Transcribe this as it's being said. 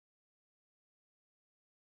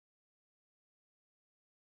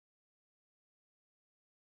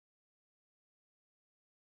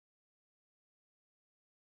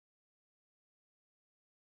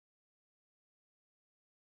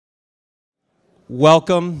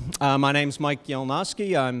Welcome. My name's Mike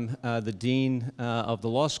Yelnowski. I'm the Dean of the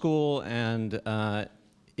Law School, and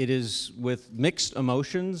it is with mixed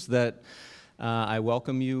emotions that I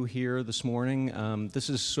welcome you here this morning. This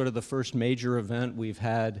is sort of the first major event we've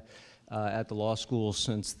had at the Law School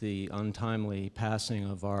since the untimely passing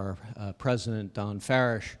of our president, Don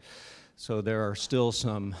Farish. So there are still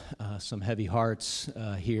some heavy hearts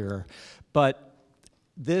here. But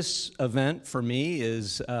this event for me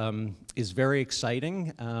is very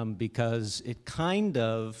exciting because it kind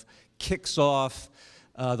of kicks off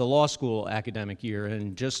the law school academic year.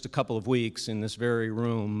 In just a couple of weeks in this very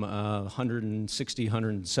room, 160,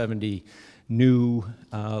 170 new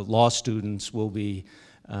law students will be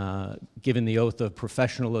given the oath of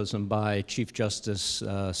professionalism by Chief Justice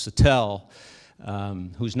Satel,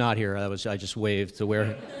 who's not here. I just waved to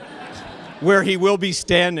where he will be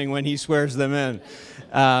standing when he swears them in.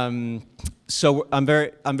 So I'm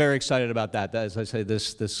very excited about that. As I say,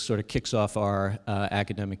 this sort of kicks off our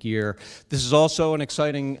academic year. This is also an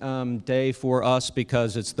exciting day for us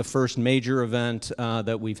because it's the first major event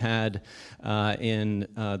that we've had in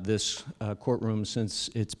this courtroom since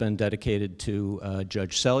it's been dedicated to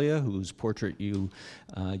Judge Selya, whose portrait you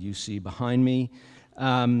see behind me.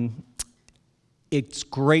 It's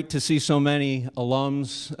great to see so many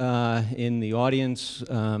alums in the audience.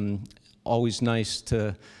 Always nice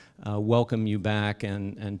to welcome you back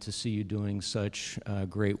and to see you doing such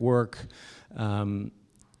great work.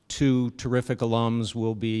 Two terrific alums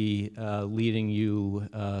will be leading you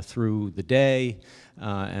through the day,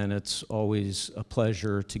 and it's always a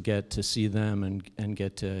pleasure to get to see them and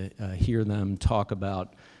get to hear them talk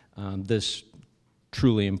about this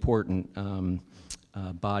truly important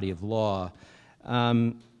body of law.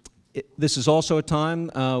 This is also a time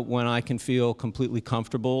when I can feel completely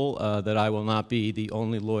comfortable that I will not be the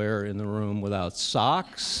only lawyer in the room without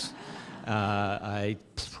socks. I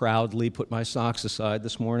proudly put my socks aside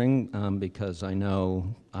this morning because I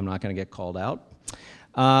know I'm not going to get called out.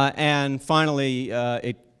 And finally,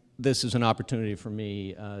 this is an opportunity for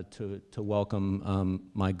me to welcome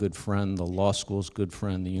my good friend, the law school's good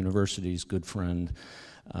friend, the university's good friend,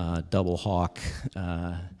 Double Hawk,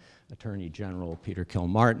 Attorney General Peter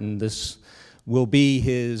Kilmartin. This will be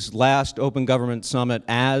his last Open Government Summit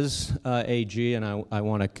as AG, and I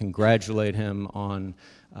want to congratulate him on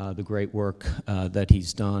the great work that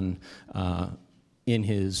he's done in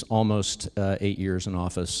his almost 8 years in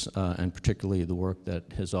office, and particularly the work that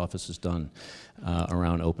his office has done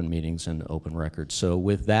around open meetings and open records. So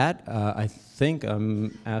with that, I think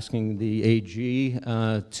I'm asking the AG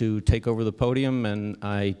to take over the podium, and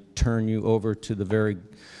I turn you over to the very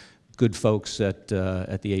good folks at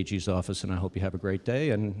the AG's office, and I hope you have a great day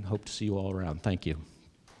and hope to see you all around. Thank you.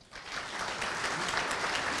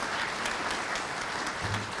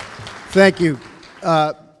 Thank you.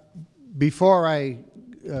 Before I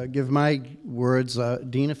give my words,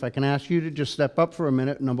 Dean, if I can ask you to just step up for a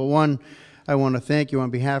minute. Number one, I want to thank you on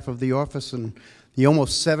behalf of the office and the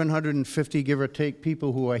almost 750, give or take,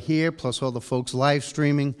 people who are here, plus all the folks live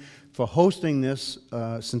streaming, for hosting this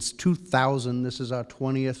since 2000. This is our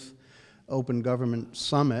 20th Open Government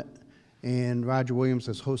Summit, and Roger Williams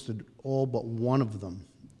has hosted all but one of them.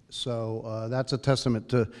 So that's a testament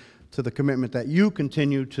to the commitment that you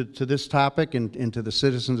continue to this topic and to the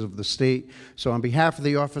citizens of the state. So on behalf of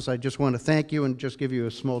the office, I just want to thank you and just give you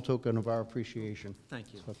a small token of our appreciation.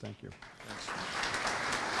 Thank you. So thank you. Thanks.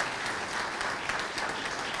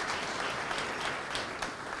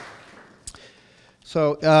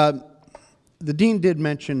 So the Dean did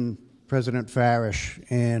mention President Farish,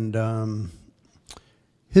 and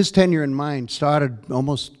his tenure and mine started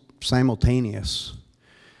almost simultaneous.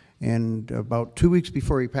 And about 2 weeks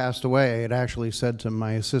before he passed away, I had actually said to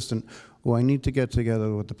my assistant, well, I need to get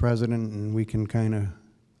together with the president and we can kind of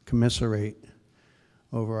commiserate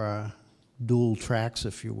over our dual tracks,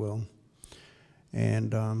 if you will.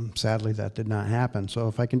 And sadly, that did not happen. So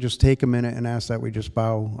if I can just take a minute and ask that we just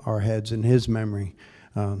bow our heads in his memory.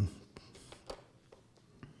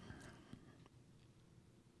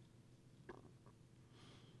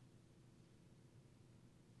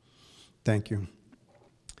 Thank you.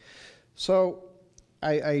 So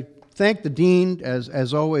I thank the Dean,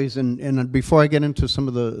 as always, and before I get into some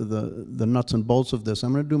of the nuts and bolts of this,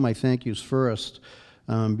 I'm going to do my thank yous first,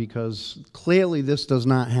 because clearly this does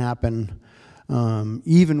not happen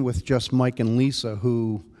even with just Mike and Lisa,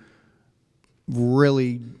 who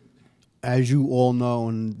really, as you all know,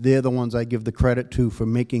 and they're the ones I give the credit to for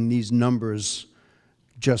making these numbers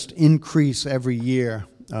just increase every year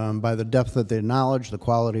by the depth of their knowledge, the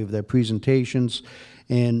quality of their presentations,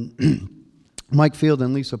 and Mike Field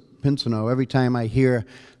and Lisa Pinsino, every time I hear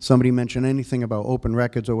somebody mention anything about open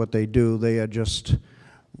records or what they do, they are just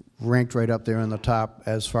ranked right up there on the top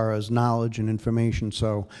as far as knowledge and information.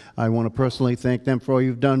 So I want to personally thank them for all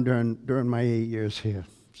you've done during my 8 years here.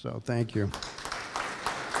 So thank you.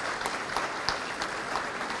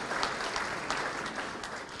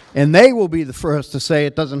 And they will be the first to say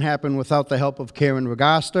it doesn't happen without the help of Karen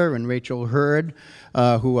Regaster and Rachel Hurd,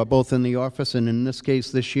 who are both in the office. And in this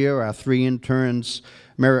case this year, our 3 interns,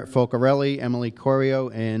 Merritt Folcarelli, Emily Corio,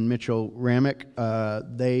 and Mitchell Ramick,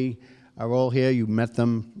 they are all here. You met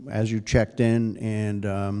them as you checked in. And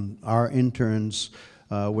our interns,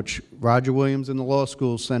 which Roger Williams and the law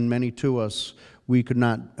school send many to us, we could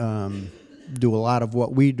not do a lot of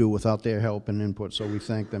what we do without their help and input, so we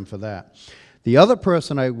thank them for that. The other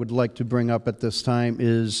person I would like to bring up at this time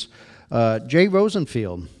is Jay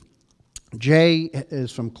Rosenfield. Jay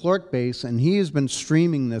is from Clark Base, and he has been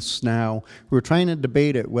streaming this now. We're trying to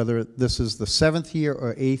debate it, whether this is the 7th year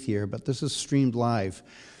or 8th year, but this is streamed live.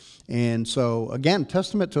 And so, again,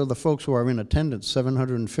 testament to the folks who are in attendance,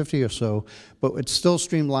 750 or so, but it's still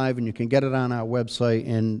streamed live, and you can get it on our website,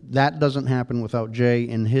 and that doesn't happen without Jay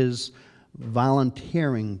and his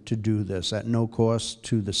volunteering to do this at no cost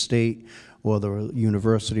to the state or the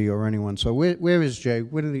university or anyone. So where is Jay?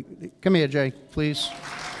 Where did he, come here, Jay, please.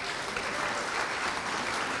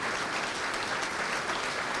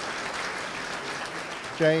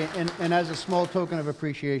 Jay, and as a small token of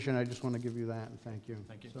appreciation, I just want to give you that and thank you.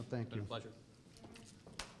 Thank you. So thank you. It's been a pleasure.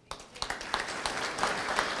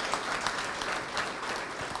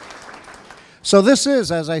 So this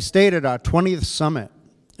is, as I stated, our 20th summit,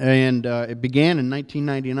 and it began in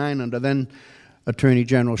 1999 under then Attorney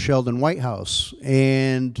General Sheldon Whitehouse,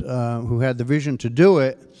 and who had the vision to do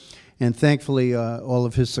it, and thankfully all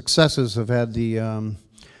of his successors have had the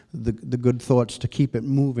good thoughts to keep it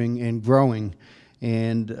moving and growing.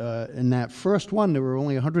 And in that first one, there were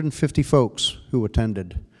only 150 folks who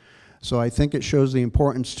attended. So I think it shows the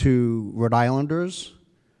importance to Rhode Islanders,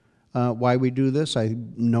 why we do this. I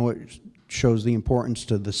know it shows the importance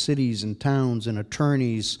to the cities and towns and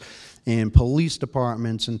attorneys and police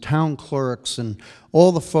departments and town clerks and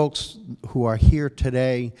all the folks who are here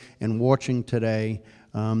today and watching today,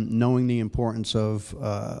 knowing the importance of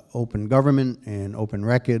open government and open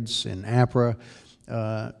records and APRA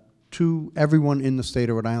to everyone in the state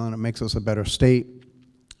of Rhode Island. It makes us a better state.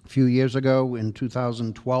 A few years ago, in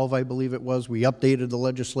 2012, I believe it was, we updated the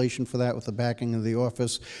legislation for that with the backing of the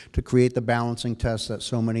office to create the balancing test that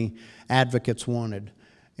so many advocates wanted.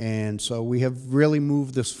 And so we have really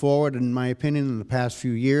moved this forward, in my opinion, in the past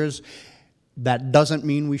few years. That doesn't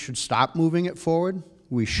mean we should stop moving it forward.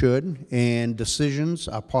 We should, and decisions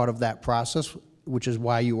are part of that process, which is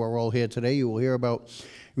why you are all here today. You will hear about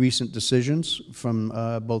recent decisions from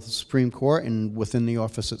both the Supreme Court and within the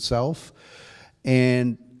office itself.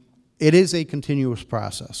 And it is a continuous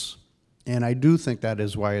process. And I do think that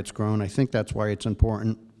is why it's grown. I think that's why it's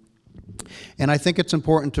important. And I think it's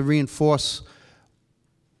important to reinforce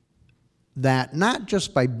that not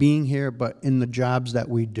just by being here, but in the jobs that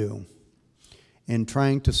we do. And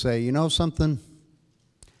trying to say, you know something?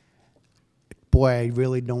 Boy, I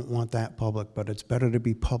really don't want that public, but it's better to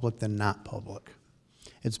be public than not public.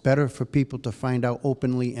 It's better for people to find out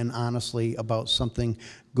openly and honestly about something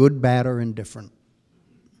good, bad, or indifferent.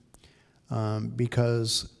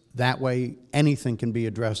 Because that way anything can be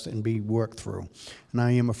addressed and be worked through. And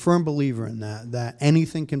I am a firm believer in that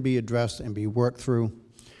anything can be addressed and be worked through.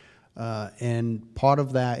 And part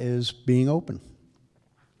of that is being open.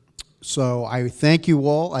 So I thank you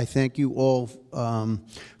all. I thank you all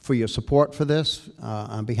for your support for this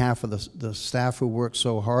on behalf of the staff who worked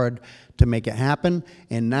so hard to make it happen.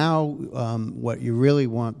 And now what you really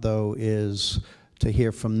want, though, is to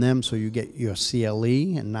hear from them so you get your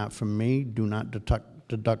CLE and not from me. Do not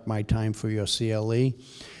deduct my time for your CLE.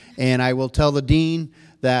 And I will tell the dean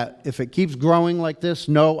that if it keeps growing like this,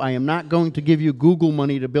 no, I am not going to give you Google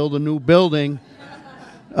money to build a new building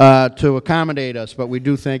to accommodate us, but we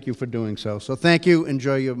do thank you for doing so. So thank you.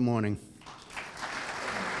 Enjoy your morning.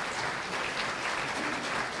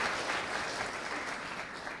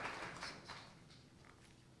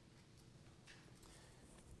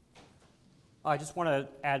 I just want to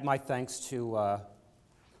add my thanks to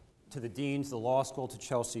the deans, the law school, to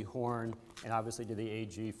Chelsea Horn, and obviously to the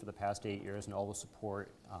AG for the past 8 years and all the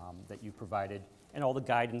support that you provided and all the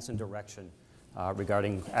guidance and direction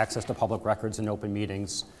regarding access to public records and open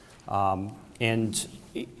meetings. And,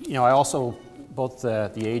 you know, I also, both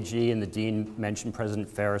the AG and the dean mentioned President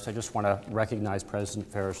Ferris. I just want to recognize President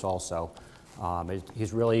Ferris also.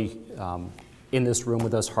 He's really in this room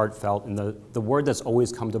with us, heartfelt, and the word that's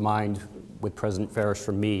always come to mind with President Farish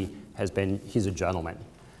from me has been, he's a gentleman.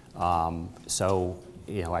 So,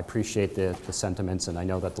 you know, I appreciate the sentiments, and I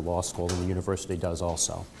know that the law school and the university does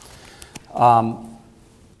also.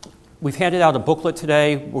 We've handed out a booklet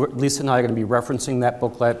today. Lisa and I are going to be referencing that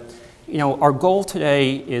booklet. You know, our goal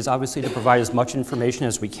today is obviously to provide as much information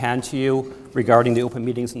as we can to you regarding the Open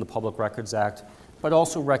Meetings and the Public Records Act, but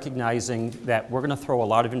also recognizing that we're going to throw a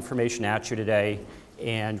lot of information at you today,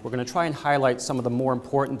 and we're going to try and highlight some of the more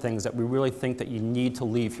important things that we really think that you need to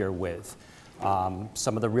leave here with,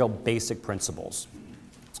 some of the real basic principles.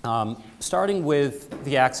 Starting with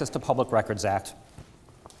the Access to Public Records Act.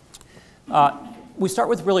 We start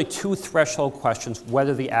with really two threshold questions: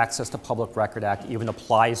 whether the Access to Public Record Act even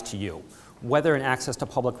applies to you, whether an Access to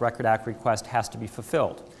Public Record Act request has to be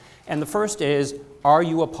fulfilled. And the first is, are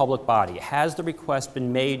you a public body? Has the request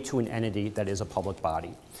been made to an entity that is a public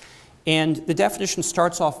body? And the definition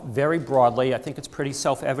starts off very broadly. I think it's pretty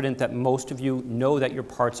self-evident that most of you know that you're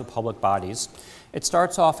parts of public bodies. It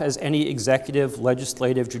starts off as any executive,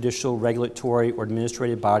 legislative, judicial, regulatory, or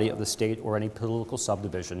administrative body of the state or any political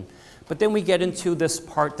subdivision. But then we get into this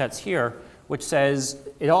part that's here, which says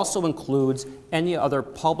it also includes any other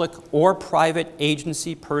public or private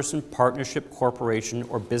agency, person, partnership, corporation,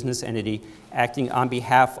 or business entity acting on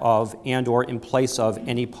behalf of and or in place of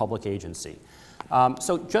any public agency.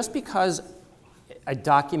 So just because a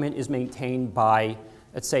document is maintained by,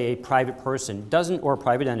 let's say, a private person or a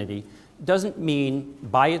private entity, doesn't mean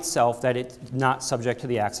by itself that it's not subject to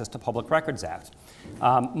the Access to Public Records Act.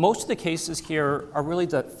 Most of the cases here are really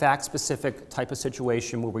the fact-specific type of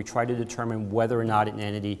situation where we try to determine whether or not an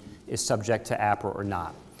entity is subject to APRA or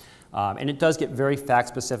not. And it does get very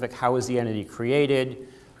fact-specific. How is the entity created?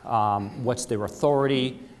 What's their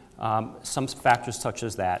authority? Some factors such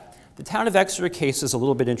as that. The Town of Exeter case is a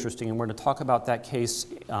little bit interesting, and we're going to talk about that case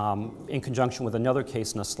in conjunction with another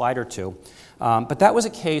case in a slide or two. But that was a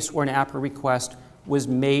case where an APRA request was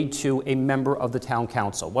made to a member of the town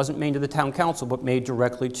council. It wasn't made to the town council, but made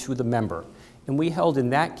directly to the member. And we held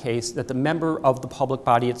in that case that the member of the public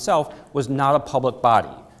body itself was not a public body.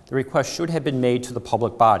 The request should have been made to the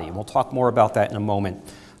public body. And we'll talk more about that in a moment,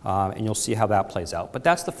 and you'll see how that plays out. But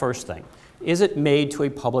that's the first thing. Is it made to a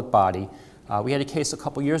public body? We had a case a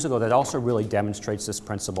couple years ago that also really demonstrates this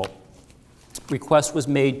principle. Request was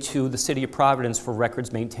made to the City of Providence for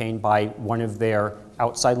records maintained by one of their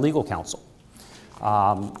outside legal counsel.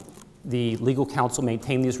 The legal counsel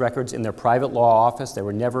maintained these records in their private law office. They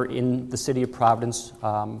were never in the City of Providence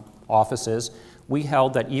offices. We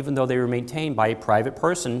held that even though they were maintained by a private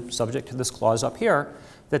person, subject to this clause up here,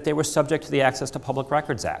 that they were subject to the Access to Public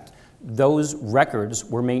Records Act. Those records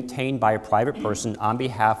were maintained by a private person on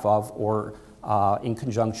behalf of or in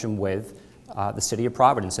conjunction with the City of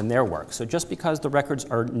Providence and their work. So just because the records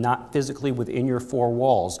are not physically within your four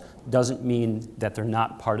walls doesn't mean that they're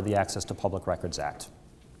not part of the Access to Public Records Act.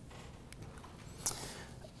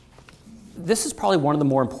 This is probably one of the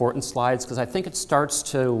more important slides because I think it starts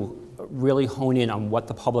to really hone in on what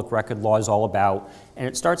the public record law is all about, and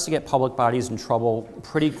it starts to get public bodies in trouble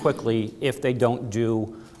pretty quickly if they don't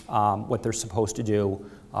do what they're supposed to do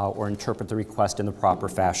or interpret the request in the proper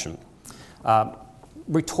fashion.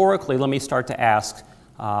 Rhetorically, let me start to ask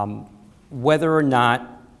whether or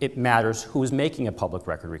not it matters who is making a public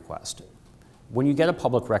record request. When you get a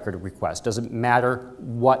public record request, does it matter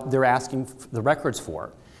what they're asking the records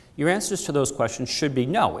for? Your answers to those questions should be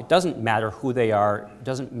no. It doesn't matter who they are. It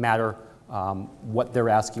doesn't matter what they're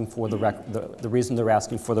asking for, the reason they're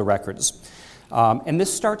asking for the records. And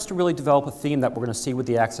this starts to really develop a theme that we're going to see with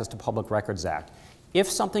the Access to Public Records Act. If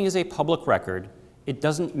something is a public record, it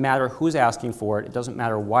doesn't matter who's asking for it. It doesn't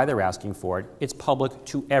matter why they're asking for it. It's public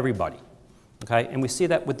to everybody. Okay? And we see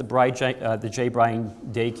that with the J.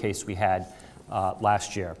 Bryan Day case we had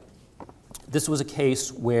last year. This was a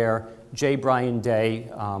case where J. Bryan Day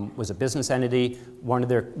was a business entity. One of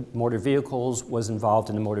their motor vehicles was involved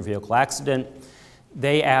in a motor vehicle accident.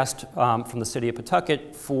 They asked from the City of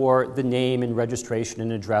Pawtucket for the name and registration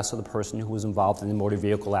and address of the person who was involved in the motor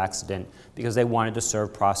vehicle accident because they wanted to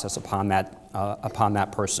serve process upon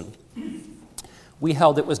that person. We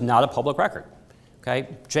held it was not a public record. Okay?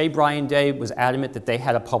 J. Bryan Day was adamant that they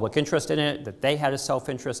had a public interest in it, that they had a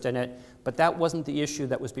self-interest in it, but that wasn't the issue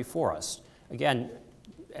that was before us. Again,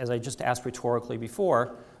 as I just asked rhetorically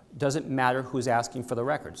before, does it matter who's asking for the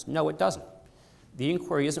records? No, it doesn't. The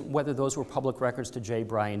inquiry isn't whether those were public records to J.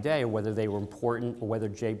 Bryan Day or whether they were important or whether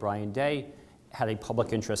J. Bryan Day had a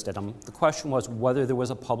public interest in them. The question was whether there was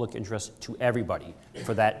a public interest to everybody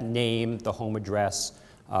for that name, the home address,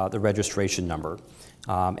 the registration number.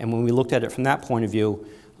 And when we looked at it from that point of view,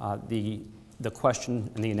 the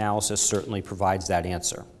question and the analysis certainly provides that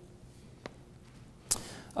answer.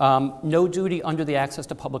 No duty under the Access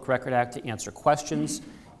to Public Record Act to answer questions.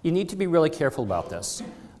 You need to be really careful about this.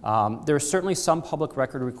 There are certainly some public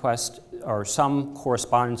record requests, or some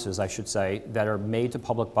correspondences, I should say, that are made to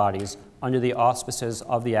public bodies under the auspices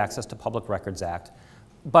of the Access to Public Records Act.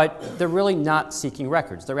 But they're really not seeking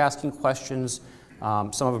records. They're asking questions.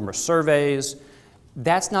 Some of them are surveys.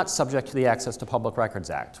 That's not subject to the Access to Public Records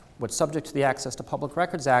Act. What's subject to the Access to Public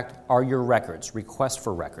Records Act are your records, requests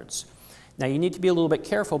for records. Now, you need to be a little bit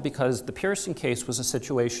careful because the Pearson case was a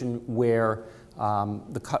situation where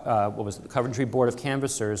the Coventry Board of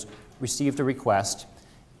Canvassers received a request.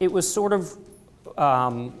 It was sort of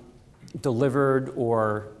delivered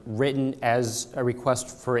or written as a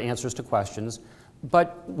request for answers to questions,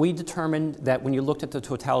 but we determined that when you looked at the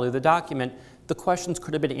totality of the document, the questions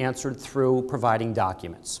could have been answered through providing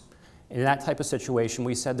documents. In that type of situation,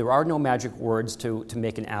 we said there are no magic words to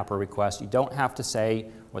make an APRA request. You don't have to say,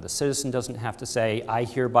 or the citizen doesn't have to say, I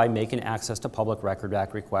hereby make an Access to Public Record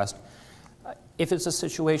Act request. If it's a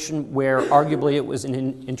situation where arguably it was in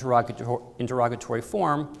an interrogatory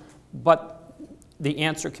form, but the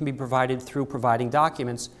answer can be provided through providing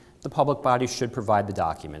documents, the public body should provide the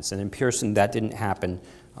documents. And in Pearson, that didn't happen,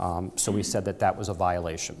 so we said that that was a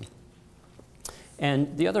violation.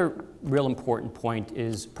 And the other real important point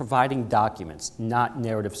is providing documents, not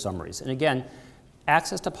narrative summaries. And again,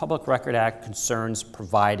 Access to Public Record Act concerns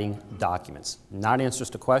providing documents, not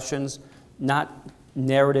answers to questions, not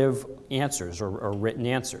narrative answers or written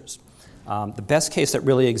answers. The best case that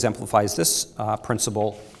really exemplifies this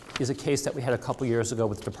principle is a case that we had a couple years ago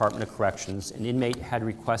with the Department of Corrections. An inmate had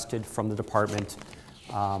requested from the department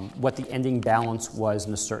what the ending balance was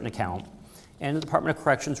in a certain account. And the Department of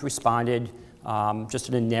Corrections responded just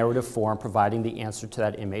in a narrative form, providing the answer to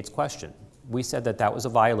that inmate's question. We said that that was a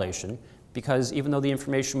violation because even though the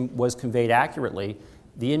information was conveyed accurately,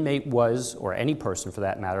 the inmate was, or any person for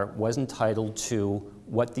that matter, was entitled to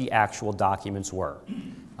what the actual documents were.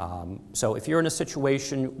 So if you're in a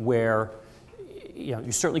situation where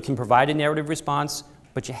you certainly can provide a narrative response,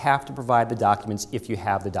 but you have to provide the documents if you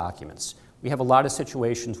have the documents. We have a lot of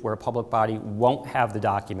situations where a public body won't have the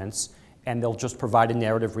documents and they'll just provide a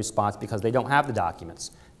narrative response because they don't have the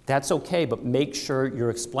documents. That's okay, but make sure you're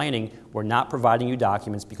explaining we're not providing you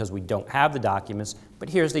documents because we don't have the documents, but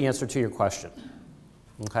here's the answer to your question.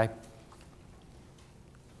 Okay?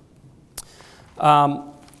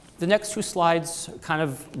 The next two slides kind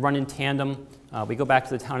of run in tandem. We go back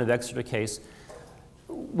to the Town of Exeter case.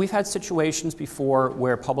 We've had situations before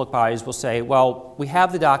where public bodies will say, well, we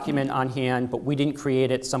have the document on hand, but we didn't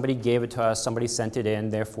create it, somebody gave it to us, somebody sent it in,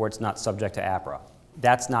 therefore it's not subject to APRA.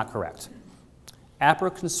 That's not correct.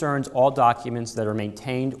 APRA concerns all documents that are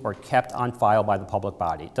maintained or kept on file by the public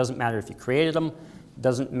body. It doesn't matter if you created them, it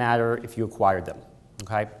doesn't matter if you acquired them.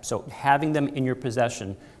 Okay? So having them in your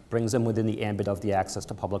possession brings them within the ambit of the Access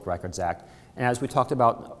to Public Records Act. And as we talked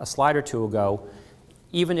about a slide or two ago,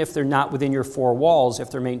 even if they're not within your four walls,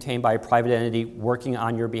 if they're maintained by a private entity working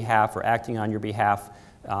on your behalf or acting on your behalf,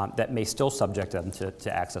 that may still subject them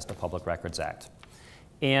to Access to Public Records Act.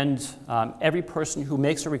 And every person who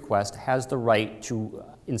makes a request has the right to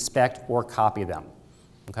inspect or copy them.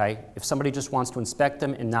 Okay? If somebody just wants to inspect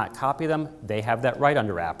them and not copy them, they have that right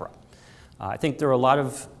under APRA. I think there are a lot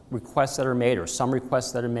of requests that are made, or some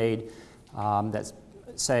requests that are made, that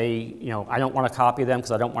say, I don't want to copy them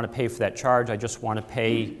because I don't want to pay for that charge. I just want to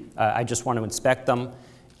pay, I just want to inspect them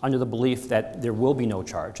under the belief that there will be no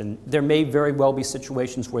charge. And there may very well be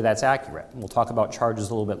situations where that's accurate. And we'll talk about charges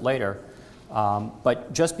a little bit later.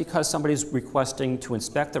 But just because somebody's requesting to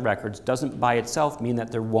inspect the records doesn't by itself mean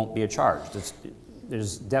that there won't be a charge.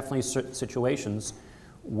 There's definitely situations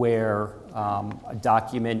where a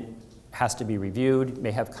document has to be reviewed,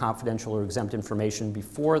 may have confidential or exempt information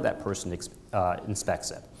before that person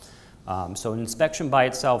inspects it. So an inspection by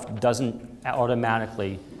itself doesn't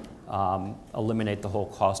automatically eliminate the whole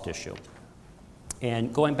cost issue.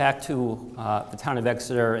 And going back to the Town of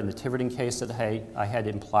Exeter and the Tiverton case that I had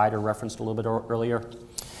implied or referenced a little bit earlier.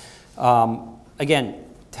 Again,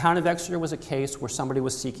 Town of Exeter was a case where somebody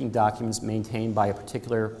was seeking documents maintained by a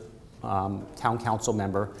particular town council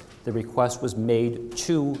member. The request was made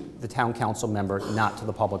to the town council member, not to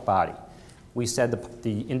the public body. We said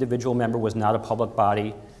the individual member was not a public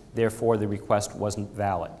body, therefore the request wasn't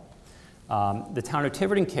valid. The Town of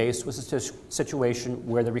Tiverton case was a situation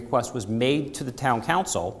where the request was made to the town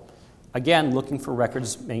council, again looking for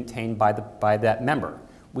records maintained by that member.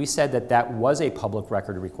 We said that that was a public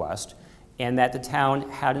record request and that the town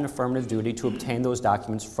had an affirmative duty to obtain those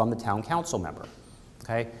documents from the town council member.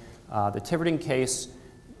 Okay? The Tiverton case,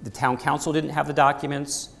 the town council didn't have the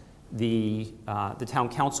documents, The town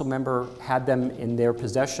council member had them in their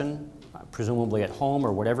possession, presumably at home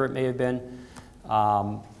or whatever it may have been.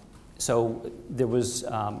 So there was,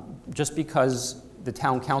 just because the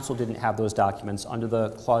town council didn't have those documents, under the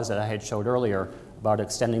clause that I had showed earlier about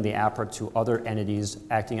extending the APRA to other entities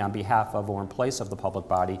acting on behalf of or in place of the public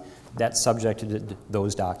body, that's subject to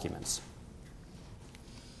those documents.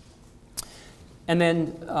 And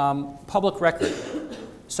then public record.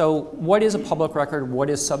 So what is a public record? What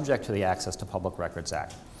is subject to the Access to Public Records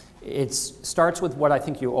Act? It starts with what I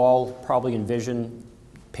think you all probably envision: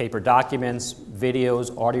 paper documents,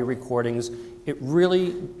 videos, audio recordings. It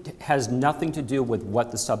really has nothing to do with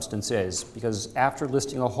what the substance is, because after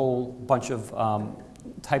listing a whole bunch of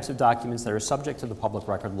types of documents that are subject to the public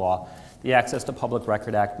record law, the Access to Public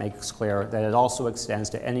Record Act makes clear that it also extends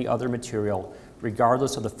to any other material,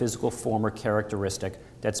 regardless of the physical form or characteristic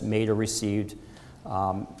that's made or received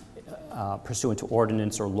pursuant to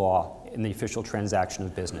ordinance or law in the official transaction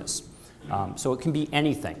of business. So it can be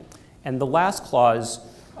anything. And the last clause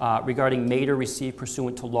regarding made or received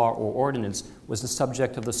pursuant to law or ordinance was the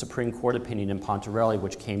subject of the Supreme Court opinion in Pontarelli,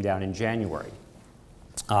 which came down in January.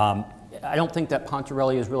 I don't think that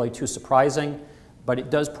Pontarelli is really too surprising, but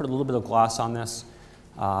it does put a little bit of gloss on this.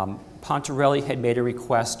 Pontarelli had made a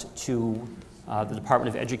request to the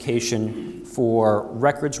Department of Education for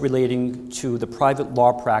records relating to the private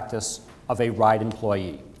law practice of a RIDE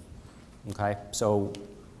employee. Okay, so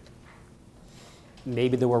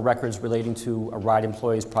maybe there were records relating to a RIDE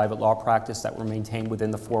employee's private law practice that were maintained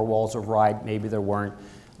within the four walls of RIDE. Maybe there weren't.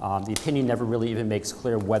 The opinion never really even makes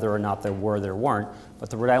clear whether or not there were or there weren't. But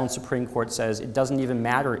the Rhode Island Supreme Court says it doesn't even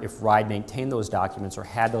matter if RIDE maintained those documents or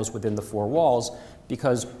had those within the four walls,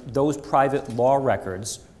 because those private law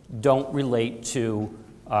records don't relate to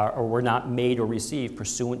or were not made or received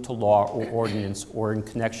pursuant to law or ordinance or in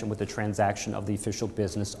connection with the transaction of the official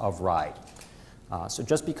business of RIDE. So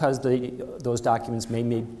just because those documents may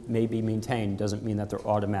be maintained doesn't mean that they're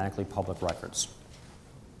automatically public records.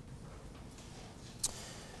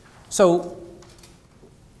 So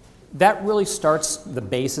that really starts the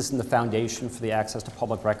basis and the foundation for the Access to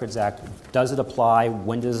Public Records Act. Does it apply?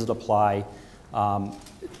 When does it apply?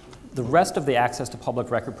 The rest of the Access to Public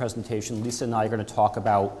Record presentation, Lisa and I are going to talk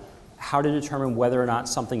about how to determine whether or not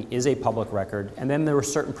something is a public record, and then there are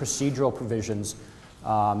certain procedural provisions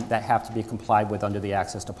that have to be complied with under the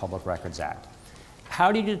Access to Public Records Act.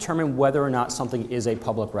 How do you determine whether or not something is a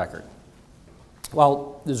public record?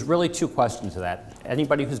 Well, there's really two questions to that.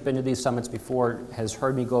 Anybody who's been to these summits before has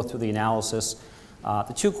heard me go through the analysis.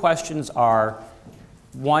 The two questions are,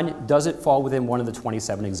 one, does it fall within one of the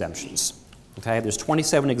 27 exemptions? Okay, there's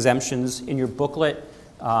 27 exemptions in your booklet.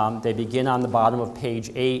 They begin on the bottom of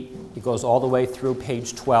page 8. It goes all the way through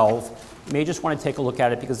page 12. You may just want to take a look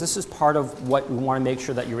at it, because this is part of what we want to make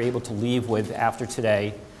sure that you're able to leave with after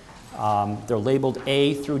today. They're labeled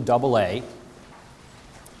A through AA,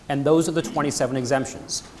 and those are the 27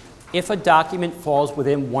 exemptions. If a document falls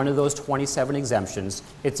within one of those 27 exemptions,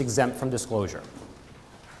 it's exempt from disclosure.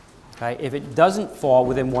 Okay? If it doesn't fall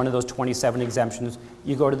within one of those 27 exemptions,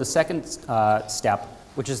 you go to the second step,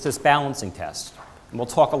 which is this balancing test. And we'll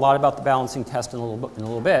talk a lot about the balancing test in a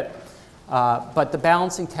little bit. But the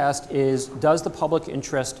balancing test is, does the public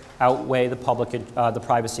interest outweigh the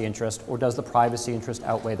privacy interest, or does the privacy interest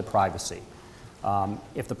outweigh the privacy?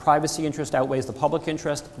 If the privacy interest outweighs the public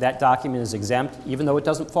interest, that document is exempt, even though it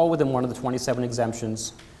doesn't fall within one of the 27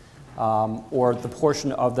 exemptions, or the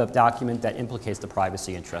portion of the document that implicates the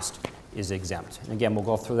privacy interest is exempt. And again, we'll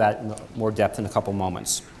go through that in more depth in a couple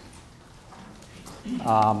moments.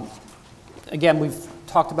 Again, we've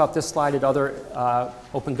talked about this slide at other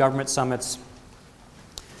open government summits.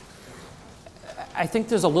 I think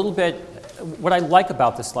there's a little bit, what I like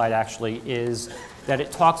about this slide actually is that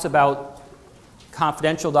it talks about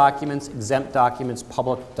confidential documents, exempt documents,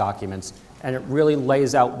 public documents, and it really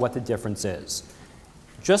lays out what the difference is.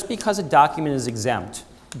 Just because a document is exempt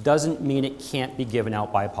doesn't mean it can't be given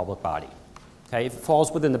out by a public body. Okay? If it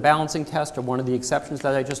falls within the balancing test or one of the exceptions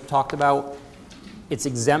that I just talked about, it's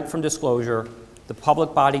exempt from disclosure. The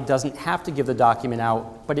public body doesn't have to give the document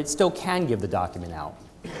out, but it still can give the document out.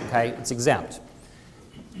 Okay? It's exempt.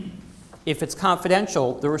 If it's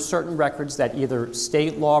confidential, there are certain records that either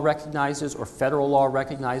state law recognizes or federal law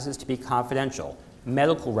recognizes to be confidential.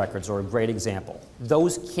 Medical records are a great example.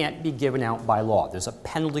 Those can't be given out by law. There's a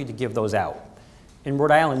penalty to give those out. In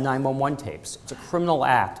Rhode Island, 911 tapes. It's a criminal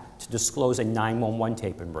act to disclose a 911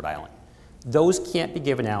 tape in Rhode Island. Those can't be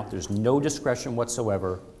given out. There's no discretion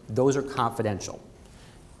whatsoever. Those are confidential.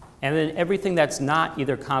 And then everything that's not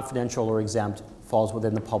either confidential or exempt falls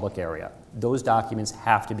within the public area. Those documents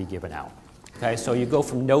have to be given out. Okay, so you go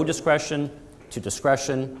from no discretion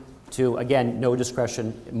to, again, no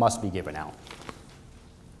discretion, it must be given out.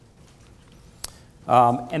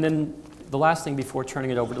 And then the last thing before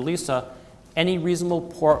turning it over to Lisa, any reasonable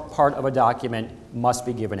part of a document must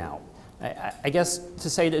be given out. I guess to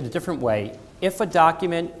say it in a different way, if a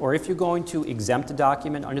document, or if you're going to exempt a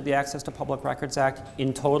document under the Access to Public Records Act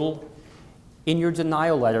in total, in your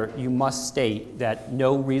denial letter, you must state that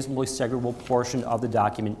no reasonably segregable portion of the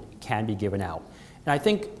document can be given out. And I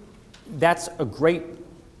think that's a great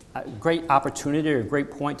opportunity or a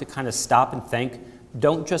great point to kind of stop and think.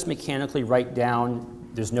 Don't just mechanically write down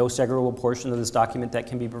there's no segregable portion of this document that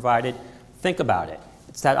can be provided. Think about it.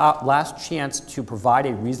 It's that last chance to provide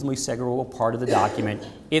a reasonably segregable part of the document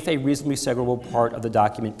if a reasonably segregable part of the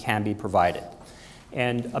document can be provided.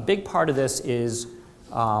 And a big part of this is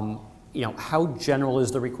how general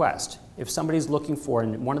is the request? If somebody's looking for,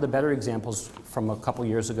 and one of the better examples from a couple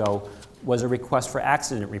years ago was a request for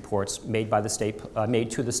accident reports made by the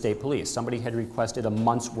made to the state police. Somebody had requested a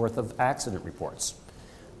month's worth of accident reports.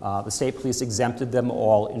 The state police exempted them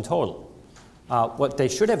all in total. What they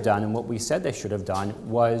should have done, and what we said they should have done,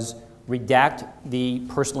 was redact the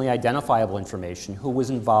personally identifiable information, who was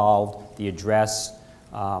involved, the address,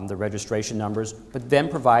 the registration numbers, but then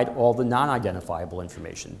provide all the non-identifiable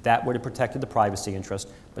information. That would have protected the privacy interest,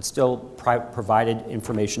 but still provided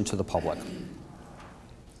information to the public.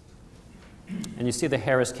 And you see the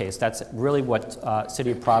Harris case. That's really what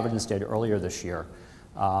City of Providence did earlier this year.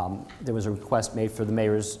 There was a request made for the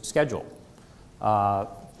mayor's schedule.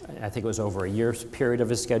 I think it was over a year's period of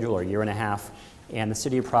his schedule, or a year and a half. And the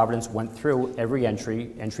City of Providence went through every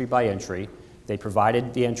entry by entry. They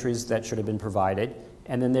provided the entries that should have been provided,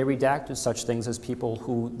 and then they redacted such things as people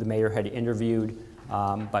who the mayor had interviewed,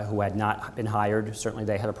 but who had not been hired. Certainly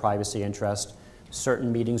they had a privacy interest.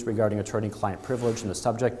 Certain meetings regarding attorney-client privilege and the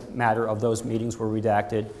subject matter of those meetings were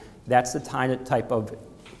redacted. That's the type of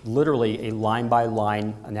literally a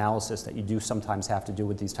line-by-line analysis that you do sometimes have to do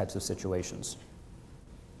with these types of situations.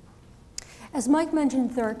 As Mike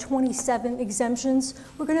mentioned, there are 27 exemptions.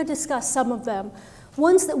 We're going to discuss some of them.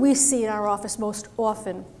 Ones that we see in our office most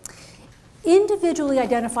often. Individually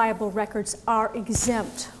identifiable records are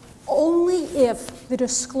exempt only if the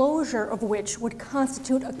disclosure of which would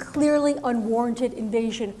constitute a clearly unwarranted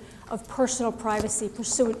invasion of personal privacy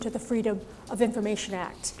pursuant to the Freedom of Information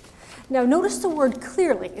Act. Now notice the word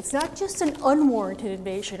clearly. It's not just an unwarranted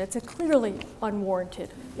invasion, it's a clearly unwarranted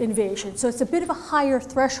invasion. So it's a bit of a higher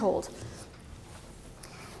threshold.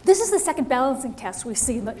 This is the second balancing test we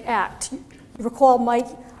see in the Act. You recall Mike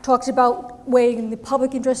talked about weighing the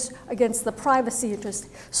public interest against the privacy interest.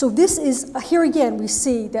 So this is, here again, we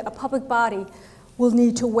see that a public body will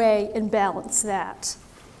need to weigh and balance that.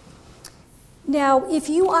 Now, if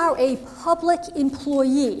you are a public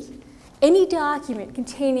employee, any document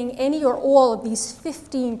containing any or all of these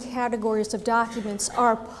 15 categories of documents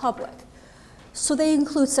are public. So they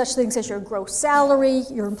include such things as your gross salary,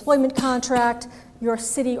 your employment contract, your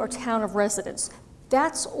city or town of residence.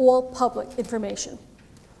 That's all public information.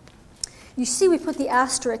 You see we put the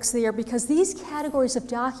asterisks there because these categories of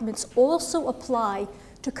documents also apply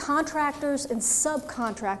to contractors and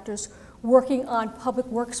subcontractors working on public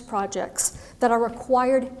works projects that are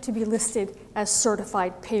required to be listed as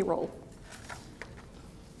certified payroll.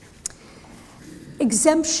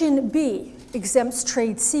 Exemption B exempts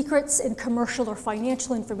trade secrets and commercial or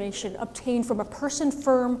financial information obtained from a person,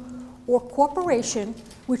 firm, or corporation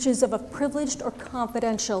which is of a privileged or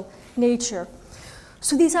confidential nature.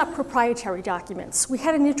 So these are proprietary documents. We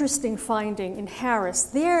had an interesting finding in Harris.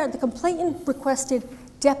 There, the complainant requested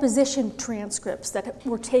deposition transcripts that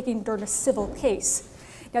were taken during a civil case.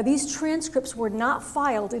 Now, these transcripts were not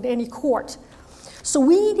filed in any court. So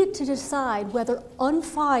we needed to decide whether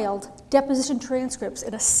unfiled deposition transcripts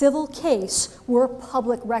in a civil case were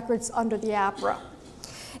public records under the APRA.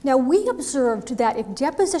 Now, we observed that if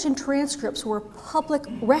deposition transcripts were public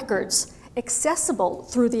records accessible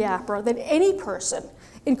through the APRA, then any person,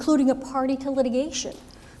 including a party to litigation,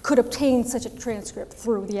 could obtain such a transcript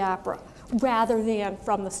through the APRA rather than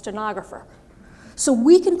from the stenographer. So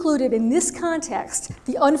we concluded in this context,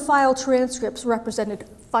 the unfiled transcripts represented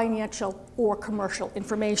financial or commercial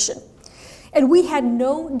information. And we had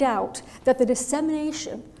no doubt that the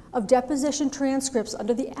dissemination of deposition transcripts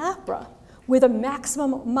under the APRA, where the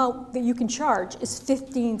maximum amount that you can charge is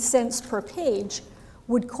 15 cents per page,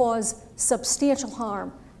 would cause substantial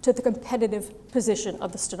harm to the competitive position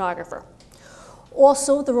of the stenographer.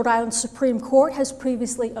 Also, the Rhode Island Supreme Court has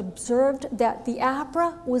previously observed that the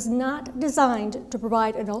APRA was not designed to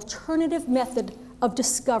provide an alternative method of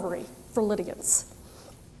discovery for litigants.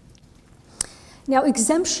 Now,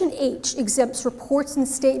 Exemption H exempts reports and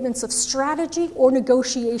statements of strategy or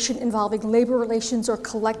negotiation involving labor relations or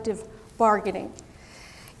collective bargaining.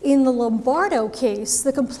 In the Lombardo case,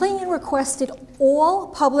 the complainant requested all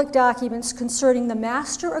public documents concerning the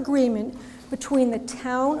master agreement between the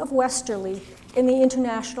town of Westerly and the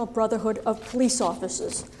International Brotherhood of Police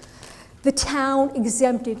Officers. The town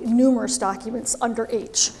exempted numerous documents under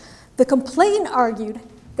H. The complainant argued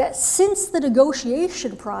that since the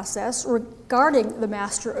negotiation process regarding the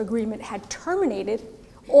master agreement had terminated,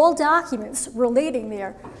 all documents relating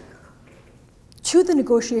there to the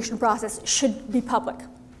negotiation process should be public.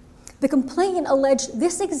 The complainant alleged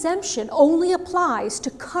this exemption only applies to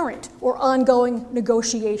current or ongoing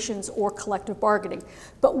negotiations or collective bargaining,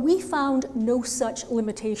 but we found no such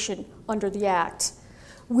limitation under the Act.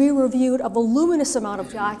 We reviewed a voluminous amount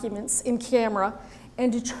of documents in camera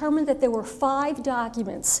and determined that there were 5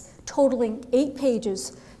 documents totaling 8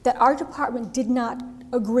 pages that our department did not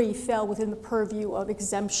agree fell within the purview of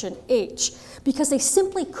Exemption H because they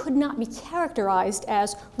simply could not be characterized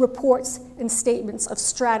as reports and statements of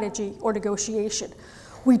strategy or negotiation.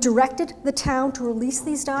 We directed the town to release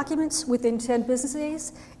these documents within 10 business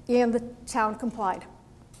days, and the town complied.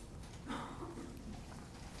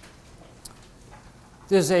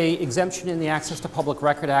 There's an exemption in the Access to Public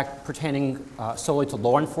Record Act pertaining solely to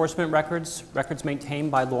law enforcement records. Records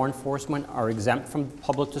maintained by law enforcement are exempt from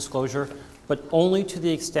public disclosure, but only to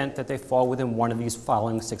the extent that they fall within one of these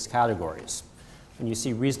following 6 categories. And you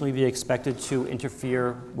see reasonably be expected to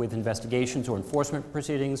interfere with investigations or enforcement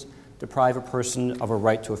proceedings, deprive a person of a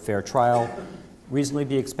right to a fair trial, reasonably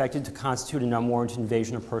be expected to constitute an unwarranted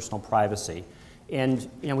invasion of personal privacy. And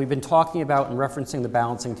we've been talking about and referencing the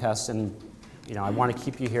balancing tests, and I want to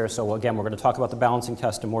keep you here, so again, we're going to talk about the balancing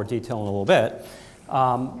test in more detail in a little bit.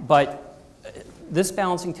 But this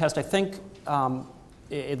balancing test, I think,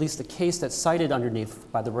 at least the case that's cited underneath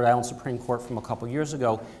by the Rhode Island Supreme Court from a couple years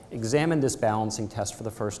ago, examined this balancing test for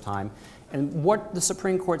the first time. And what the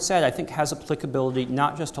Supreme Court said, I think, has applicability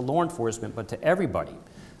not just to law enforcement, but to everybody.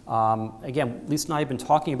 Again, Lisa and I have been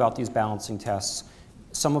talking about these balancing tests.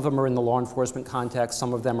 Some of them are in the law enforcement context,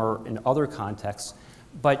 some of them are in other contexts.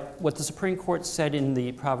 But what the Supreme Court said in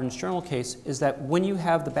the Providence Journal case is that when you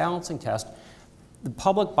have the balancing test, the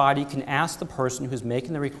public body can ask the person who's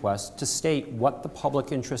making the request to state what the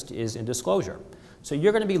public interest is in disclosure. So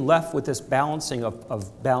you're going to be left with this balancing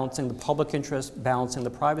of balancing the public interest, balancing the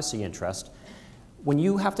privacy interest. When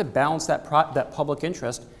you have to balance that public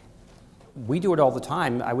interest, we do it all the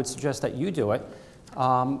time. I would suggest that you do it.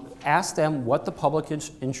 Ask them what the public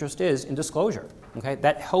interest is in disclosure. Okay?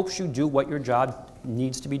 That helps you do what your job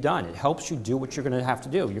needs to be done. It helps you do what you're going to have to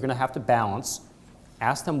do. You're going to have to balance.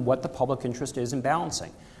 Ask them what the public interest is in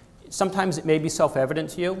balancing. Sometimes it may be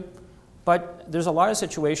self-evident to you, but there's a lot of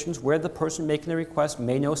situations where the person making the request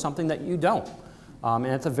may know something that you don't. And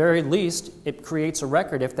at the very least, it creates a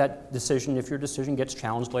record if your decision gets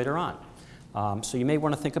challenged later on. So you may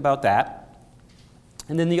want to think about that.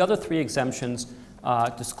 And then the other 3 exemptions,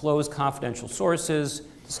 disclose confidential sources,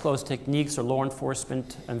 disclose techniques or law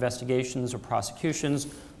enforcement investigations or prosecutions,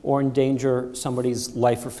 or endanger somebody's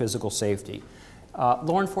life or physical safety.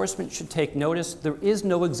 Law enforcement should take notice. There is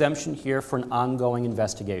no exemption here for an ongoing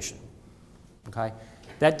investigation. Okay?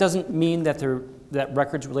 That doesn't mean that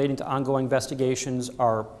records relating to ongoing investigations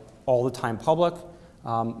are all the time public.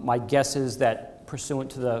 My guess is that pursuant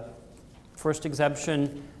to the first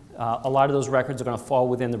exemption, a lot of those records are going to fall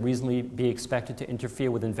within the reasonably be expected to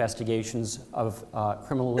interfere with investigations of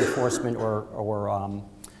criminal enforcement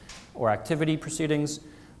or activity proceedings.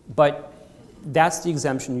 But that's the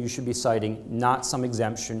exemption you should be citing, not some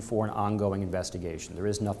exemption for an ongoing investigation. There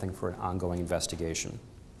is nothing for an ongoing investigation.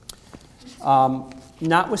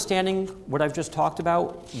 Notwithstanding what I've just talked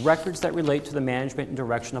about, records that relate to the management and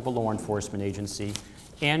direction of a law enforcement agency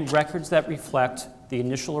and records that reflect the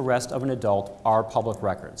initial arrest of an adult are public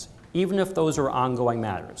records, even if those are ongoing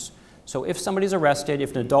matters. So if somebody's arrested,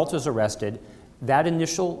 if an adult is arrested, that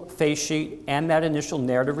initial face sheet and that initial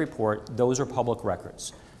narrative report, those are public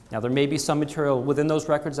records. Now, there may be some material within those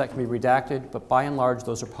records that can be redacted, but by and large,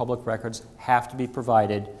 those are public records, have to be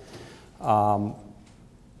provided.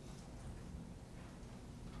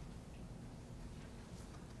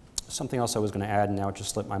 Something else I was going to add, and now it just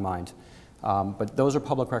slipped my mind. But those are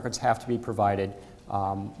public records, have to be provided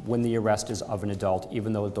when the arrest is of an adult,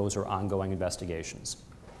 even though those are ongoing investigations.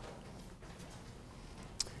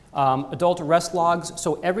 Adult arrest logs.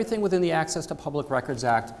 So everything within the Access to Public Records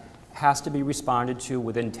Act has to be responded to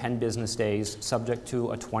within 10 business days, subject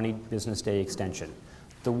to a 20 business day extension.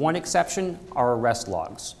 The one exception are arrest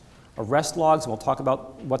logs. Arrest logs, and we'll talk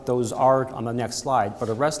about what those are on the next slide, but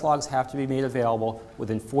arrest logs have to be made available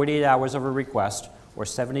within 48 hours of a request, or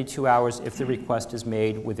 72 hours if the request is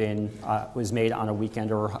made was made on a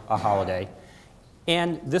weekend or a holiday.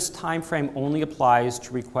 And this time frame only applies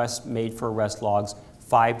to requests made for arrest logs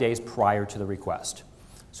 5 days prior to the request.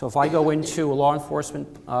 So if I go into a law enforcement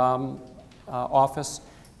office,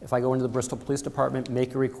 if I go into the Bristol Police Department,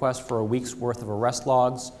 make a request for a week's worth of arrest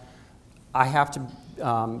logs, I have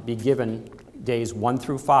to be given days 1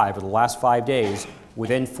 through 5, or the last 5 days,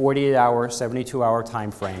 within 48-hour, 72-hour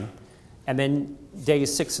time frame. And then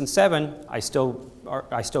days 6 and 7, I still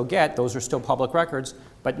get, those are still public records,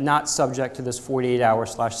 but not subject to this 48-hour /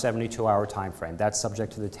 72-hour time frame. That's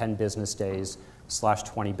subject to the 10 business days /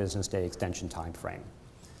 20 business day extension time frame.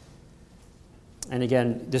 And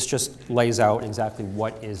again, this just lays out exactly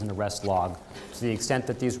what is an arrest log. To the extent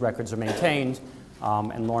that these records are maintained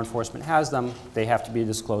and law enforcement has them, they have to be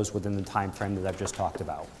disclosed within the time frame that I've just talked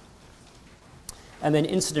about. And then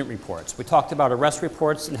incident reports. We talked about arrest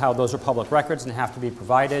reports and how those are public records and have to be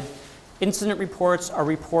provided. Incident reports are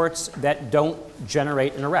reports that don't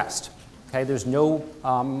generate an arrest. Okay? There's no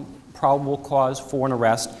probable cause for an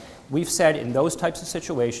arrest. We've said in those types of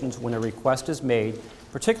situations when a request is made,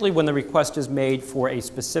 particularly when the request is made for a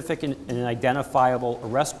specific and an identifiable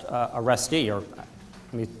arrestee, or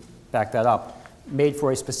let me back that up, made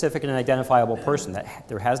for a specific and identifiable person, that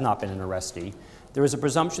there has not been an arrestee, there is a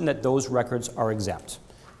presumption that those records are exempt.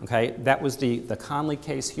 Okay? That was the Conley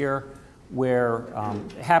case here, where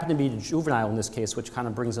it happened to be the juvenile in this case, which kind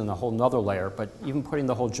of brings in a whole nother layer, but even putting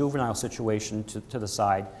the whole juvenile situation to the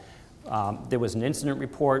side, there was an incident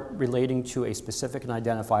report relating to a specific and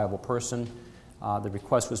identifiable person. The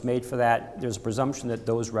request was made for that. There's a presumption that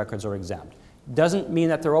those records are exempt. Doesn't mean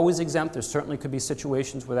that they're always exempt. There certainly could be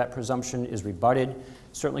situations where that presumption is rebutted.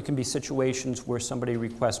 Certainly can be situations where somebody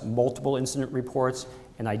requests multiple incident reports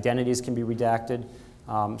and identities can be redacted,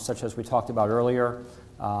 such as we talked about earlier.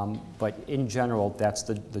 But in general, that's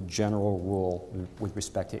the general rule with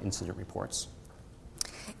respect to incident reports.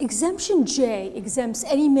 Exemption J exempts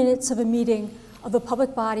any minutes of a meeting of a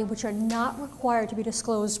public body which are not required to be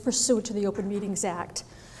disclosed pursuant to the Open Meetings Act.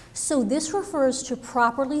 So this refers to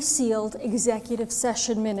properly sealed executive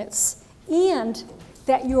session minutes, and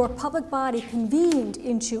that your public body convened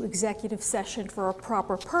into executive session for a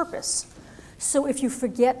proper purpose. So if you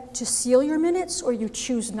forget to seal your minutes or you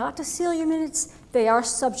choose not to seal your minutes, they are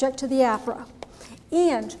subject to the APRA.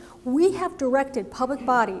 And we have directed public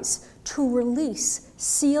bodies to release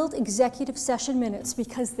sealed executive session minutes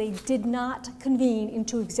because they did not convene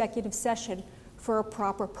into executive session for a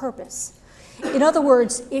proper purpose. In other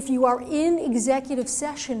words, if you are in executive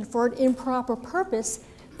session for an improper purpose,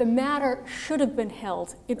 the matter should have been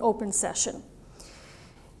held in open session.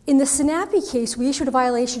 In the Sinapi case, we issued a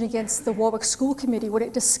violation against the Warwick School Committee when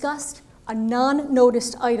it discussed a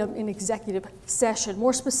non-noticed item in executive session.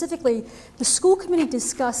 More specifically, the school committee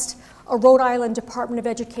discussed a Rhode Island Department of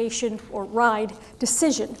Education, or RIDE,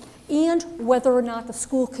 decision, and whether or not the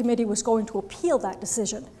school committee was going to appeal that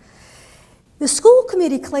decision. The school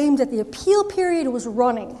committee claimed that the appeal period was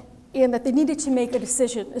running and that they needed to make a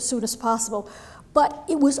decision as soon as possible. But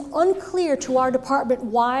it was unclear to our department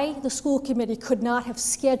why the school committee could not have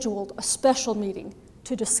scheduled a special meeting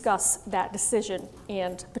to discuss that decision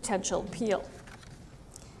and potential appeal.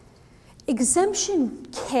 Exemption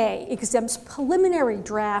K exempts preliminary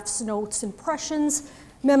drafts, notes, impressions,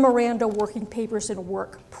 memoranda, working papers, and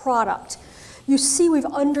work product. You see we've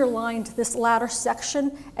underlined this latter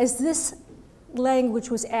section as this language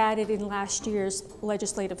was added in last year's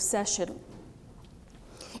legislative session.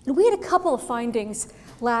 And we had a couple of findings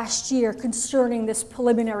last year concerning this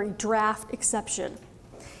preliminary draft exception.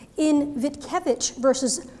 In Vitkevich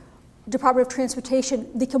versus Department of Transportation,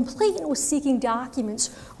 the complainant was seeking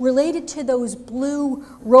documents related to those blue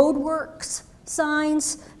roadworks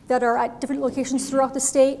signs that are at different locations throughout the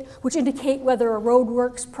state, which indicate whether a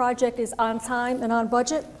roadworks project is on time and on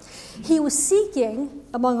budget. He was seeking,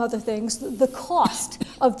 among other things, the cost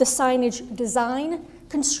of the signage design,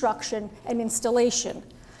 construction, and installation.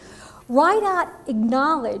 RIDOT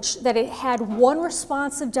acknowledged that it had one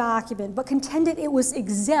responsive document, but contended it was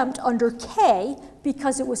exempt under K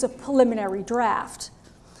because it was a preliminary draft.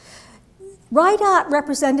 RIDOT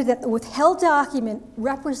represented that the withheld document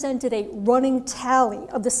represented a running tally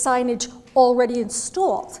of the signage already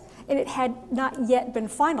installed, and it had not yet been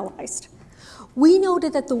finalized. We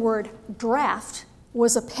noted that the word draft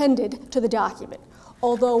was appended to the document,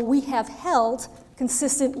 although we have held,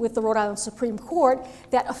 consistent with the Rhode Island Supreme Court,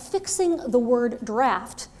 that affixing the word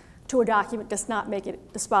draft to a document does not make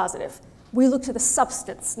it dispositive. We look to the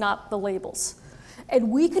substance, not the labels. And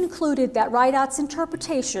we concluded that RIDOT's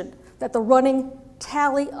interpretation that the running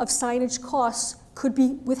tally of signage costs could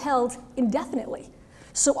be withheld indefinitely.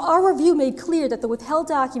 So our review made clear that the withheld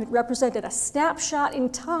document represented a snapshot in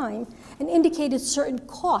time and indicated certain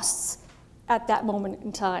costs at that moment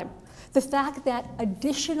in time. The fact that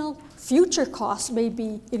additional future costs may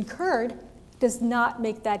be incurred does not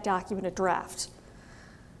make that document a draft.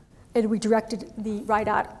 And we directed the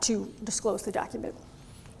RIDOT to disclose the document.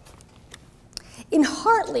 In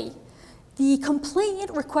Hartley, the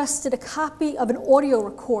complainant requested a copy of an audio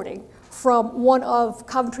recording from one of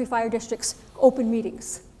Coventry Fire District's open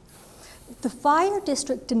meetings. The fire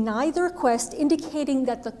district denied the request, indicating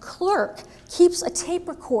that the clerk keeps a tape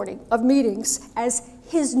recording of meetings as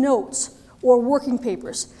his notes or working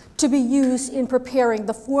papers to be used in preparing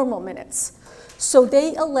the formal minutes. So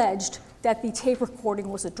they alleged that the tape recording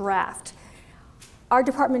was a draft. Our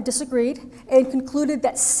department disagreed and concluded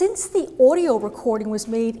that since the audio recording was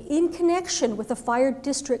made in connection with a fire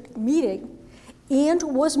district meeting and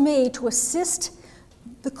was made to assist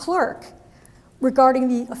the clerk regarding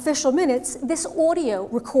the official minutes, this audio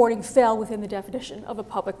recording fell within the definition of a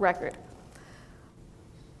public record.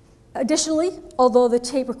 Additionally, although the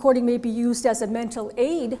tape recording may be used as a mental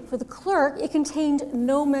aid for the clerk, it contained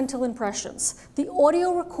no mental impressions. The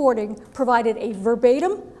audio recording provided a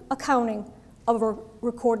verbatim accounting of a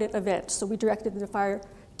recorded event, so we directed the fire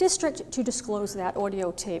district to disclose that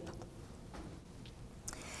audio tape.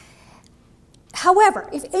 However,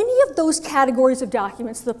 if any of those categories of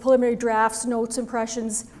documents, the preliminary drafts, notes,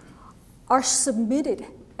 impressions, are submitted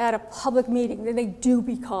at a public meeting, then they do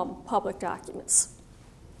become public documents.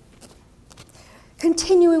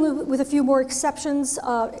 Continuing with a few more exceptions,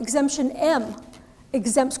 Exemption M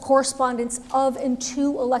exempts correspondence of and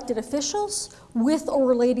to elected officials with or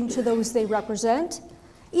relating to those they represent,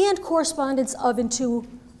 and correspondence of and to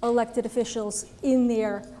elected officials in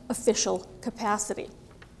their official capacity.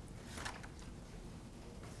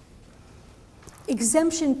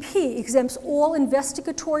 Exemption P exempts all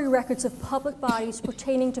investigatory records of public bodies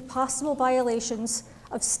pertaining to possible violations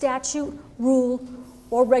of statute, rule,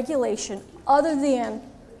 or regulation other than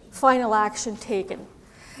final action taken.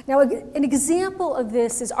 Now, an example of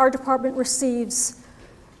this is our department receives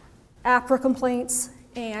APRA complaints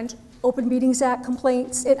and Open Meetings Act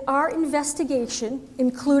complaints. In our investigation,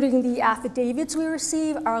 including the affidavits we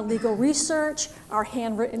receive, our legal research, our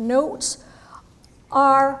handwritten notes,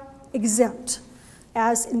 are exempt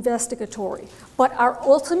as investigatory. But our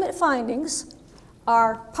ultimate findings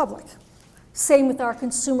are public. Same with our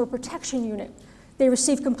Consumer Protection Unit. They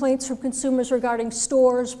receive complaints from consumers regarding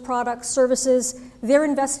stores, products, services. Their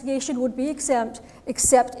investigation would be exempt,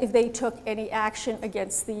 except if they took any action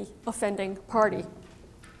against the offending party.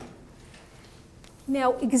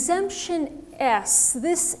 Now, Exemption S,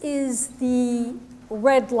 this is the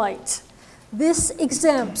red light. This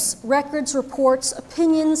exempts records, reports,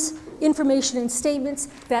 opinions, information, and statements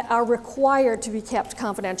that are required to be kept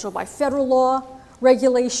confidential by federal law,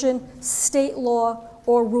 regulation, state law,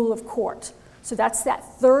 or rule of court. So that's that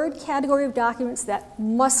third category of documents that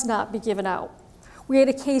must not be given out. We had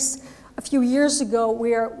a case a few years ago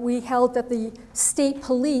where we held that the state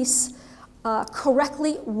police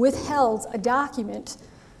correctly withheld a document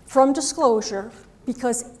from disclosure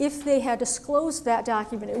because if they had disclosed that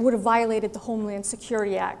document, it would have violated the Homeland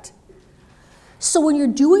Security Act. So when you're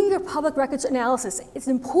doing your public records analysis, it's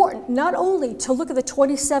important not only to look at the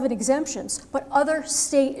 27 exemptions, but other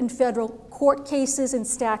state and federal court cases and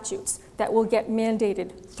statutes that will get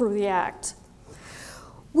mandated through the Act.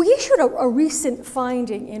 We issued a recent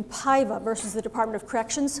finding in Paiva versus the Department of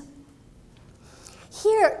Corrections.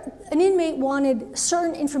 Here, an inmate wanted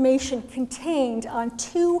certain information contained on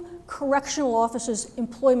 2 correctional officers'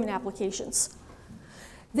 employment applications.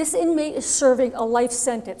 This inmate is serving a life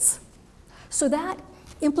sentence. So that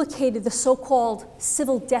implicated the so-called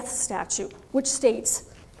civil death statute, which states,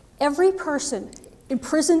 every person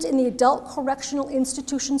imprisoned in the adult correctional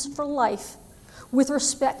institutions for life with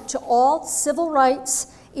respect to all civil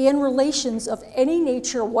rights and relations of any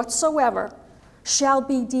nature whatsoever shall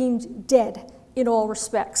be deemed dead in all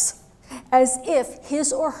respects, as if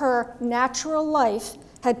his or her natural life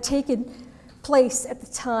had taken place at the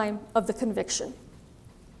time of the conviction.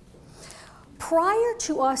 Prior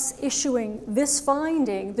to us issuing this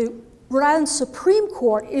finding, the Rhode Island Supreme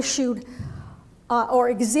Court issued or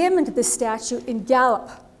examined this statute in Gallup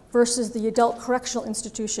versus the Adult Correctional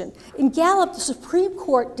Institution. In Gallup, the Supreme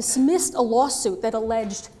Court dismissed a lawsuit that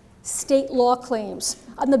alleged state law claims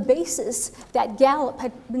on the basis that Gallup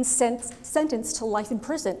had been sentenced to life in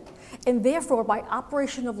prison and therefore, by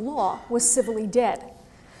operation of law, was civilly dead.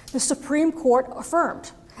 The Supreme Court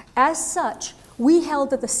affirmed. As such, we held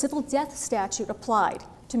that the civil death statute applied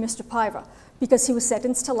to Mr. Paiva because he was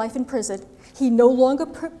sentenced to life in prison. He no longer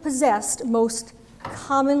possessed most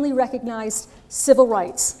commonly recognized civil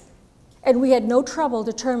rights. And we had no trouble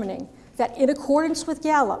determining that in accordance with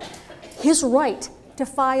Gallup, his right to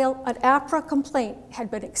file an APRA complaint had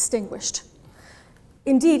been extinguished.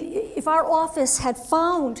 Indeed, if our office had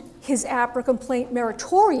found his APRA complaint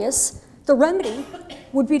meritorious, the remedy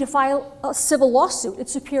would be to file a civil lawsuit at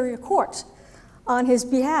Superior Court on his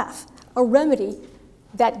behalf, a remedy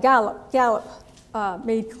that Gallup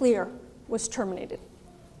made clear was terminated.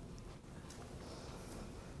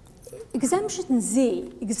 Exemption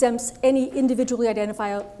Z exempts any individually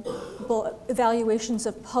identifiable evaluations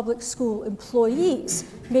of public school employees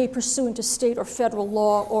made pursuant to state or federal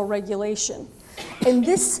law or regulation. And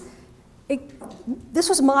this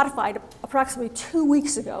was modified approximately 2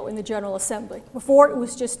 weeks ago in the General Assembly. Before it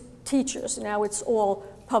was just teachers, now it's all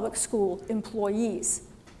public school employees.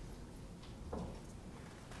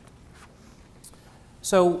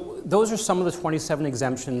 So those are some of the 27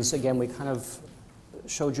 exemptions. Again, we kind of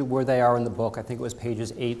showed you where they are in the book. I think it was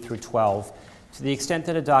pages 8 through 12. To the extent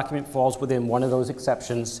that a document falls within one of those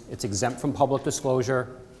exceptions, it's exempt from public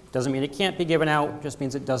disclosure. Doesn't mean it can't be given out, just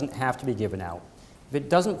means it doesn't have to be given out. If it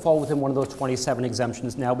doesn't fall within one of those 27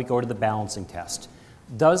 exemptions, now we go to the balancing test.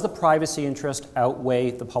 Does the privacy interest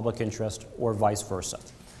outweigh the public interest, or vice versa?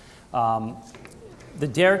 The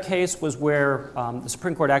Dare case was where the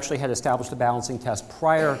Supreme Court actually had established a balancing test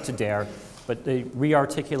prior to Dare, but they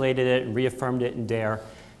re-articulated it and reaffirmed it in Dare.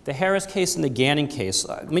 The Harris case and the Gannon case,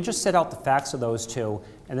 let me just set out the facts of those two,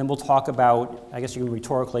 and then we'll talk about, I guess you can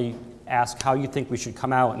rhetorically ask how you think we should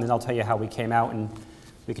come out, and then I'll tell you how we came out, and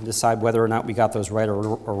we can decide whether or not we got those right or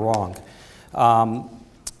wrong.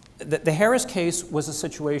 The Harris case was a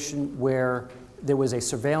situation where there was a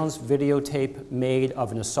surveillance videotape made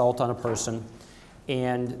of an assault on a person,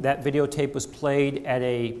 and that videotape was played at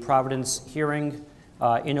a Providence hearing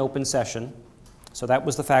in open session. So that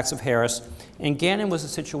was the facts of Harris. And Gannon was a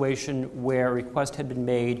situation where a request had been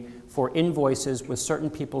made for invoices with certain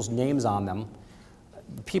people's names on them.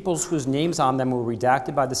 People whose names on them were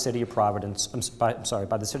redacted by the city of Providence, by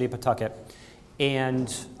the city of Pawtucket.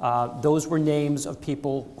 And those were names of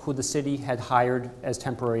people who the city had hired as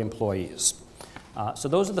temporary employees. So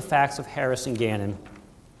those are the facts of Harris and Gannon.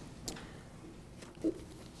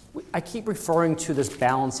 I keep referring to this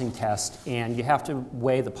balancing test, and you have to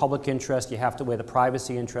weigh the public interest, you have to weigh the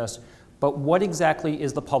privacy interest, but what exactly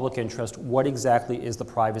is the public interest? What exactly is the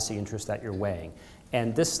privacy interest that you're weighing?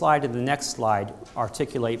 And this slide and the next slide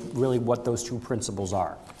articulate really what those two principles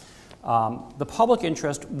are. The public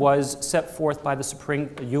interest was set forth by the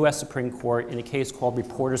U.S. Supreme Court in a case called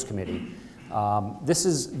Reporters Committee. This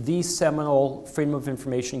is the seminal Freedom of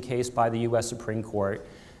Information case by the U.S. Supreme Court.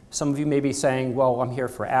 Some of you may be saying, well, I'm here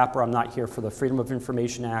for APRA, I'm not here for the Freedom of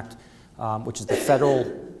Information Act, which is the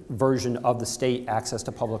federal version of the state Access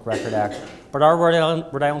to Public Record Act. But our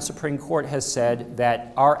Rhode Island Supreme Court has said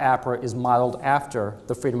that our APRA is modeled after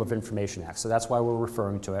the Freedom of Information Act, so that's why we're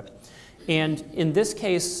referring to it. And in this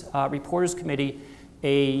case, Reporters Committee,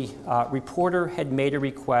 a reporter had made a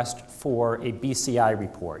request for a BCI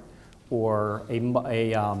report, or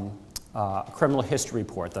a criminal history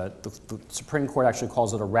report. The Supreme Court actually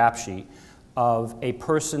calls it a rap sheet of a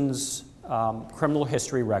person's criminal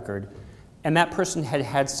history record, and that person had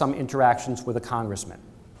had some interactions with a congressman.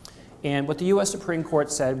 And what the U.S. Supreme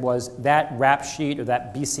Court said was that rap sheet or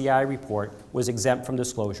that BCI report was exempt from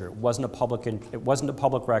disclosure. It wasn't a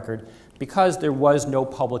public record because there was no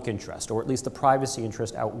public interest, or at least the privacy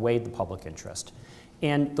interest outweighed the public interest.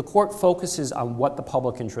 And the court focuses on what the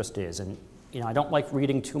public interest is. And I don't like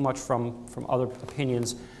reading too much from other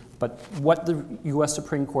opinions, but what the U.S.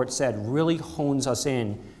 Supreme Court said really hones us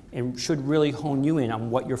in and should really hone you in on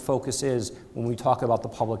what your focus is when we talk about the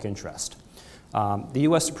public interest. The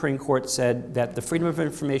U.S. Supreme Court said that the Freedom of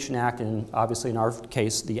Information Act, and obviously in our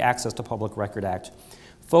case, the Access to Public Record Act,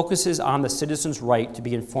 focuses on the citizen's right to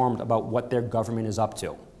be informed about what their government is up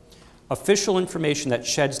to. Official information that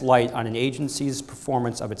sheds light on an agency's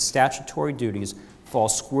performance of its statutory duties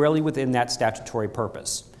falls squarely within that statutory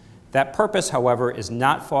purpose. That purpose, however, is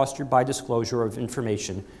not fostered by disclosure of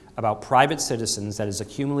information about private citizens that is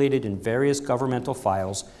accumulated in various governmental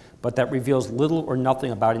files, but that reveals little or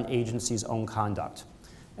nothing about an agency's own conduct.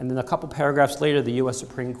 And then a couple paragraphs later, the U.S.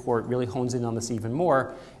 Supreme Court really hones in on this even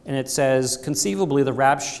more, and it says, conceivably, the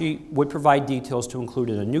rap sheet would provide details to include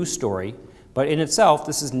in a news story, but in itself,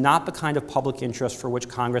 this is not the kind of public interest for which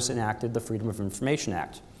Congress enacted the Freedom of Information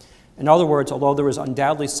Act. In other words, although there is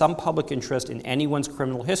undoubtedly some public interest in anyone's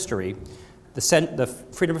criminal history, The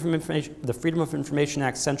Freedom of Information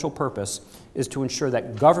Act's central purpose is to ensure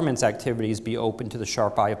that government's activities be open to the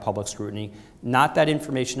sharp eye of public scrutiny, not that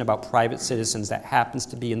information about private citizens that happens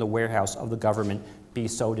to be in the warehouse of the government be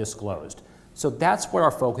so disclosed. So that's what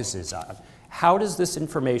our focus is on. How does this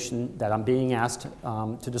information that I'm being asked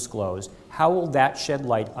to disclose, how will that shed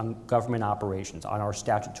light on government operations, on our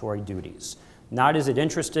statutory duties? Not is it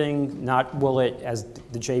interesting, not will it, as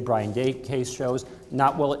the J. Brian Day case shows,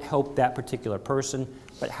 not will it help that particular person,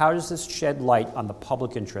 but how does this shed light on the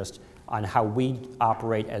public interest, on how we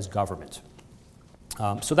operate as government?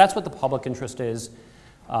 So that's what the public interest is.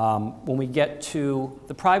 When we get to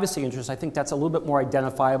the privacy interest, I think that's a little bit more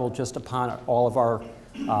identifiable just upon all of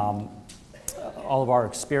our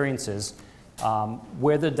experiences.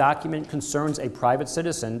 Where the document concerns a private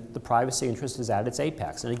citizen, the privacy interest is at its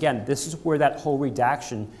apex. And again, this is where that whole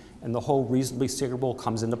redaction and the whole reasonably searable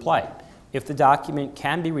comes into play. If the document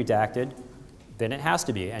can be redacted, then it has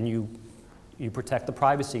to be, and you protect the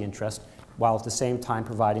privacy interest while at the same time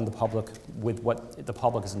providing the public with what the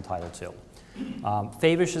public is entitled to.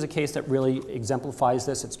 Favish is a case that really exemplifies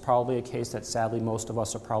this. It's probably a case that sadly most of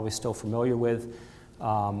us are probably still familiar with.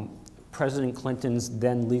 President Clinton's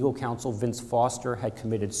then legal counsel, Vince Foster, had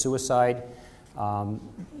committed suicide.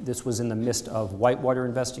 This was in the midst of Whitewater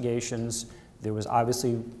investigations. There was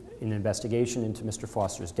obviously an investigation into Mr.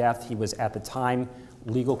 Foster's death. He was at the time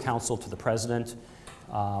legal counsel to the president,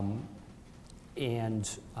 and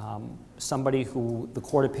somebody who the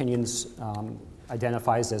court opinions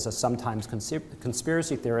identifies as a sometimes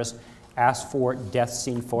conspiracy theorist asked for death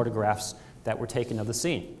scene photographs that were taken of the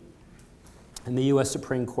scene. And the U.S.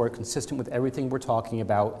 Supreme Court, consistent with everything we're talking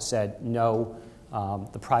about, said no,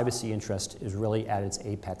 the privacy interest is really at its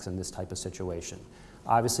apex in this type of situation.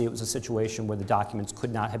 Obviously, it was a situation where the documents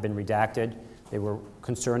could not have been redacted. They were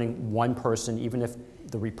concerning one person. Even if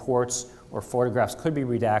the reports or photographs could be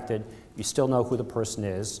redacted, you still know who the person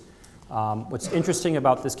is. What's interesting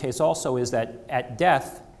about this case also is that at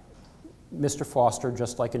death, Mr. Foster,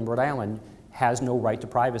 just like in Rhode Island, has no right to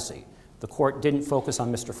privacy. The court didn't focus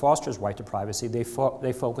on Mr. Foster's right to privacy. They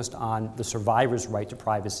focused on the survivor's right to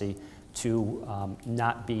privacy to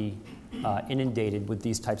not be inundated with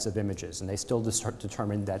these types of images. And they still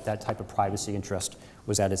determined that that type of privacy interest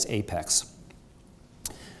was at its apex.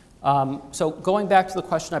 So going back to the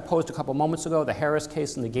question I posed a couple moments ago, the Harris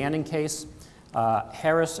case and the Gannon case.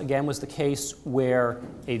 Harris, again, was the case where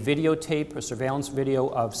a videotape, a surveillance video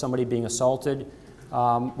of somebody being assaulted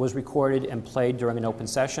was recorded and played during an open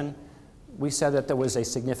session. We said that there was a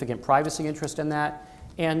significant privacy interest in that,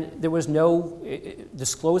 and there was no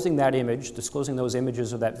disclosing that image, disclosing those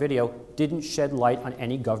images of that video didn't shed light on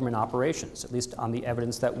any government operations, at least on the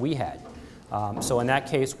evidence that we had. So in that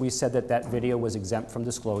case, we said that that video was exempt from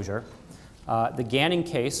disclosure. The Gannon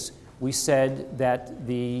case, we said that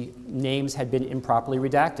the names had been improperly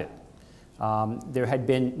redacted. There had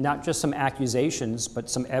been not just some accusations, but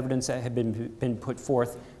some evidence that had been put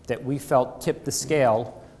forth that we felt tipped the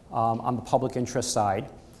scale on the public interest side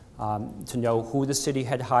to know who the city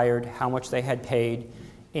had hired, how much they had paid,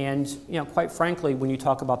 and quite frankly, when you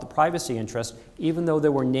talk about the privacy interest, even though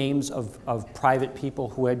there were names of private people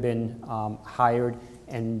who had been hired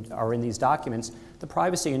and are in these documents, the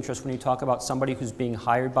privacy interest when you talk about somebody who's being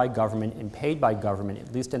hired by government and paid by government,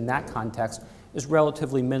 at least in that context, is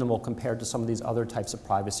relatively minimal compared to some of these other types of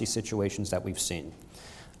privacy situations that we've seen.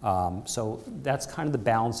 So that's kind of the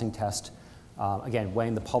balancing test. Again,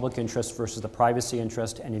 weighing the public interest versus the privacy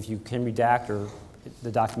interest, and if you can redact or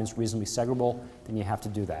the document's reasonably segregable, then you have to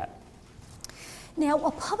do that. Now,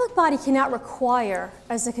 a public body cannot require,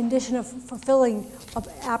 as a condition of fulfilling an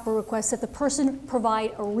APRA request, that the person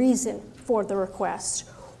provide a reason for the request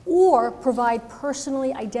or provide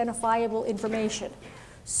personally identifiable information.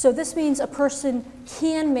 So this means a person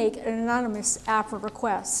can make an anonymous APRA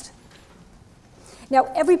request. Now,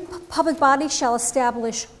 every public body shall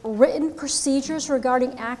establish written procedures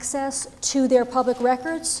regarding access to their public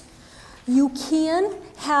records. You can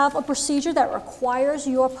have a procedure that requires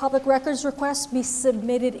your public records request be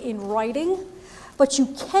submitted in writing, but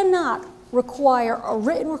you cannot require a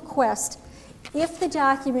written request if the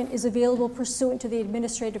document is available pursuant to the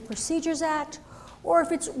Administrative Procedures Act or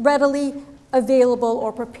if it's readily available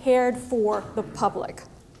or prepared for the public.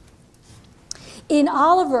 In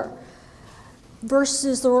Oliver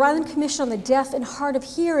versus the Rhode Island Commission on the Deaf and Hard of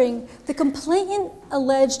Hearing, the complainant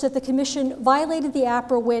alleged that the commission violated the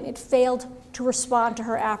APRA when it failed to respond to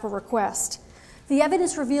her APRA request. The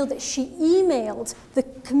evidence revealed that she emailed the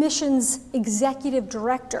commission's executive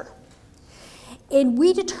director. And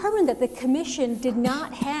we determined that the commission did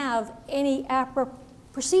not have any APRA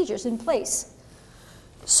procedures in place.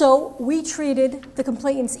 So we treated the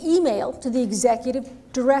complainant's email to the executive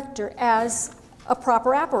director as a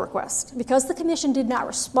proper APRA request. Because the commission did not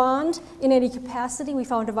respond in any capacity, we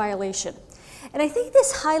found a violation. And I think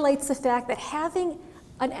this highlights the fact that having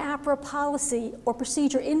an APRA policy or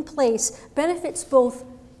procedure in place benefits both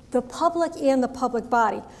the public and the public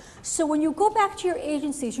body. So when you go back to your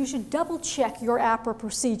agencies, you should double check your APRA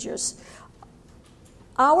procedures.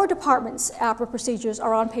 Our department's APRA procedures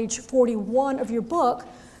are on page 41 of your book,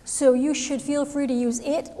 so you should feel free to use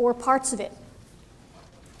it or parts of it.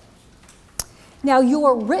 Now,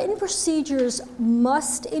 your written procedures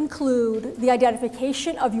must include the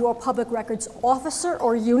identification of your public records officer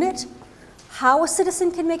or unit, how a citizen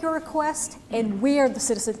can make a request, and where the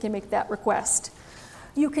citizen can make that request.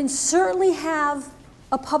 You can certainly have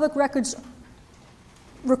a public records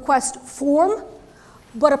request form,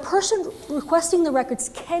 but a person requesting the records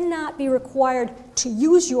cannot be required to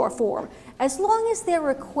use your form as long as their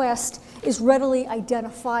request is readily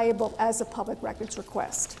identifiable as a public records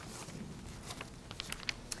request.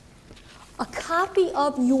 A copy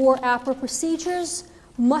of your APRA procedures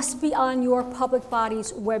must be on your public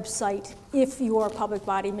body's website if your public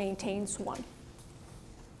body maintains one.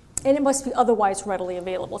 And it must be otherwise readily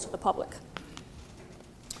available to the public.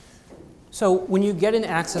 So when you get an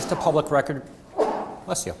access to public record,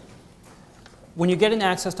 bless you. When you get an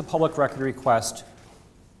access to public record request,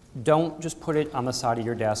 don't just put it on the side of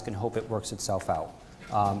your desk and hope it works itself out.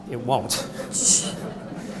 It won't.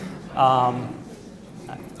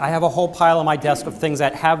 I have a whole pile on my desk of things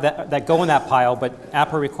that have that go in that pile, but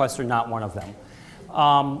APRA requests are not one of them.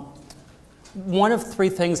 One of three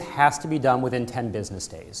things has to be done within 10 business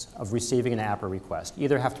days of receiving an APRA request. You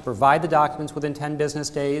either have to provide the documents within 10 business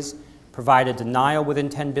days, provide a denial within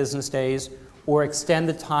 10 business days, or extend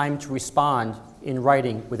the time to respond in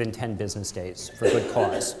writing within 10 business days for good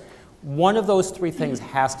cause. One of those three things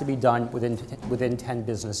has to be done within 10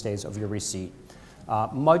 business days of your receipt.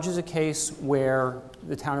 Mudge is a case where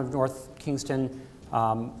the town of North Kingston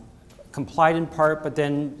complied in part, but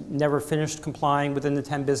then never finished complying within the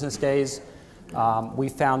 10 business days. We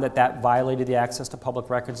found that that violated the Access to Public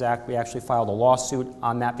Records Act. We actually filed a lawsuit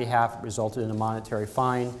on that behalf. It resulted in a monetary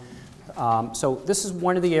fine. So this is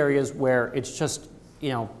one of the areas where it's just,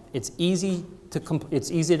 it's easy to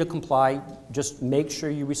comply. Just make sure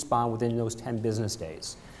you respond within those 10 business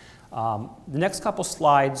days. The next couple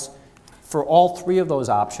slides for all three of those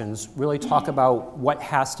options really talk about what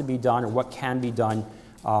has to be done or what can be done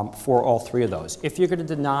for all three of those. If you're going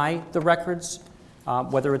to deny the records,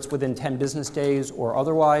 whether it's within 10 business days or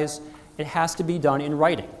otherwise, it has to be done in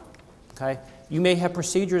writing. Okay? You may have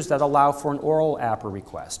procedures that allow for an oral APRA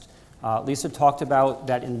request. Lisa talked about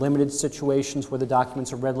that in limited situations where the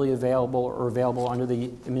documents are readily available or available under the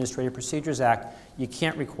Administrative Procedures Act, you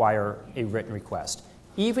can't require a written request.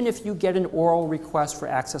 Even if you get an oral request for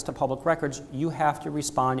access to public records, you have to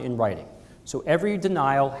respond in writing. So every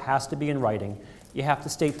denial has to be in writing. You have to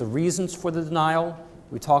state the reasons for the denial.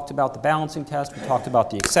 We talked about the balancing test. We talked about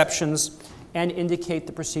the exceptions, and indicate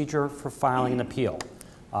the procedure for filing an appeal,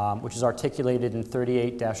 which is articulated in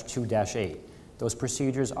 38-2-8. Those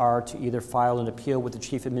procedures are to either file an appeal with the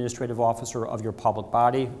Chief Administrative Officer of your public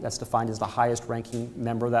body, that's defined as the highest ranking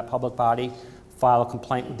member of that public body, file a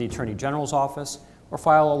complaint with the Attorney General's office, or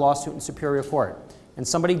file a lawsuit in Superior Court. And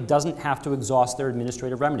somebody doesn't have to exhaust their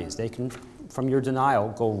administrative remedies. They can, from your denial,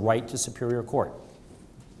 go right to Superior Court.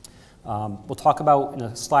 We'll talk about in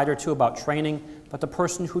a slide or two about training, but the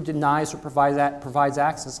person who denies or provides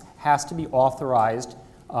access has to be authorized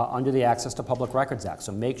under the Access to Public Records Act.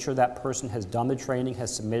 So make sure that person has done the training,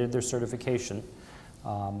 has submitted their certification,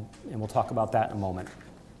 and we'll talk about that in a moment.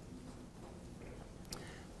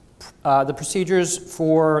 The procedures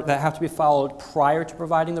that have to be followed prior to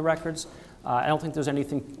providing the records, I don't think there's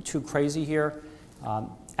anything too crazy here.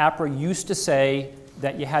 APRA used to say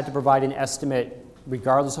that you had to provide an estimate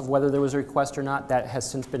regardless of whether there was a request or not. That has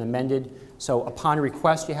since been amended. So upon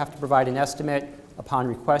request, you have to provide an estimate. Upon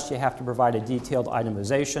request, you have to provide a detailed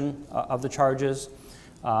itemization of the charges.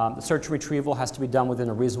 The search and retrieval has to be done within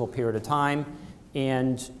a reasonable period of time.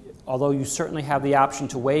 And although you certainly have the option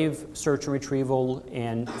to waive search and retrieval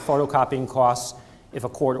and photocopying costs, if a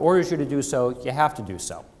court orders you to do so, you have to do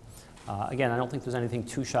so. Again, I don't think there's anything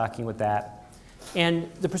too shocking with that.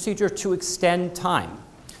 And the procedure to extend time.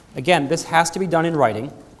 Again, this has to be done in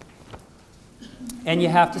writing, and you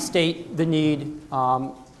have to state the need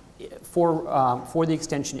for the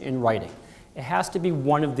extension in writing. It has to be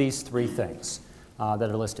one of these three things that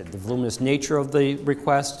are listed: the voluminous nature of the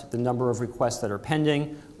request, the number of requests that are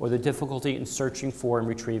pending, or the difficulty in searching for and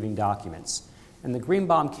retrieving documents. And the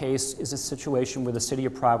Greenbaum case is a situation where the City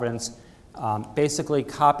of Providence basically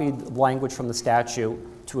copied language from the statute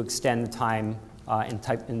to extend the time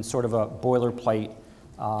in sort of a boilerplate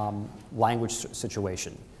language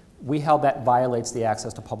situation. We held that violates the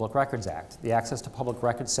Access to Public Records Act. The Access to Public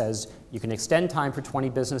Records says you can extend time for 20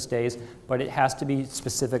 business days, but it has to be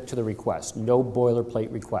specific to the request, no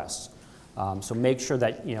boilerplate requests. So make sure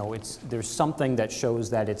that there's something that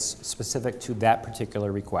shows that it's specific to that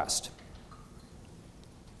particular request.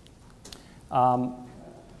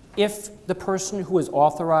 If the person who is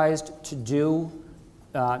authorized to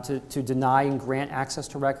to deny and grant access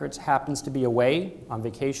to records happens to be away on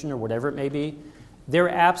vacation or whatever it may be, their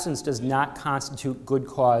absence does not constitute good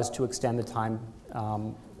cause to extend the time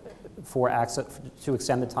to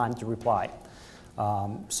reply.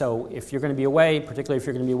 So if you're going to be away, particularly if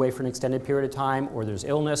you're going to be away for an extended period of time or there's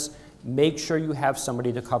illness, make sure you have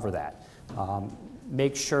somebody to cover that.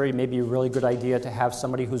 Make sure it may be a really good idea to have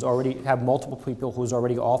somebody have multiple people who's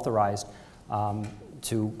already authorized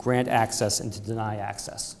to grant access and to deny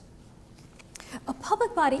access. A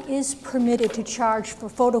public body is permitted to charge for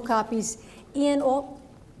photocopies and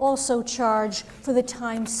also charge for the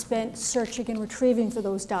time spent searching and retrieving for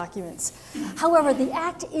those documents. However, the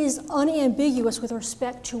Act is unambiguous with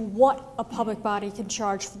respect to what a public body can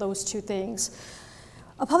charge for those two things.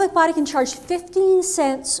 A public body can charge 15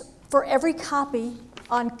 cents for every copy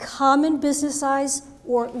on common business size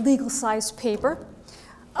or legal size paper.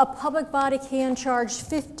 A public body can charge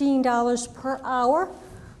 $15 per hour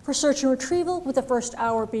for search and retrieval, with the first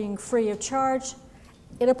hour being free of charge.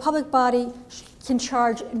 And a public body can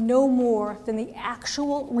charge no more than the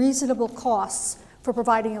actual reasonable costs for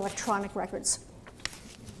providing electronic records.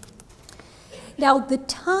 Now, the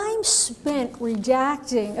time spent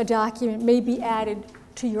redacting a document may be added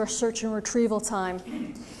to your search and retrieval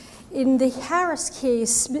time. In the Harris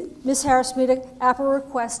case, Ms. Harris made an APRA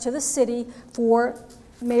request to the city for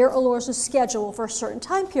Mayor Elorza's schedule for a certain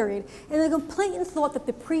time period, and the complainant thought that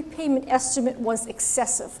the prepayment estimate was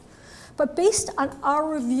excessive. But based on our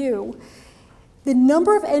review, the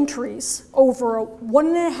number of entries over a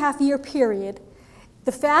 1.5-year period,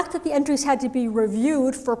 the fact that the entries had to be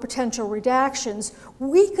reviewed for potential redactions,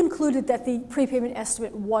 we concluded that the prepayment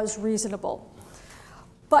estimate was reasonable.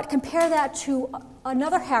 But compare that to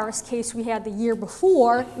another Harris case we had the year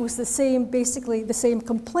before. It was basically the same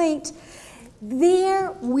complaint.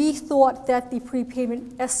 There, we thought that the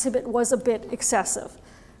prepayment estimate was a bit excessive,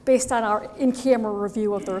 based on our in-camera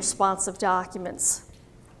review of the responsive documents.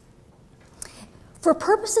 For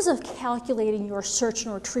purposes of calculating your search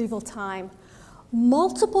and retrieval time,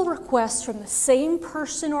 multiple requests from the same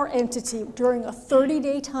person or entity during a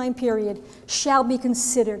 30-day time period shall be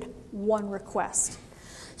considered one request.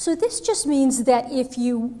 So this just means that if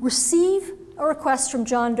you receive a request from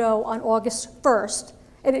John Doe on August 1st,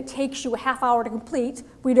 and it takes you a half hour to complete,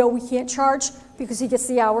 we know we can't charge because he gets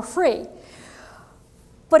the hour free.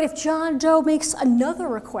 But if John Doe makes another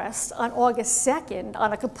request on August 2nd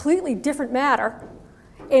on a completely different matter,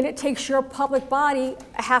 and it takes your public body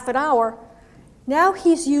a half an hour, now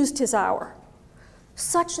he's used his hour,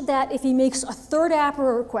 such that if he makes a third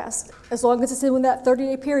APRA request, as long as it's in that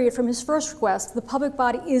 30-day period from his first request, the public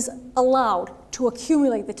body is allowed to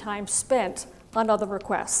accumulate the time spent on other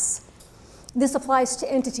requests. This applies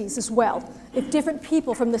to entities as well. If different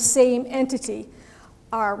people from the same entity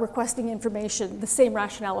are requesting information, the same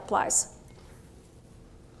rationale applies.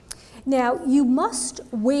 Now, you must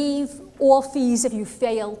waive all fees if you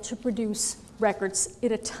fail to produce records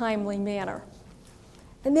in a timely manner.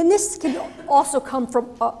 And then this can also come from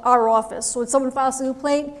our office. So when someone files a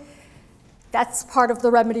complaint, that's part of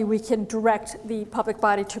the remedy. We can direct the public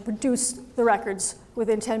body to produce the records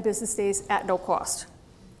within 10 business days at no cost.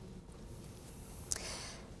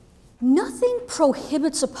 Nothing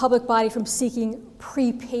prohibits a public body from seeking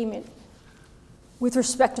prepayment with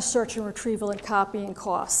respect to search and retrieval and copying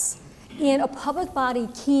costs. And a public body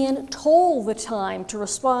can toll the time to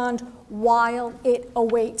respond while it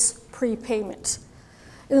awaits prepayment.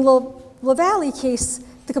 In the LaValle case,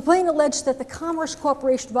 the complainant alleged that the Commerce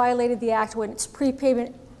Corporation violated the act when its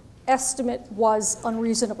prepayment estimate was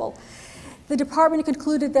unreasonable. The department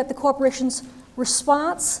concluded that the corporation's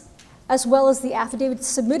response, as well as the affidavit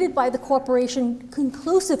submitted by the corporation,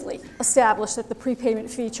 conclusively established that the prepayment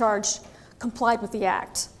fee charged complied with the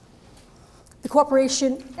act. The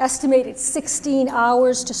corporation estimated 16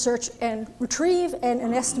 hours to search and retrieve and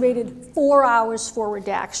an estimated 4 hours for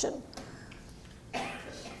redaction.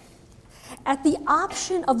 At the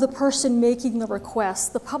option of the person making the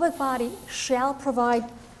request, the public body shall provide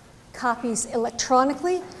copies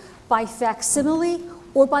electronically, by facsimile,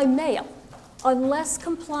 or by mail, unless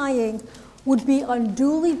complying would be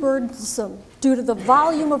unduly burdensome due to the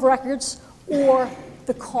volume of records or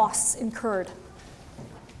the costs incurred.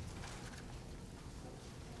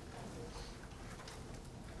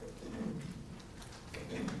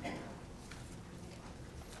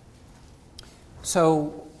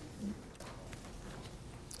 So,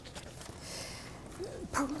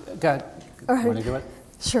 go ahead. All right. Want to do it?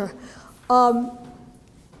 Sure.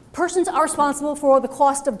 Persons are responsible for the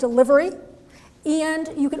cost of delivery, and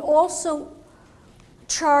you can also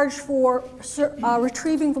charge for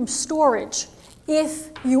retrieving from storage if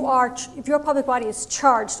your public body is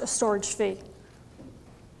charged a storage fee.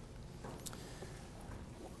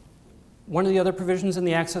 One of the other provisions in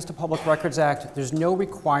the Access to Public Records Act, there's no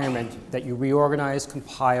requirement that you reorganize,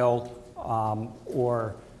 compile,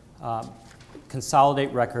 or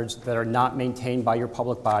consolidate records that are not maintained by your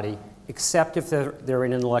public body, except if they're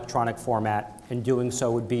in an electronic format, and doing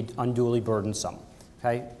so would be unduly burdensome.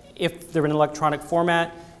 Okay? If they're in an electronic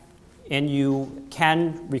format and you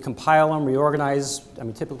can recompile them, reorganize, I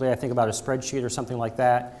mean, typically I think about a spreadsheet or something like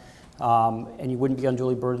that, and you wouldn't be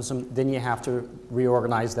unduly burdensome, then you have to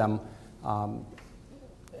reorganize them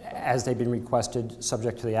as they've been requested,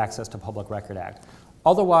 subject to the Access to Public Record Act.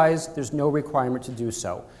 Otherwise, there's no requirement to do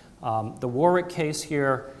so. The Warwick case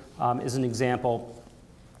here is an example.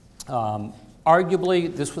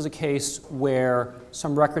 Arguably, this was a case where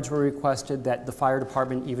some records were requested that the fire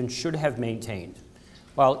department even should have maintained.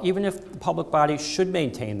 Well, even if the public body should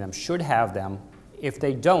maintain them, should have them, if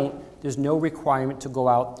they don't, there's no requirement to go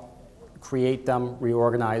out, create them,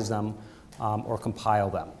 reorganize them, or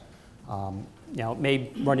compile them. Now, it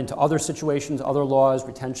may run into other situations, other laws,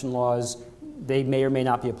 retention laws. They may or may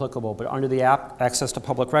not be applicable, but under the Access to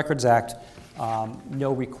Public Records Act,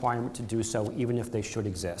 no requirement to do so, even if they should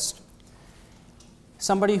exist.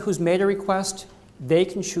 Somebody who's made a request, they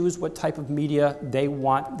can choose what type of media they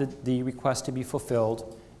want the request to be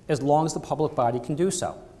fulfilled, as long as the public body can do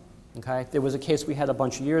so. Okay? There was a case we had a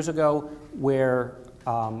bunch of years ago where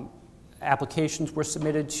applications were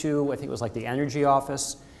submitted to, I think it was like the Energy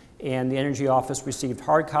Office, and the Energy Office received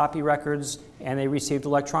hard copy records and they received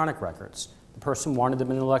electronic records. The person wanted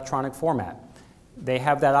them in an electronic format. They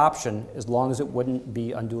have that option as long as it wouldn't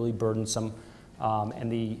be unduly burdensome,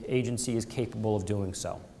 and the agency is capable of doing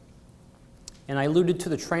so. And I alluded to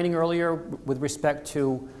the training earlier with respect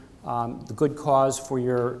to the good cause for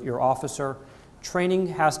your officer. Training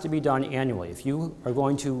has to be done annually. If you are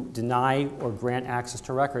going to deny or grant access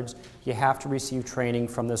to records, you have to receive training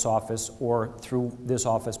from this office or through this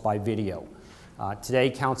office by video. Today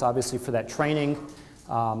counts obviously for that training.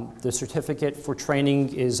 The certificate for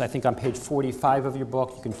training is, I think, on page 45 of your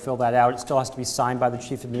book. You can fill that out. It still has to be signed by the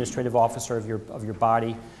Chief Administrative Officer of your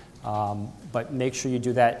body, but make sure you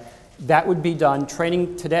do that. That would be done.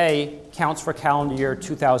 Training today counts for calendar year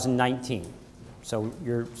 2019. So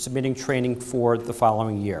you're submitting training for the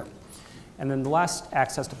following year. And then the last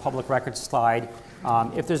Access to Public Records slide,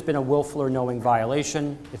 if there's been a willful or knowing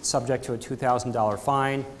violation, it's subject to a $2,000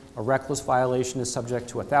 fine. A reckless violation is subject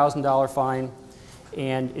to a $1,000 fine.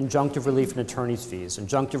 And injunctive relief and attorney's fees.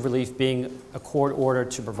 Injunctive relief being a court order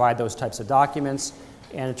to provide those types of documents,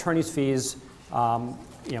 and attorney's fees,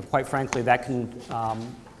 quite frankly, that can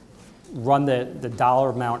run the dollar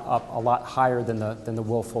amount up a lot higher than the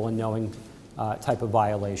willful and knowing type of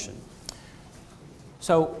violation.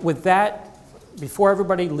 So with that, before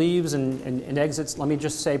everybody leaves and exits, let me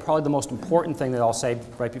just say probably the most important thing that I'll say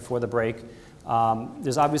right before the break.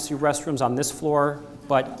 There's obviously restrooms on this floor,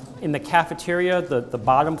 but in the cafeteria, the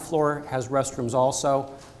bottom floor has restrooms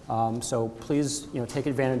also. So please take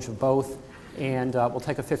advantage of both. And we'll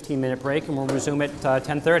take a 15-minute break and we'll resume at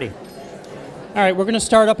 10:30. All right, we're going to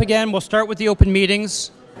start up again. We'll start with the open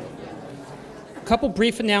meetings. A couple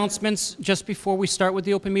brief announcements just before we start with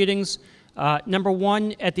the open meetings. Number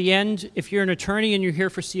one, at the end, if you're an attorney and you're here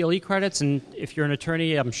for CLE credits, and if you're an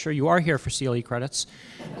attorney, I'm sure you are here for CLE credits,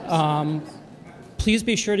 please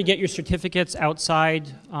be sure to get your certificates outside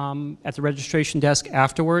at the registration desk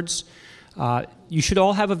afterwards. You should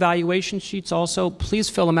all have evaluation sheets also. Please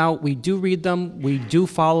fill them out. We do read them. We do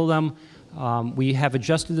follow them. We have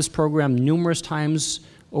adjusted this program numerous times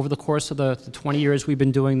over the course of the 20 years we've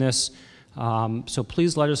been doing this. So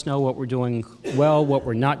please let us know what we're doing well, what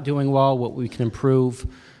we're not doing well, what we can improve.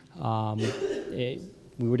 We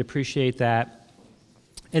would appreciate that.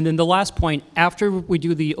 And then the last point, after we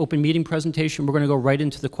do the open meeting presentation, we're going to go right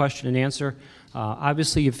into the question and answer.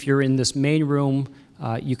 Obviously, if you're in this main room,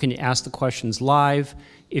 you can ask the questions live.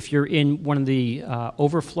 If you're in one of the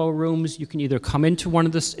overflow rooms, you can either come into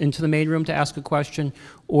the main room to ask a question,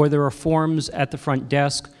 or there are forms at the front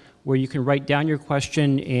desk where you can write down your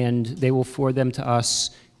question and they will forward them to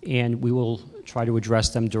us, and we will try to address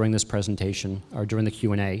them during this presentation, or during the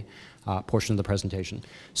Q&A portion of the presentation.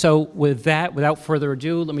 So with that, without further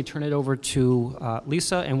ado, let me turn it over to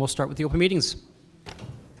Lisa, and we'll start with the open meetings.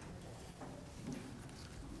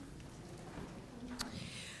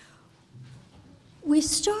 We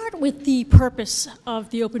start with the purpose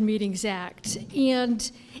of the Open Meetings Act, and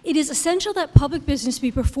it is essential that public business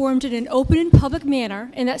be performed in an open and public manner,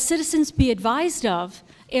 and that citizens be advised of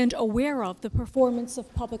and aware of the performance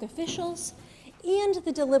of public officials and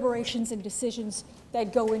the deliberations and decisions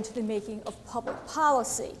that go into the making of public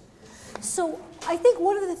policy. So I think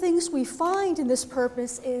one of the things we find in this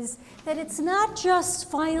purpose is that it's not just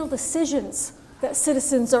final decisions that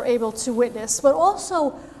citizens are able to witness, but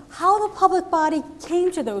also how the public body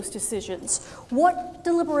came to those decisions, what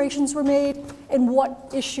deliberations were made, and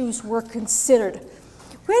what issues were considered.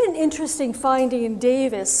 We had an interesting finding in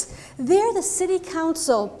Davis. There, the city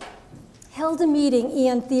council held a meeting,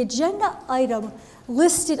 and the agenda item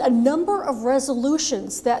listed a number of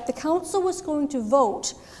resolutions that the council was going to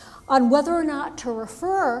vote on whether or not to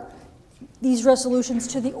refer these resolutions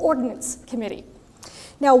to the ordinance committee.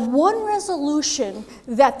 Now, one resolution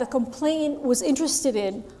that the complainant was interested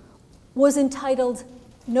in was entitled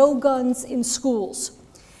 "No Guns in Schools."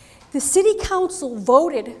 The city council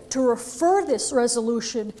voted to refer this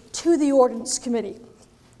resolution to the ordinance committee.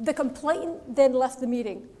 The complainant then left the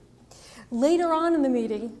meeting. Later on in the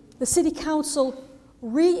meeting, the city council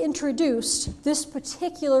reintroduced this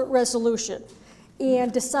particular resolution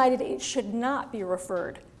and decided it should not be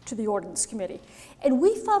referred to the ordinance committee. And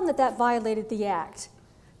we found that that violated the act,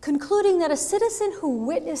 concluding that a citizen who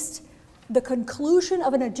witnessed the conclusion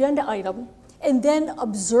of an agenda item and then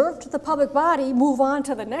observed the public body move on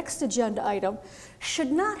to the next agenda item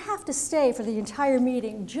should not have to stay for the entire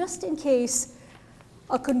meeting just in case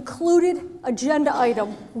a concluded agenda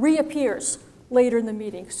item reappears later in the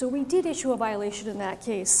meeting. So we did issue a violation in that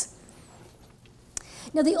case.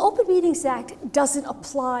 Now, the Open Meetings Act doesn't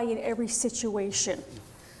apply in every situation.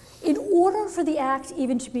 In order for the act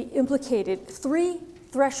even to be implicated, 3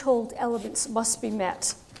 threshold elements must be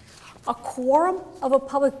met. A quorum of a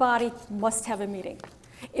public body must have a meeting.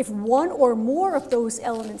 If one or more of those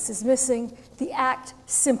elements is missing, the act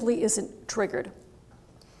simply isn't triggered.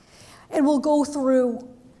 And we'll go through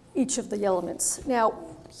each of the elements. Now,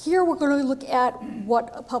 here we're going to look at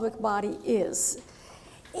what a public body is.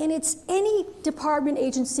 And it's any department,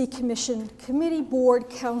 agency, commission, committee, board,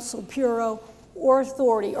 council, bureau, or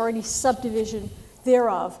authority, or any subdivision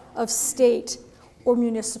thereof of state or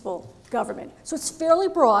municipal government. So it's fairly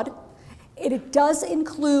broad. It does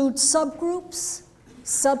include subgroups,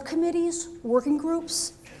 subcommittees, working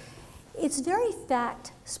groups. It's very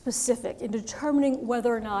fact-specific in determining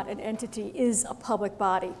whether or not an entity is a public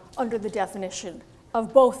body under the definition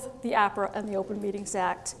of both the APRA and the Open Meetings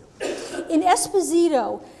Act. In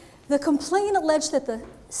Esposito, the complaint alleged that the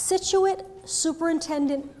Scituate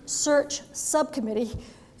Superintendent Search Subcommittee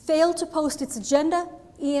failed to post its agenda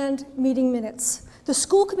and meeting minutes. The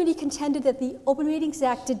school committee contended that the Open Meetings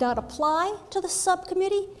Act did not apply to the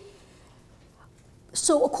subcommittee.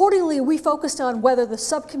 So accordingly, we focused on whether the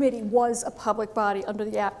subcommittee was a public body under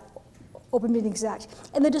the Open Meetings Act.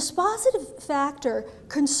 And the dispositive factor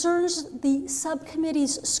concerns the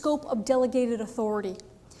subcommittee's scope of delegated authority.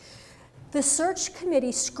 The search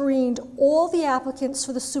committee screened all the applicants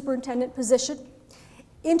for the superintendent position,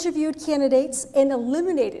 interviewed candidates, and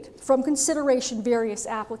eliminated from consideration various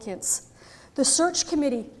applicants. The search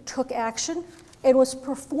committee took action and was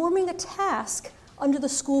performing a task under the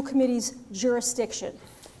school committee's jurisdiction,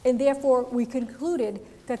 and therefore we concluded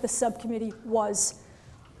that the subcommittee was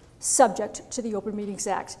subject to the Open Meetings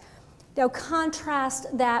Act. Now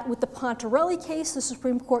contrast that with the Pontarelli case, the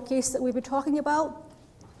Supreme Court case that we've been talking about.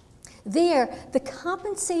 There, the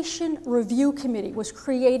Compensation Review Committee was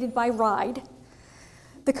created by RIDE.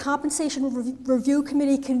 The Compensation Review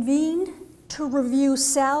Committee convened to review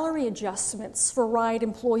salary adjustments for RIDE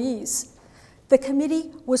employees. The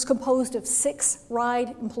committee was composed of 6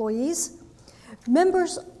 RIDE employees.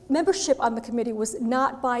 Membership on the committee was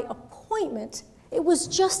not by appointment. It was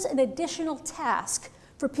just an additional task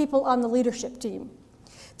for people on the leadership team.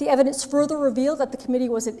 The evidence further revealed that the committee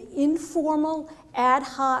was an informal, ad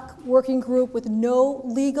hoc working group with no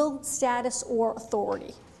legal status or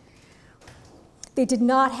authority. They did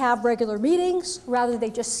not have regular meetings. Rather, they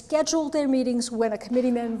just scheduled their meetings when a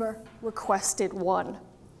committee member requested one.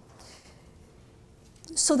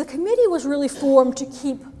 So the committee was really formed to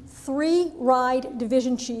keep 3 RIDE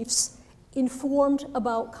division chiefs informed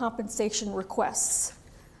about compensation requests.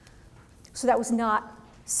 So that was not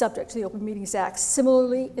subject to the Open Meetings Act.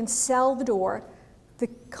 Similarly, in Salvador, The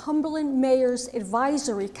Cumberland Mayor's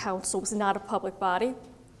Advisory Council was not a public body.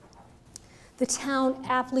 The town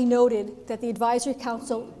aptly noted that the Advisory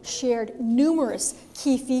Council shared numerous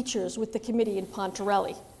key features with the committee in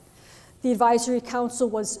Pontarelli. The Advisory Council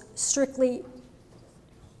was strictly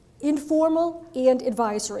informal and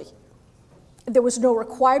advisory. There was no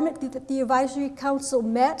requirement that the Advisory Council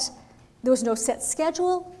met. There was no set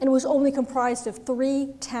schedule, and it was only comprised of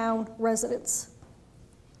 3 town residents.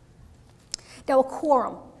 Now, a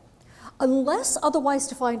quorum. Unless otherwise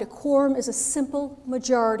defined, a quorum is a simple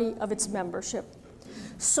majority of its membership.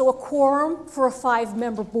 So a quorum for a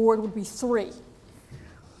 5-member board would be 3.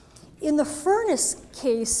 In the Furness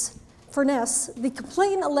case, the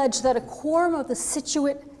complaint alleged that a quorum of the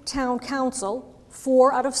Scituate Town Council,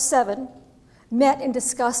 4 out of 7, met and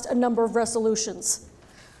discussed a number of resolutions.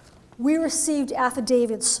 We received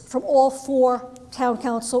affidavits from all 4 town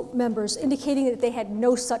council members indicating that they had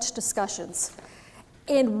no such discussions.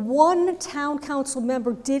 And one town council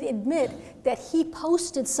member did admit that he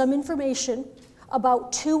posted some information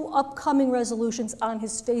about 2 upcoming resolutions on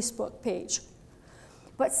his Facebook page.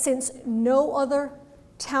 But since no other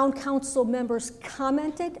town council members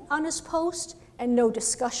commented on his post and no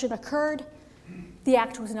discussion occurred, the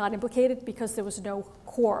act was not implicated because there was no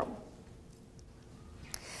quorum.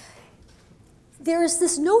 There is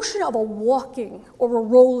this notion of a walking or a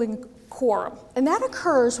rolling quorum, and that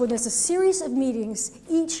occurs when there's a series of meetings,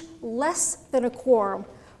 each less than a quorum,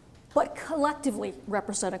 but collectively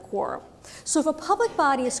represent a quorum. So if a public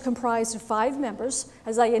body is comprised of 5 members,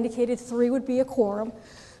 as I indicated, 3 would be a quorum.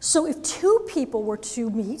 So if 2 people were to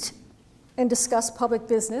meet and discuss public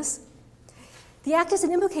business, the act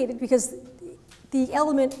isn't implicated because the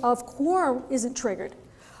element of quorum isn't triggered.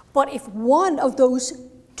 But if one of those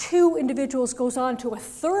 2 individuals goes on to a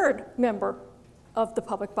 3rd member of the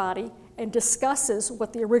public body and discusses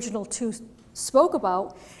what the original 2 spoke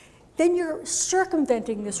about, then you're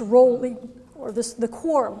circumventing this rolling or the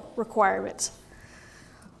quorum requirement.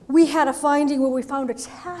 We had a finding where we found a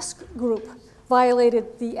task group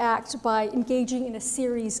violated the act by engaging in a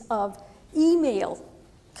series of email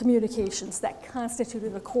communications that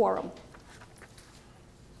constituted a quorum.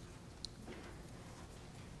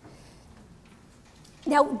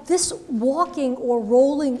 Now, this walking or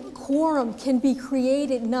rolling quorum can be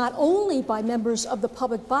created not only by members of the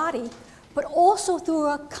public body, but also through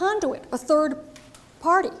a conduit, a third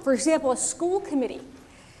party. For example, a school committee,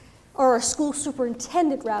 or a school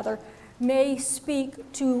superintendent rather, may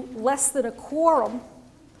speak to less than a quorum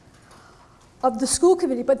of the school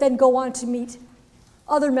committee, but then go on to meet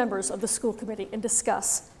other members of the school committee and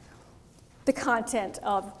discuss the content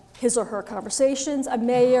of his or her conversations. A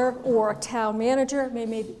mayor or a town manager may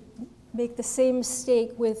make the same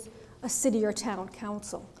mistake with a city or town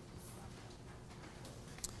council.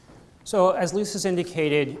 So as Lisa's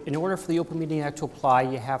indicated, in order for the Open Meeting Act to apply,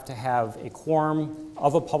 you have to have a quorum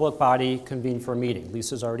of a public body convened for a meeting.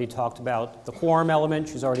 Lisa's already talked about the quorum element.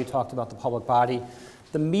 She's already talked about the public body.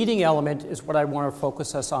 The meeting element is what I want to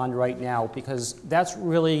focus us on right now, because that's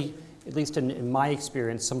really, at least in my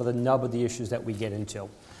experience, some of the nub of the issues that we get into.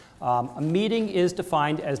 A meeting is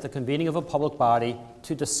defined as the convening of a public body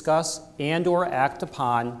to discuss and or act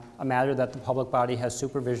upon a matter that the public body has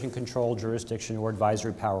supervision, control, jurisdiction, or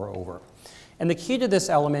advisory power over. And the key to this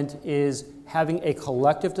element is having a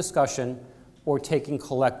collective discussion or taking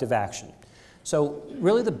collective action. So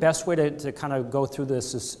really the best way to kind of go through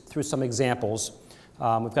this is through some examples.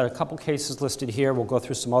 We've got a couple cases listed here. We'll go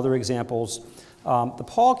through some other examples. The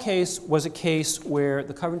Paul case was a case where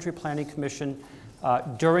the Coventry Planning Commission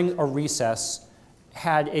during a recess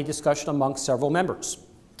had a discussion amongst several members.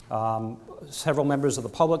 Several members of the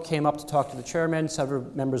public came up to talk to the chairman. Several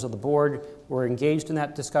members of the board were engaged in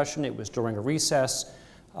that discussion. It was during a recess.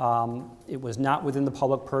 It was not within the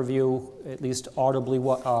public purview, at least audibly,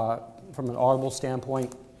 from an audible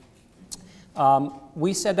standpoint.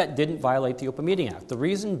 We said that didn't violate the Open Meeting Act. The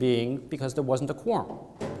reason being because there wasn't a quorum.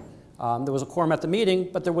 There was a quorum at the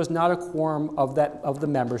meeting, but there was not a quorum of the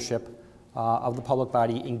membership of the public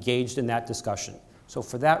body engaged in that discussion. So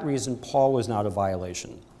for that reason, Paul was not a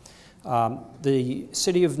violation. The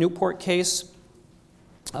City of Newport case,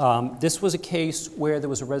 this was a case where there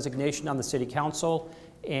was a resignation on the City Council,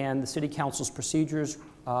 and the City Council's procedures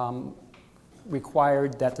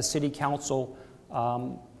required that the City Council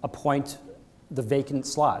appoint the vacant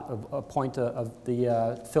slot,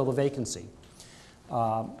 fill the vacancy.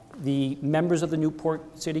 The members of the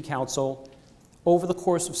Newport City Council, over the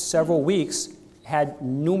course of several weeks, had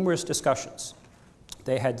numerous discussions.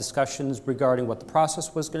 They had discussions regarding what the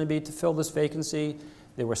process was going to be to fill this vacancy.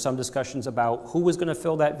 There were some discussions about who was going to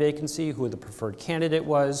fill that vacancy, who the preferred candidate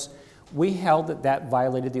was. We held that that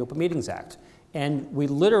violated the Open Meetings Act. And we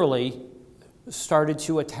literally started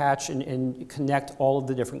to attach and connect all of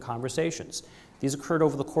the different conversations. These occurred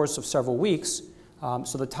over the course of several weeks,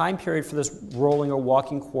 so the time period for this rolling or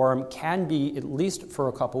walking quorum can be at least for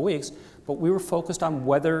a couple weeks, but we were focused on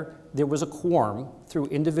whether there was a quorum through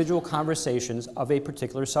individual conversations of a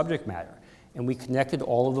particular subject matter. And we connected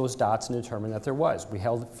all of those dots and determined that there was. We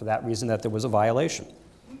held for that reason that there was a violation.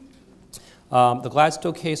 The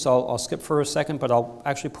Gladstone case, I'll skip for a second, but I'll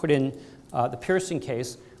actually put in the Pearson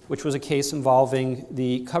case, which was a case involving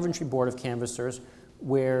the Coventry Board of Canvassers,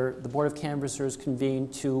 where the Board of Canvassers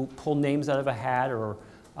convened to pull names out of a hat or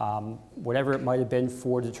whatever it might have been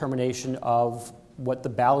for determination of what the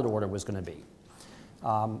ballot order was going to be.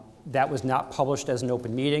 That was not published as an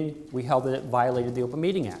open meeting. We held that it violated the Open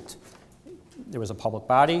Meeting Act. There was a public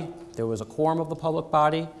body, there was a quorum of the public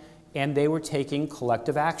body, and they were taking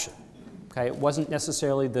collective action. Okay? It wasn't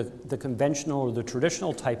necessarily the conventional or the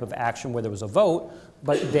traditional type of action where there was a vote,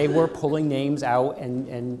 but they were pulling names out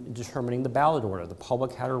and determining the ballot order. The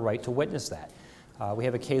public had a right to witness that. We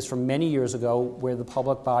have a case from many years ago where the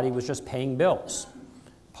public body was just paying bills.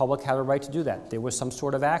 The public had a right to do that. There was some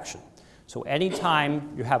sort of action. So anytime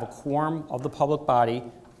you have a quorum of the public body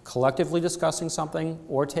collectively discussing something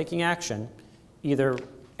or taking action, either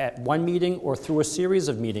at one meeting or through a series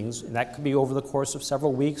of meetings, and that could be over the course of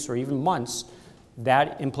several weeks or even months,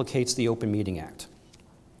 that implicates the Open Meeting Act.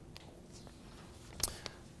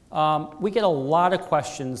 We get a lot of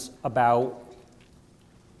questions about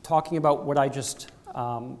talking about what I just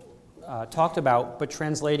talked about, but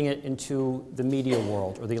translating it into the media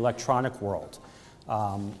world or the electronic world.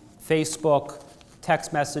 Facebook,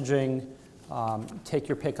 text messaging, take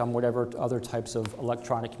your pick on whatever other types of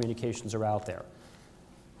electronic communications are out there.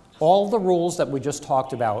 All the rules that we just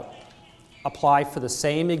talked about apply for the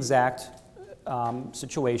same exact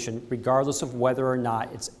situation, regardless of whether or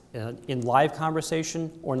not it's in live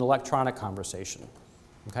conversation or an electronic conversation.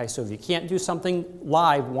 Okay, so if you can't do something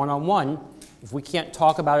live, one-on-one, if we can't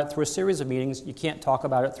talk about it through a series of meetings, you can't talk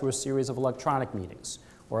about it through a series of electronic meetings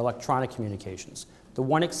or electronic communications. The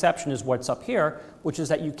one exception is what's up here, which is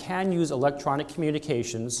that you can use electronic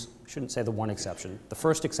communications. I shouldn't say the one exception. The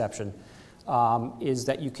first exception is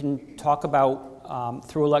that you can talk about,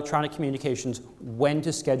 through electronic communications, when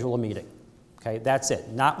to schedule a meeting. Okay, that's it.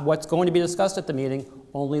 Not what's going to be discussed at the meeting,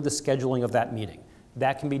 only the scheduling of that meeting.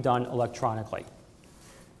 That can be done electronically.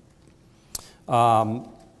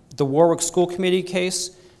 The Warwick School Committee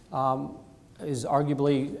case is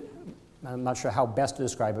arguably, I'm not sure how best to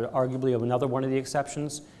describe it, arguably another one of the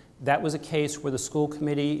exceptions. That was a case where the school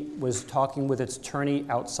committee was talking with its attorney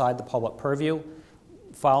outside the public purview,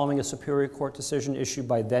 following a Superior Court decision issued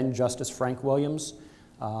by then Justice Frank Williams,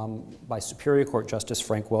 by Superior Court Justice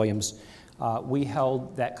Frank Williams. We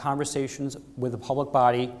held that conversations with the public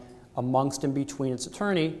body amongst and between its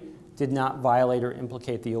attorney did not violate or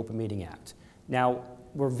implicate the Open Meeting Act. Now,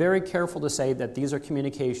 we're very careful to say that these are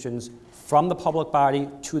communications from the public body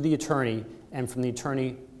to the attorney and from the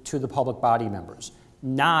attorney to the public body members,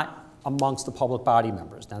 not amongst the public body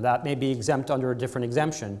members. Now, that may be exempt under a different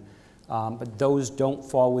exemption, but those don't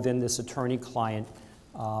fall within this attorney-client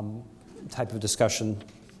type of discussion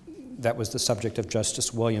that was the subject of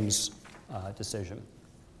Justice Williams' decision.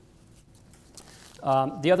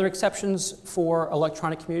 The other exceptions for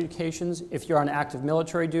electronic communications, if you're on active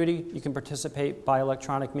military duty, you can participate by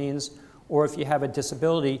electronic means, or if you have a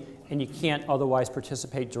disability and you can't otherwise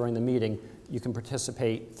participate during the meeting, you can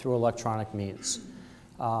participate through electronic means.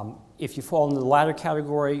 If you fall into the latter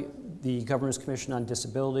category, the Governor's Commission on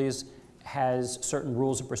Disabilities has certain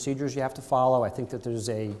rules and procedures you have to follow. I think that there's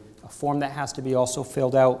a form that has to be also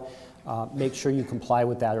filled out. Make sure you comply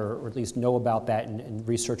with that, or at least know about that and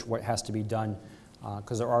research what has to be done,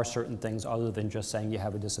 because there are certain things other than just saying you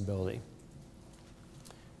have a disability.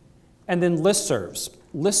 And then listservs.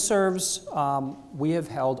 Listservs, we have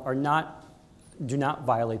held, do not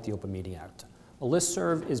violate the Open Meeting Act. A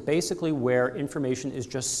listserv is basically where information is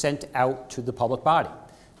just sent out to the public body.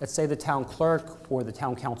 Let's say the town clerk or the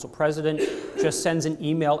town council president just sends an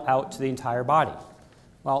email out to the entire body.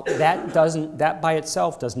 Well, that by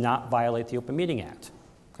itself does not violate the Open Meeting Act.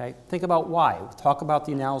 Okay? Think about why. Talk about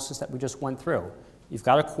the analysis that we just went through. You've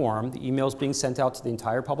got a quorum, the email is being sent out to the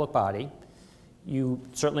entire public body.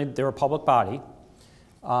 Certainly they're a public body,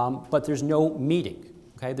 but there's no meeting.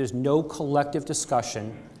 Okay? There's no collective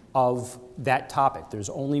discussion of that topic. There's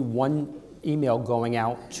only one email going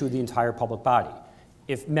out to the entire public body.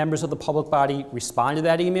 If members of the public body respond to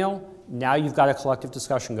that email, now you've got a collective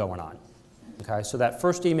discussion going on. Okay, so that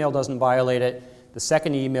first email doesn't violate it. The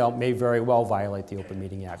second email may very well violate the Open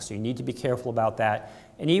Meeting Act, so you need to be careful about that.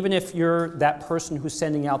 And even if you're that person who's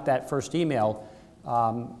sending out that first email,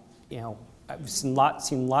 you know, I've seen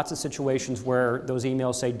lots of situations where those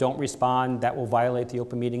emails say don't respond, that will violate the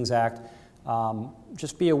Open Meetings Act.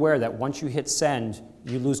 Just be aware that once you hit send,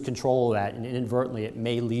 you lose control of that, and inadvertently it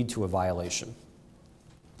may lead to a violation.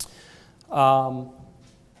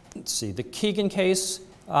 Let's see, the Keegan case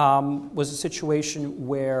was a situation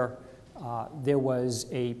where there was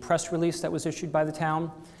a press release that was issued by the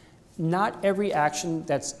town. Not every action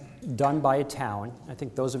that's done by a town, I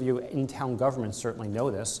think those of you in town government certainly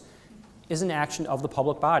know this, is an action of the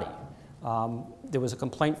public body. There was a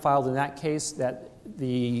complaint filed in that case that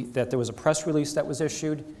there was a press release that was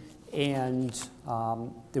issued, and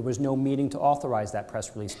there was no meeting to authorize that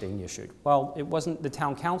press release being issued. Well, it wasn't the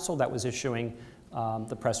town council that was issuing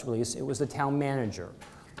the press release, it was the town manager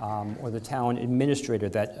or the town administrator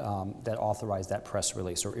that authorized that press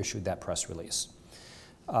release or issued that press release.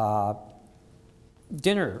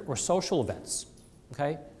 Dinner or social events,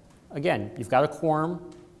 okay? Again, you've got a quorum,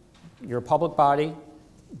 you're a public body,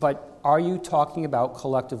 but are you talking about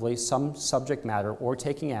collectively some subject matter or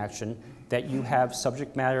taking action that you have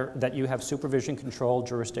subject matter, that you have supervision, control,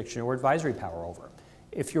 jurisdiction, or advisory power over?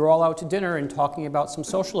 If you're all out to dinner and talking about some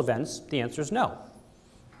social events, the answer is no.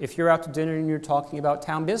 If you're out to dinner and you're talking about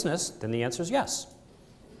town business, then the answer is yes,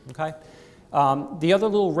 okay? The other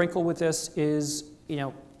little wrinkle with this is, you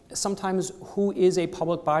know, sometimes who is a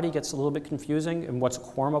public body gets a little bit confusing, and what's a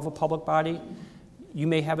quorum of a public body. You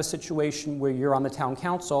may have a situation where you're on the town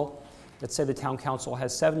council. Let's say the town council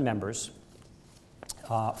has 7 members,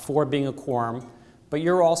 4 being a quorum, but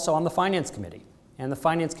you're also on the finance committee, and the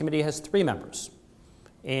finance committee has 3 members.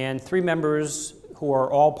 And 3 members who are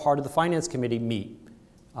all part of the finance committee meet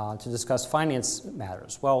to discuss finance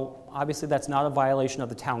matters. Well, obviously that's not a violation of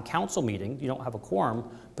the town council meeting. You don't have a quorum,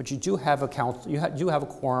 but you do have a council. You do have a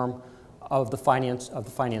quorum of the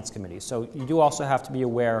finance committee. So you do also have to be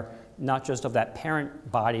aware not just of that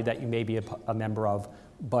parent body that you may be a member of,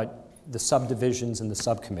 but the subdivisions and the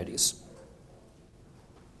subcommittees.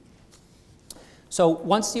 So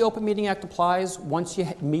once the Open Meeting Act applies, once you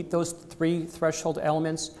meet those 3 threshold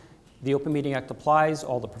elements, the Open Meeting Act applies,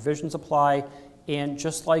 all the provisions apply, and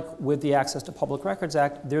just like with the Access to Public Records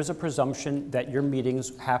Act, there's a presumption that your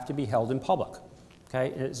meetings have to be held in public.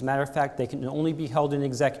 Okay? As a matter of fact, they can only be held in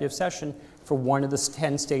executive session for one of the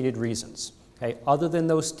 10 stated reasons. Okay? Other than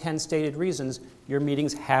those 10 stated reasons, your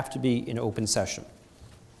meetings have to be in open session.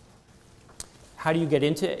 How do you get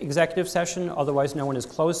into executive session, otherwise known as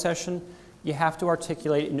closed session? You have to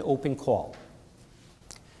articulate an open call.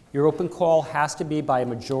 Your open call has to be by a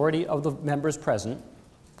majority of the members present,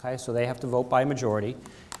 okay, so they have to vote by a majority.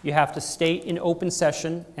 You have to state in open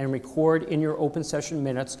session and record in your open session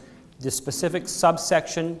minutes the specific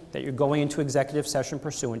subsection that you're going into executive session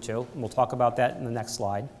pursuant to, and we'll talk about that in the next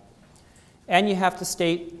slide. And you have to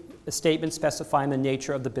state a statement specifying the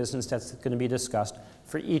nature of the business that's going to be discussed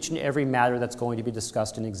for each and every matter that's going to be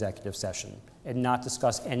discussed in executive session, and not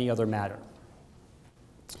discuss any other matter.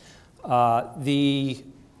 The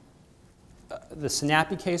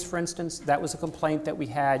Sinapi case, for instance, that was a complaint that we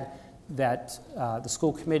had that the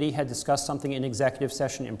school committee had discussed something in executive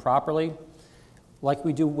session improperly. Like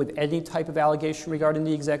we do with any type of allegation regarding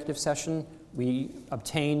the executive session, we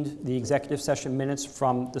obtained the executive session minutes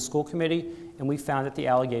from the school committee, and we found that the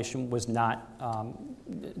allegation was not,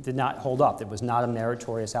 did not hold up. It was not a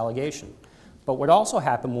meritorious allegation. But what also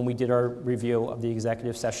happened when we did our review of the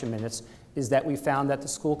executive session minutes is that we found that the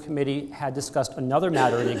school committee had discussed another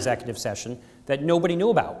matter in the executive session that nobody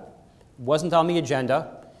knew about. It wasn't on the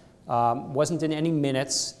agenda, wasn't in any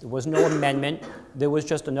minutes, there was no amendment, there was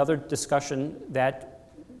just another discussion that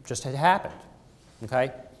just had happened,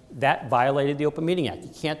 okay? That violated the Open Meeting Act.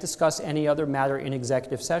 You can't discuss any other matter in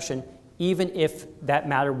executive session, even if that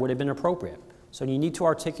matter would have been appropriate. So you need to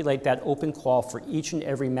articulate that open call for each and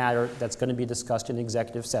every matter that's going to be discussed in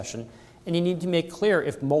executive session. And you need to make clear,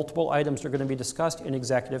 if multiple items are going to be discussed in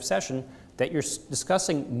executive session, that you're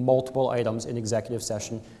discussing multiple items in executive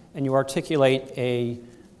session, and you articulate an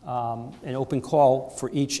open call for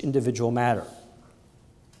each individual matter.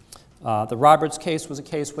 The Roberts case was a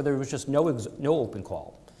case where there was just no open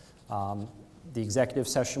call. The executive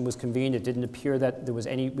session was convened. It didn't appear that there was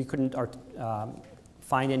any, we couldn't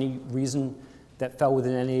find any reason that fell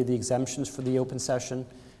within any of the exemptions for the open session.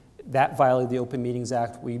 That violated the Open Meetings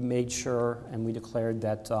Act. We made sure and we declared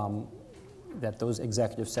that, that those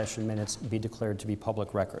executive session minutes be declared to be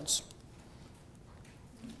public records.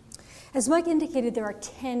 As Mike indicated, there are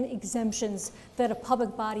 10 exemptions that a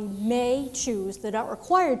public body may choose, they're not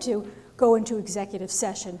required to, go into executive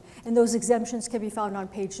session. And those exemptions can be found on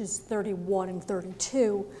pages 31 and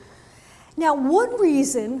 32. Now, one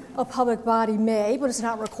reason a public body may, but is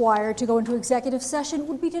not required to go into executive session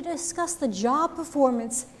would be to discuss the job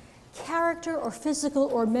performance, character, or physical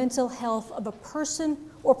or mental health of a person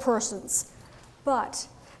or persons. But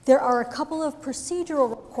there are a couple of procedural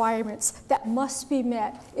requirements that must be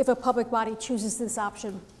met if a public body chooses this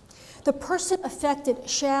option. The person affected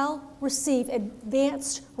shall receive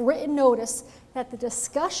advanced written notice that the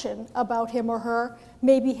discussion about him or her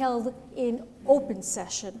may be held in open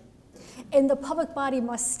session. And the public body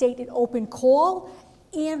must state an open call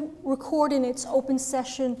and record in its open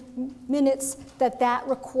session minutes that that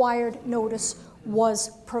required notice was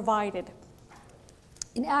provided.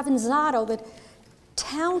 In Avanzato, the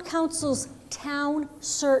Town Council's Town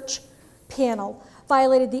Search Panel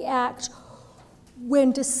violated the Act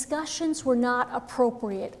when discussions were not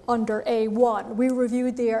appropriate under A1. We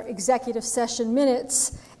reviewed their executive session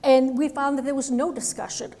minutes, and we found that there was no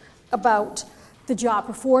discussion about the job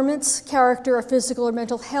performance, character, or physical or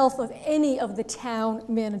mental health of any of the town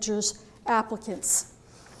manager's applicants.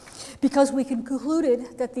 Because we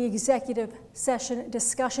concluded that the executive session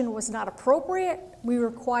discussion was not appropriate, we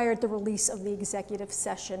required the release of the executive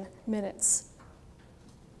session minutes.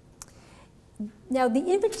 Now,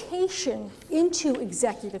 the invitation into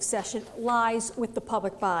executive session lies with the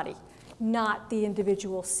public body, not the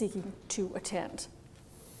individual seeking to attend.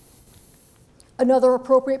 Another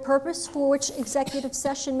appropriate purpose for which executive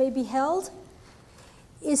session may be held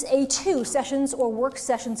is A2, sessions or work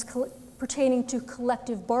sessions pertaining to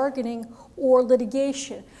collective bargaining or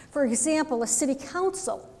litigation. For example, a city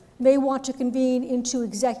council may want to convene into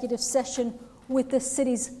executive session with the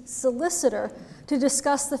city's solicitor to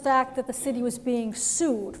discuss the fact that the city was being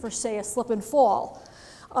sued for, say, a slip and fall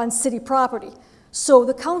on city property. So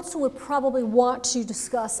the council would probably want to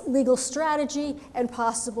discuss legal strategy and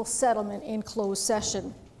possible settlement in closed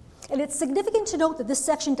session. And it's significant to note that this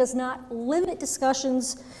section does not limit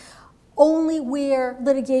discussions only where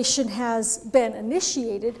litigation has been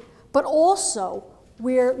initiated, but also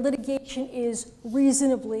where litigation is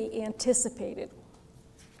reasonably anticipated.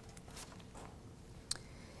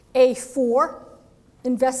 A4,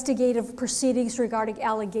 investigative proceedings regarding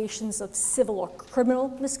allegations of civil or criminal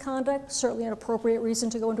misconduct, certainly an appropriate reason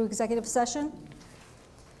to go into executive session.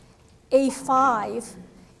 A5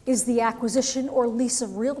 is the acquisition or lease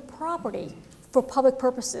of real property for public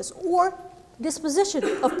purposes or disposition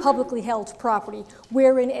of publicly held property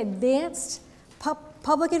wherein advanced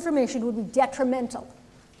public information would be detrimental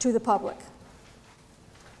to the public.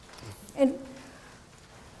 And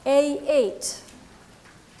A8,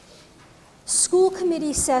 school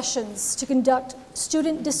committee sessions to conduct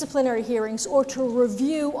student disciplinary hearings or to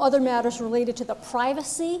review other matters related to the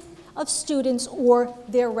privacy of students or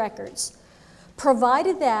their records,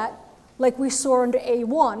 provided that, like we saw under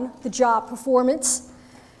A1, the job performance,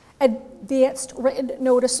 advanced written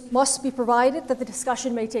notice must be provided that the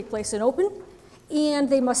discussion may take place in open, and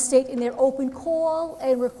they must state in their open call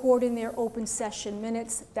and record in their open session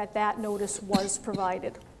minutes that that notice was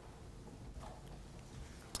provided.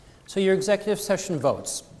 So your executive session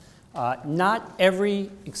votes. Not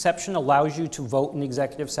every exception allows you to vote in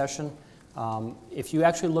executive session. If you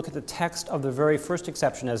actually look at the text of the very first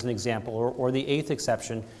exception as an example, or the 8th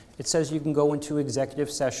exception, it says you can go into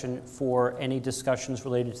executive session for any discussions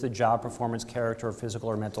related to the job performance, character, or physical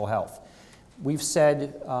or mental health. We've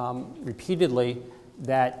said repeatedly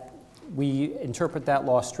that we interpret that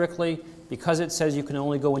law strictly. Because it says you can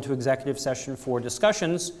only go into executive session for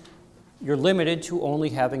discussions, you're limited to only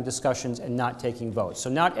having discussions and not taking votes. So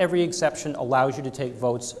not every exception allows you to take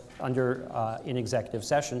votes in executive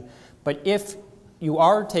session, but if you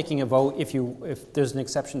are taking a vote, if there's an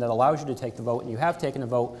exception that allows you to take the vote and you have taken a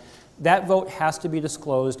vote, that vote has to be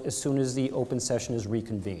disclosed as soon as the open session is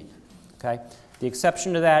reconvened. Okay? The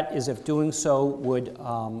exception to that is if doing so would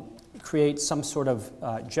create some sort of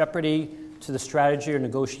jeopardy to the strategy or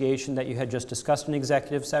negotiation that you had just discussed in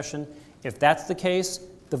executive session. If that's the case,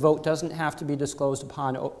 the vote doesn't have to be disclosed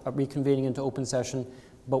upon reconvening into open session,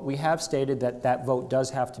 but we have stated that that vote does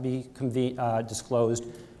have to be disclosed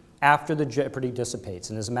after the jeopardy dissipates.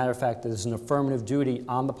 And as a matter of fact, there's an affirmative duty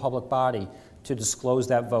on the public body to disclose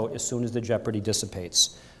that vote as soon as the jeopardy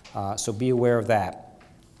dissipates. So be aware of that.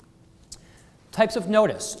 Types of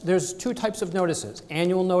notice. There's 2 types of notices,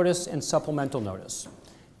 annual notice and supplemental notice.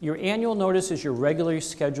 Your annual notice is your regularly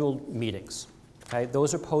scheduled meetings. Okay?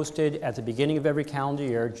 Those are posted at the beginning of every calendar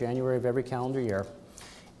year, January of every calendar year.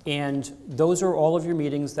 And those are all of your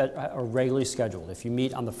meetings that are regularly scheduled. If you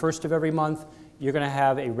meet on the first of every month, you're going to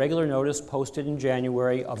have a regular notice posted in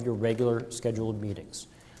January of your regular scheduled meetings.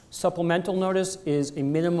 Supplemental notice is a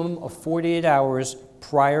minimum of 48 hours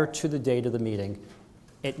prior to the date of the meeting.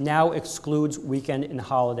 It now excludes weekend and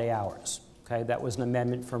holiday hours. Okay, that was an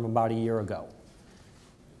amendment from about a year ago.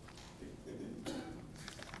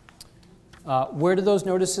 Where do those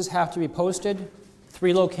notices have to be posted?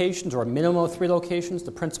 3 locations, or a minimum of 3 locations: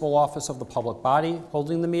 the principal office of the public body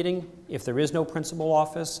holding the meeting, if there is no principal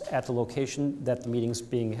office, at the location that the meeting is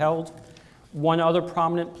being held, 1 other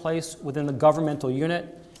prominent place within the governmental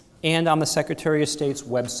unit, and on the Secretary of State's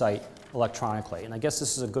website electronically. And I guess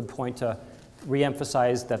this is a good point to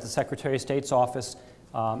reemphasize that the Secretary of State's office,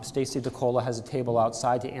 Stacy DeCola, has a table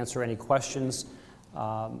outside to answer any questions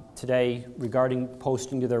today regarding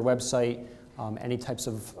posting to their website, any types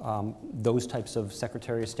of those types of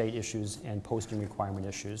Secretary of State issues and posting requirement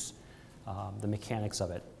issues, the mechanics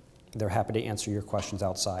of it. They're happy to answer your questions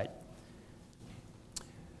outside.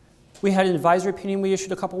 We had an advisory opinion we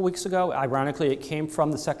issued a couple weeks ago. Ironically, it came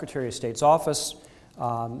from the Secretary of State's office.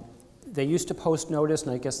 They used to post notice,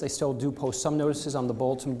 and I guess they still do post some notices on the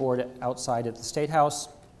bulletin board outside at the State House.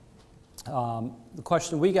 The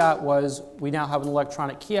question we got was, we now have an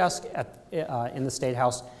electronic kiosk in the State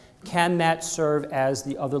House. Can that serve as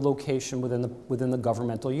the other location within the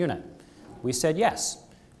governmental unit? We said yes.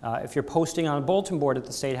 If you're posting on a bulletin board at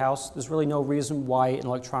the State House, there's really no reason why an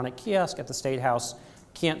electronic kiosk at the State House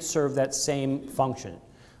can't serve that same function.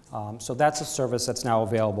 So that's a service that's now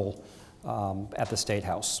available at the State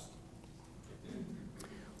House.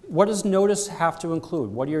 What does notice have to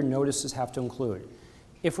include? What do your notices have to include?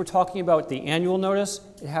 If we're talking about the annual notice,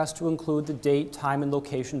 it has to include the date, time, and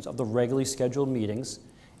locations of the regularly scheduled meetings,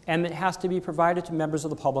 and it has to be provided to members of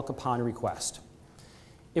the public upon request.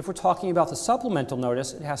 If we're talking about the supplemental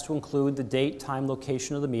notice, it has to include the date, time,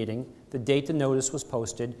 location of the meeting, the date the notice was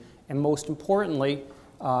posted, and most importantly,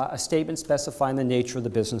 a statement specifying the nature of the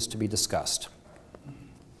business to be discussed.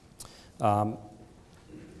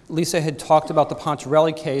 Lisa had talked about the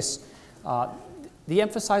Pontarelli case. The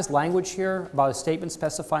emphasized language here about a statement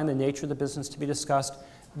specifying the nature of the business to be discussed,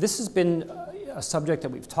 this has been a subject that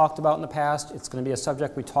we've talked about in the past. It's going to be a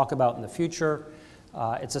subject we talk about in the future.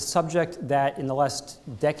 It's a subject that in the last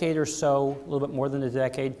decade or so, a little bit more than a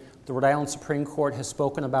decade, the Rhode Island Supreme Court has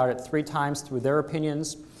spoken about it 3 times through their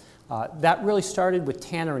opinions. That really started with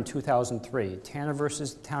Tanner in 2003, Tanner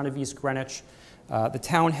versus the town of East Greenwich. The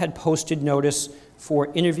town had posted notice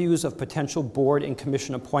for interviews of potential board and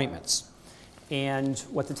commission appointments. And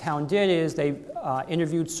what the town did is they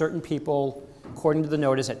interviewed certain people according to the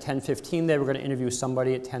notice. At 10:15 they were going to interview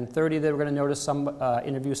somebody, at 10:30 they were going to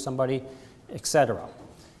interview somebody, etc.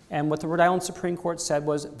 And what the Rhode Island Supreme Court said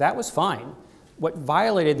was that was fine. What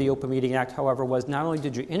violated the Open Meeting Act, however, was not only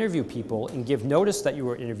did you interview people and give notice that you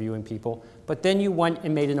were interviewing people, but then you went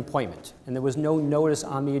and made an appointment. And there was no notice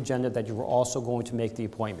on the agenda that you were also going to make the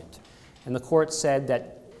appointment. And the court said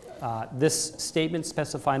that this statement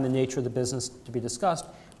specifying the nature of the business to be discussed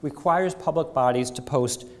requires public bodies to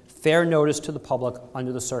post fair notice to the public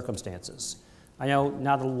under the circumstances. I know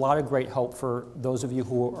not a lot of great help for those of you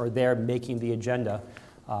who are there making the agenda,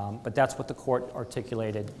 but that's what the court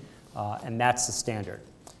articulated. And that's the standard.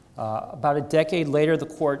 About a decade later, the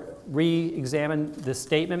court re-examined this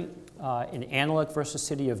statement in Analek versus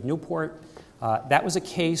City of Newport. That was a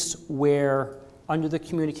case where, under the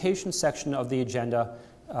communication section of the agenda,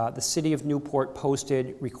 the City of Newport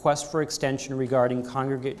posted request for extension regarding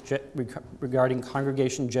Congregation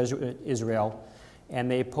Jesuit Israel, and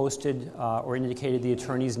they posted or indicated the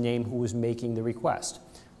attorney's name who was making the request.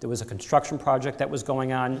 There was a construction project that was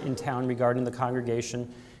going on in town regarding the congregation,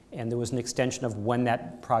 and there was an extension of when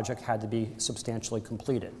that project had to be substantially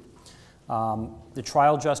completed. The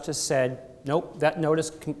trial justice said, nope, that notice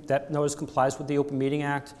complies with the Open Meeting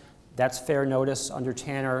Act. That's fair notice under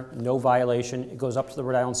Tanner, no violation. It goes up to the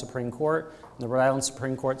Rhode Island Supreme Court, and the Rhode Island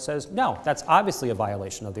Supreme Court says, no, that's obviously a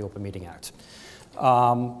violation of the Open Meeting Act.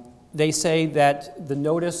 They say that the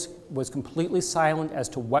notice was completely silent as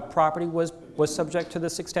to what property was subject to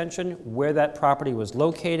this extension, where that property was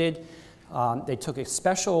located. They took a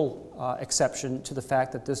special exception to the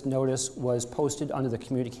fact that this notice was posted under the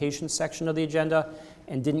communications section of the agenda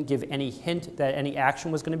and didn't give any hint that any action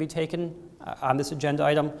was going to be taken on this agenda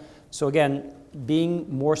item. So again, being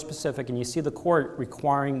more specific, and you see the court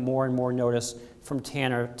requiring more and more notice from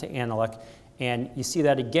Tanner to Analek, and you see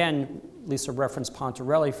that again, Lisa referenced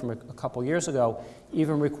Pontarelli from a couple years ago,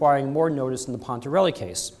 even requiring more notice in the Pontarelli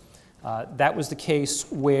case. That was the case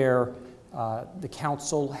where the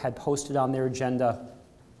council had posted on their agenda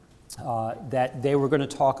that they were going to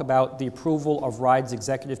talk about the approval of RIDE's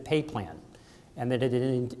executive pay plan, and that it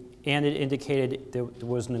indicated there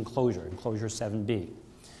was an enclosure 7B.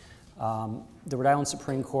 The Rhode Island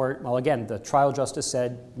Supreme Court, well, again, the trial justice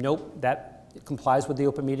said, nope, that complies with the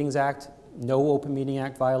Open Meetings Act, no Open Meeting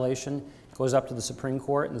Act violation. It goes up to the Supreme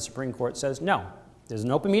Court, and the Supreme Court says, no, there's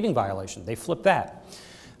an open meeting violation. They flipped that.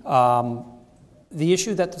 The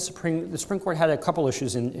issue that the Supreme Court had a couple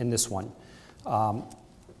issues in this one.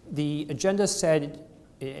 The agenda said,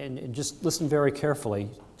 and just listen very carefully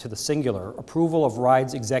to the singular, approval of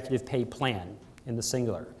RIDE's executive pay plan in the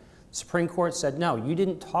singular. The Supreme Court said, no, you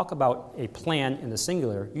didn't talk about a plan in the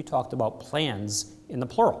singular, you talked about plans in the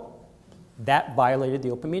plural. That violated the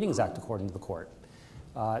Open Meetings Act, according to the court.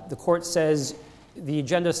 The court says, the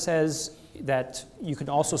agenda says that you can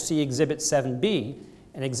also see Exhibit 7B,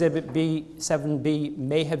 and Exhibit 7B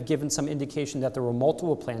may have given some indication that there were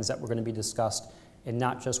multiple plans that were going to be discussed and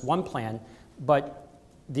not just one plan, but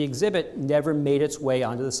the exhibit never made its way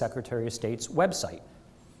onto the Secretary of State's website.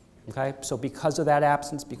 Okay? So because of that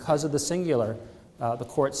absence, because of the singular, the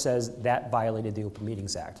court says that violated the Open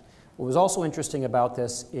Meetings Act. What was also interesting about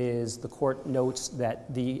this is the court notes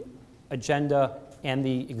that the agenda and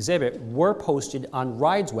the exhibit were posted on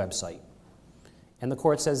RIDE's website. And the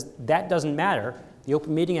court says that doesn't matter. The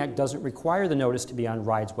Open Meeting Act doesn't require the notice to be on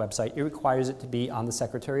RIDE's website. It requires it to be on the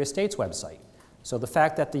Secretary of State's website. So the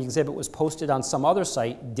fact that the exhibit was posted on some other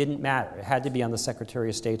site didn't matter. It had to be on the Secretary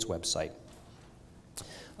of State's website.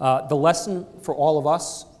 The lesson for all of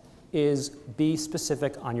us is be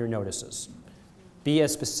specific on your notices. Be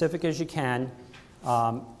as specific as you can.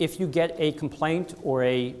 If you get a complaint or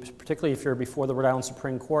particularly if you're before the Rhode Island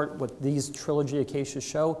Supreme Court, what these trilogy of cases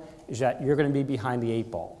show is that you're going to be behind the 8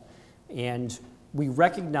 ball. And we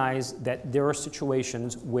recognize that there are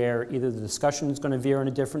situations where either the discussion is going to veer in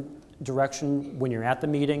a different direction when you're at the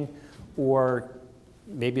meeting, or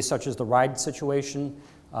maybe such as the RIDE situation,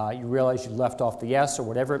 you realize you left off the yes or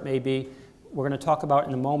whatever it may be. We're going to talk about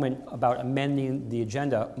in a moment about amending the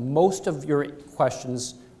agenda. Most of your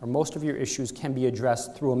questions or most of your issues can be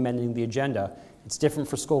addressed through amending the agenda. It's different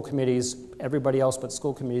for school committees. Everybody else but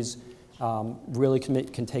school committees really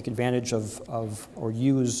can take advantage of or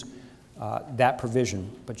use that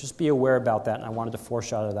provision. But just be aware about that, and I wanted to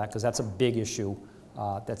foreshadow that because that's a big issue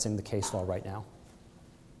that's in the case law right now.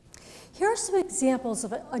 Here are some examples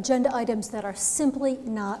of agenda items that are simply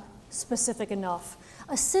not specific enough.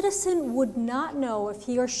 A citizen would not know if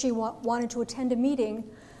he or she wanted to attend a meeting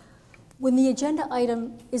when the agenda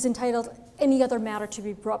item is entitled "Any Other Matter to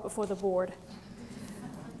be Brought Before the Board."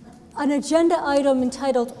 An agenda item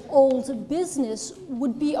entitled "Old Business"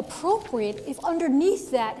 would be appropriate if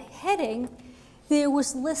underneath that heading there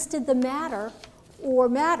was listed the matter or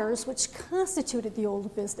matters which constituted the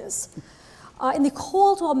old business. In the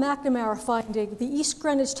Caldwell-McNamara finding, the East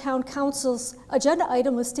Greenwich Town Council's agenda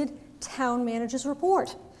item listed Town Manager's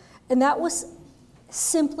Report, and that was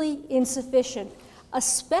simply insufficient,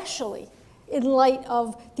 especially in light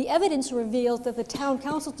of the evidence revealed that the Town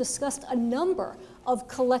Council discussed a number of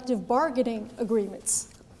collective bargaining agreements.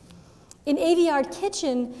 In Aviard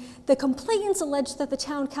Kitchen, the complainants alleged that the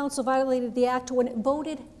Town Council violated the act when it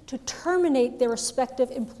voted to terminate their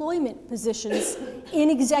respective employment positions in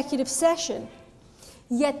executive session.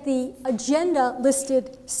 Yet the agenda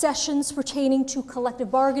listed sessions pertaining to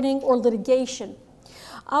collective bargaining or litigation.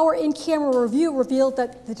 Our in-camera review revealed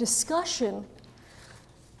that the discussion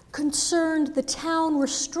concerned the town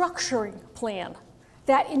restructuring plan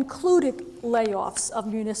that included layoffs of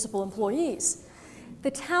municipal employees.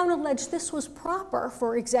 The town alleged this was proper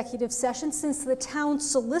for executive session since the town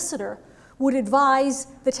solicitor would advise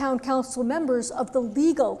the town council members of the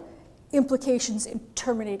legal implications in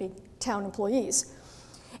terminating town employees.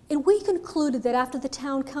 And we concluded that after the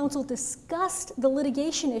town council discussed the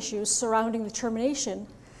litigation issues surrounding the termination,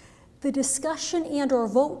 the discussion and/or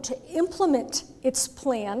vote to implement its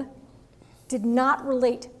plan did not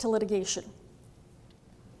relate to litigation.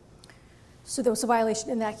 So there was a violation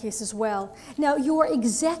in that case as well. Now, your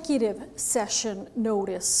executive session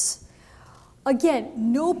notice, again,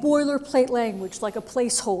 no boilerplate language like a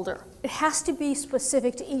placeholder. It has to be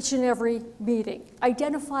specific to each and every meeting.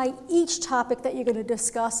 Identify each topic that you're going to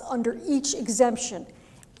discuss under each exemption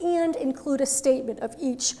and include a statement of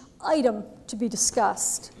each item to be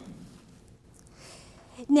discussed.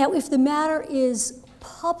 Now, if the matter is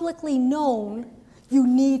publicly known, you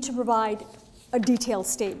need to provide a detailed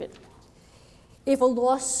statement. If a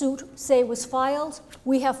lawsuit, say, was filed,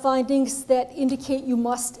 we have findings that indicate you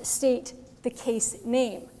must state the case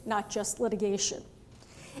name, not just litigation.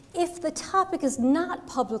 If the topic is not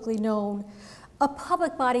publicly known, a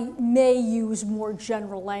public body may use more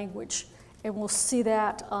general language. And we'll see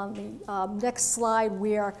that on the next slide,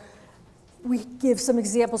 where we give some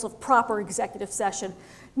examples of proper executive session.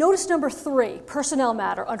 Notice number 3, personnel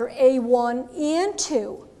matter, under A1 and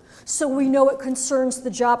 2. So we know it concerns the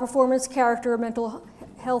job performance, character, or mental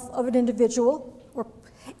health of an individual.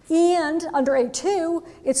 And under A2,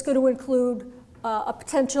 it's going to include a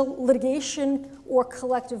potential litigation or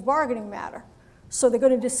collective bargaining matter. So they're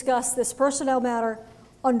going to discuss this personnel matter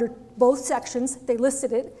under both sections. They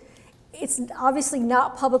listed it. It's obviously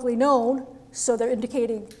not publicly known, so they're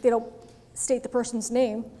indicating they don't state the person's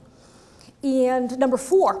name. And number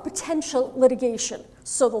 4, potential litigation.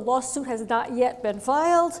 So the lawsuit has not yet been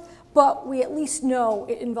filed, but we at least know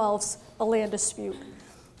it involves a land dispute.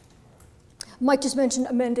 Mike just mentioned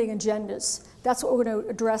amending agendas. That's what we're going to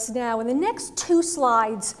address now. And the next 2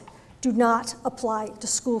 slides do not apply to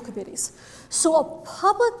school committees. So a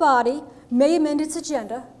public body may amend its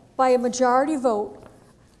agenda by a majority vote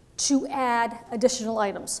to add additional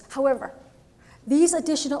items. However, these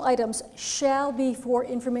additional items shall be for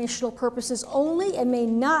informational purposes only and may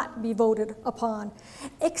not be voted upon,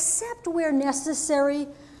 except where necessary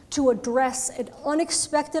to address an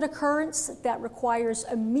unexpected occurrence that requires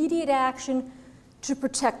immediate action to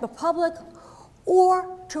protect the public,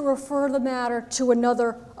 or to refer the matter to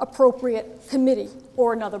another appropriate committee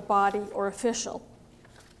or another body or official.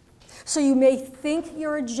 So you may think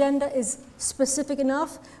your agenda is specific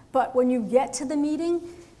enough, but when you get to the meeting,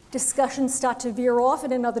 discussions start to veer off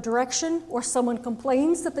in another direction, or someone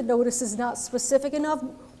complains that the notice is not specific enough.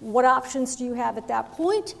 What options do you have at that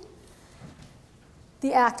point?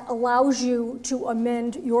 The Act allows you to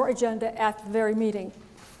amend your agenda at the very meeting.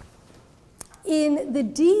 In the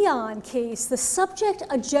Dion case, the subject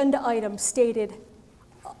agenda item stated,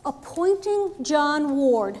 appointing John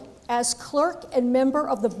Ward as clerk and member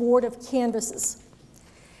of the Board of Canvases.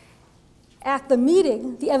 At the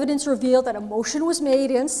meeting, the evidence revealed that a motion was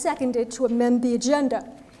made and seconded to amend the agenda.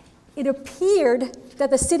 It appeared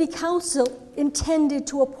that the City Council intended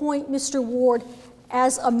to appoint Mr. Ward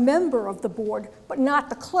as a member of the board, but not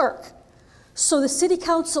the clerk. So the City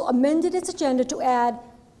Council amended its agenda to add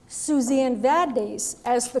Suzanne Vadnais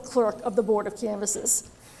as the clerk of the Board of Canvases.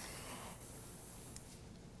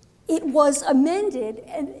 It was amended,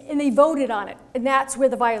 and they voted on it, and that's where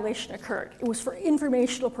the violation occurred. It was for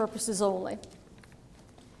informational purposes only.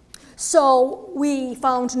 So we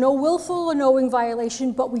found no willful or knowing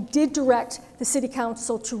violation, but we did direct the City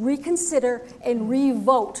Council to reconsider and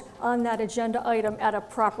re-vote on that agenda item at a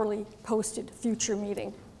properly posted future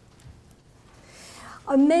meeting.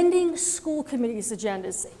 Amending school committees'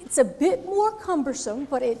 agendas. It's a bit more cumbersome,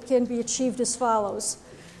 but it can be achieved as follows.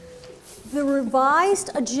 The revised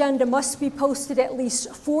agenda must be posted at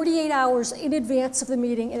least 48 hours in advance of the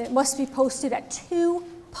meeting, and it must be posted at 2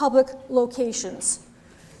 public locations.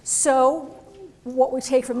 So what we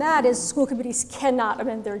take from that is school committees cannot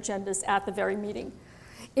amend their agendas at the very meeting.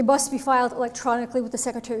 It must be filed electronically with the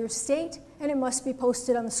Secretary of State, and it must be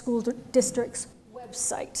posted on the school district's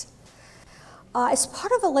website. As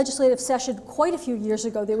part of a legislative session quite a few years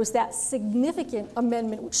ago, there was that significant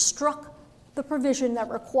amendment which struck the provision that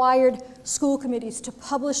required school committees to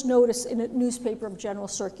publish notice in a newspaper of general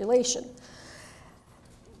circulation.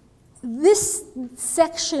 This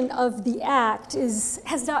section of the Act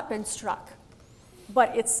has not been struck,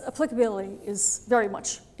 but its applicability is very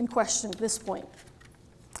much in question at this point.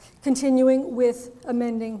 Continuing with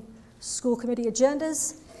amending school committee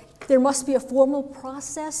agendas, there must be a formal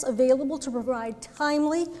process available to provide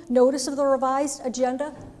timely notice of the revised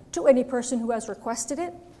agenda to any person who has requested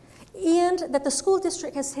it, and that the school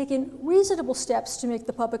district has taken reasonable steps to make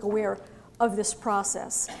the public aware of this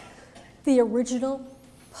process. The original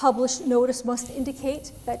published notice must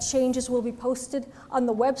indicate that changes will be posted on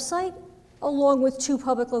the website, along with 2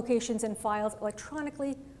 public locations, and filed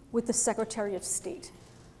electronically with the Secretary of State.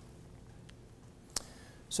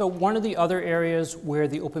 So one of the other areas where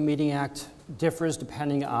the Open Meeting Act differs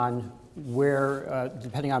depending on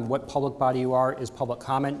what public body you are is public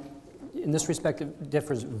comment. In this respect, it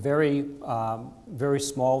differs very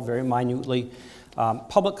small, very minutely.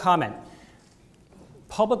 Public comment.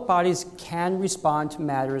 Public bodies can respond to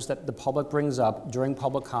matters that the public brings up during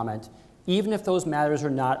public comment, even if those matters are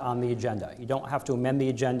not on the agenda. You don't have to amend the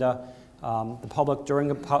agenda. The public, during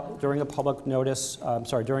a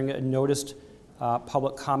noticed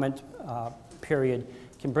public comment period,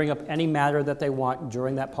 can bring up any matter that they want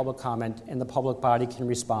during that public comment, and the public body can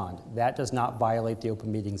respond. That does not violate the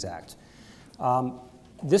Open Meetings Act.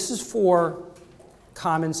 This is for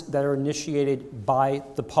comments that are initiated by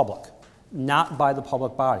the public. not by the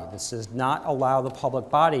public body. This does not allow the public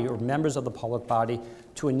body or members of the public body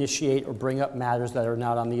to initiate or bring up matters that are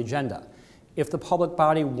not on the agenda. If the public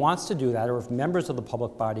body wants to do that, or if members of the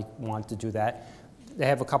public body want to do that, they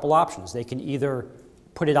have a couple options. They can either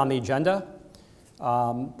put it on the agenda,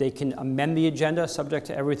 they can amend the agenda subject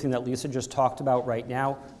to everything that Lisa just talked about right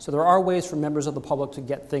now. So there are ways for members of the public to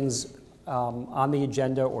get things on the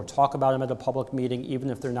agenda or talk about them at a public meeting, even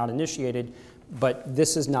if they're not initiated, but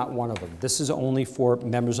this is not one of them. This is only for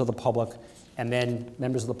members of the public and then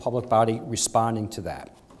members of the public body responding to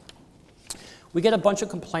that. We get a bunch of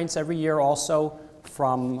complaints every year also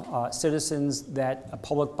from citizens that a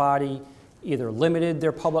public body either limited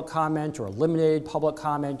their public comment or eliminated public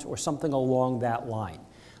comment or something along that line.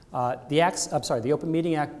 The Open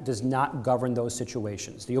Meeting Act does not govern those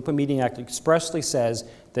situations. The Open Meeting Act expressly says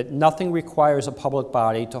that nothing requires a public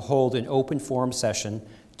body to hold an open forum session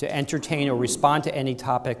to entertain or respond to any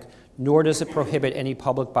topic, nor does it prohibit any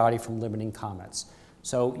public body from limiting comments.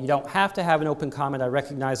 So you don't have to have an open comment. I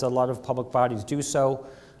recognize that a lot of public bodies do so,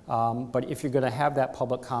 but if you're going to have that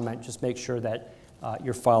public comment, just make sure that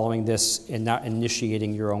you're following this and not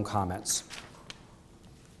initiating your own comments.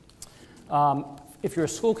 If you're a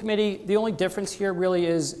school committee, the only difference here really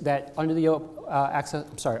is that under the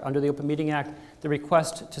Open Meeting Act, the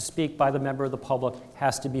request to speak by the member of the public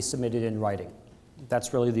has to be submitted in writing.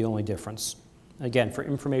 That's really the only difference. Again, for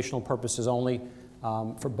informational purposes only,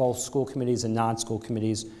 for both school committees and non-school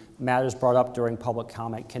committees, matters brought up during public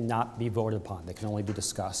comment cannot be voted upon. They can only be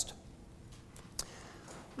discussed.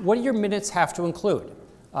 What do your minutes have to include?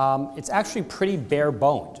 It's actually pretty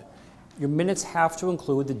bare-boned. Your minutes have to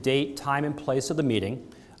include the date, time, and place of the meeting,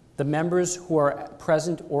 the members who are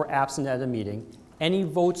present or absent at a meeting, any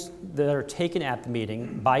votes that are taken at the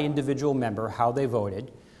meeting by individual member, how they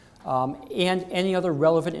voted, and any other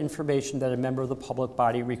relevant information that a member of the public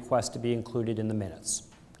body requests to be included in the minutes.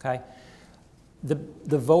 Okay? The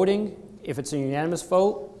voting, if it's a unanimous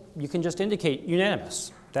vote, you can just indicate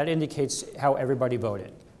unanimous. That indicates how everybody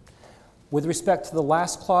voted. With respect to the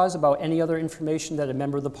last clause about any other information that a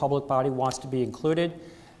member of the public body wants to be included,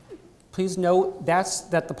 please note that's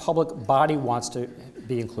that the public body wants to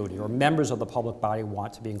be included, or members of the public body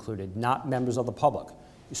want to be included, not members of the public.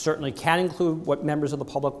 You certainly can include what members of the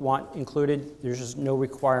public want included. There's just no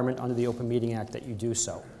requirement under the Open Meeting Act that you do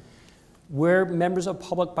so. Where members of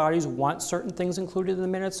public bodies want certain things included in the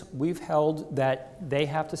minutes, we've held that they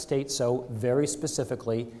have to state so very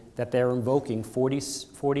specifically that they're invoking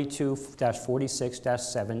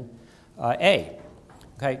 42-46-7A.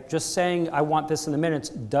 Okay, just saying I want this in the minutes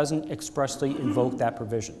doesn't expressly invoke that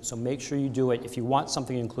provision. So make sure you do it. If you want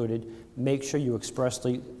something included, make sure you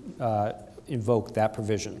expressly invoke that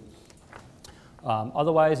provision.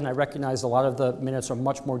 Otherwise, and I recognize a lot of the minutes are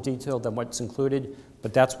much more detailed than what's included,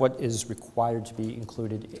 but that's what is required to be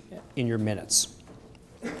included in your minutes.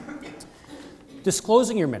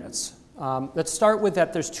 Disclosing your minutes. Let's start with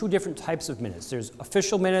that there's two different types of minutes. There's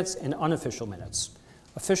official minutes and unofficial minutes.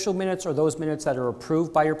 Official minutes are those minutes that are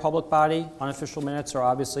approved by your public body. Unofficial minutes are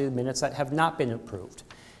obviously the minutes that have not been approved.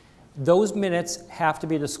 Those minutes have to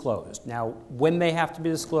be disclosed. Now, when they have to be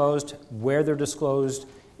disclosed, where they're disclosed,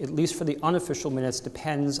 at least for the unofficial minutes,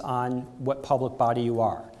 depends on what public body you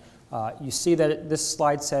are. You see that this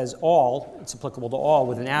slide says all. It's applicable to all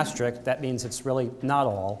with an asterisk. That means it's really not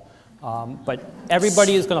all. But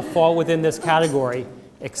everybody is going to fall within this category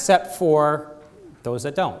except for those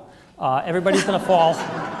that don't. Everybody's going to fall.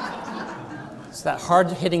 It's that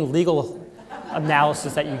hard-hitting legal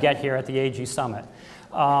analysis that you get here at the AG Summit.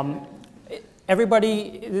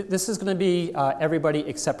 This is going to be everybody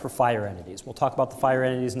except for fire entities. We'll talk about the fire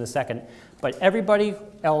entities in a second. But everybody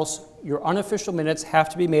else, your unofficial minutes have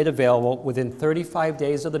to be made available within 35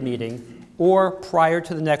 days of the meeting or prior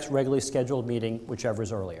to the next regularly scheduled meeting, whichever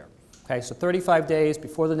is earlier. Okay, so 35 days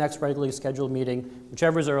before the next regularly scheduled meeting,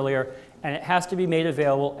 whichever is earlier, and it has to be made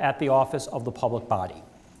available at the office of the public body.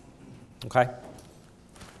 Okay?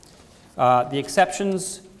 The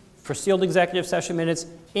exceptions for sealed executive session minutes,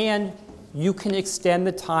 and you can extend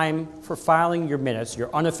the time for filing your minutes,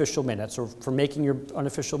 your unofficial minutes, or for making your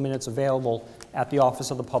unofficial minutes available at the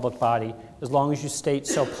office of the public body, as long as you state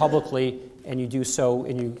so publicly and you do so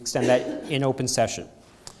and you extend that in open session.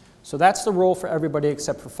 So that's the rule for everybody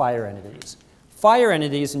except for fire entities. Fire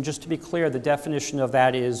entities, and just to be clear, the definition of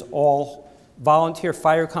that is all volunteer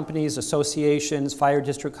fire companies, associations, fire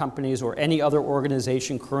district companies, or any other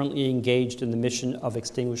organization currently engaged in the mission of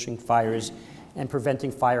extinguishing fires and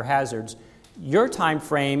preventing fire hazards. Your time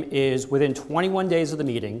frame is within 21 days of the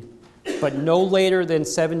meeting, but no later than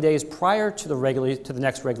 7 days prior to the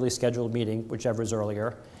next regularly scheduled meeting, whichever is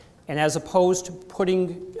earlier, And as opposed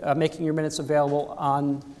to making your minutes available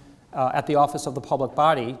at the office of the public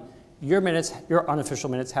body, your unofficial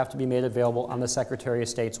minutes have to be made available on the Secretary of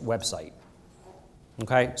State's website.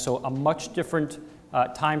 Okay, so a much different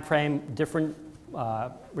time frame, different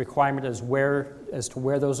requirement as to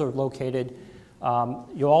where those are located.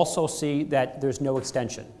 You'll also see that there's no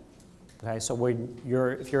extension. Okay, so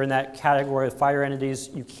if you're in that category of fire entities,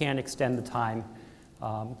 you can extend the time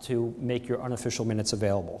to make your unofficial minutes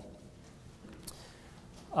available.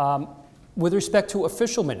 With respect to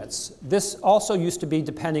official minutes, this also used to be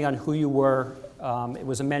depending on who you were. It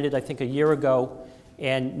was amended, I think, a year ago,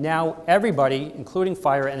 and now everybody, including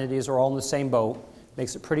fire entities, are all in the same boat.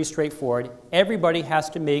 Makes it pretty straightforward. Everybody has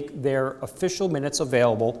to make their official minutes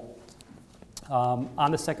available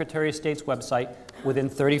on the Secretary of State's website within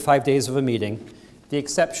 35 days of a meeting, the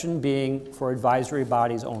exception being for advisory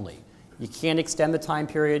bodies only. You can't extend the time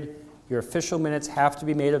period. Your official minutes have to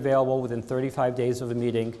be made available within 35 days of a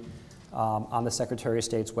meeting on the Secretary of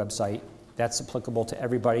State's website. That's applicable to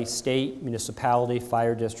everybody, state, municipality,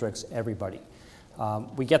 fire districts, everybody.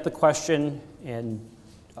 We get the question, and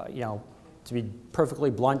to be perfectly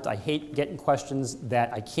blunt, I hate getting questions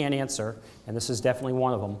that I can't answer, and this is definitely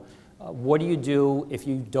one of them. What do you do if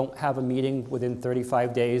you don't have a meeting within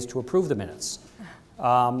 35 days to approve the minutes?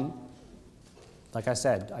 Like I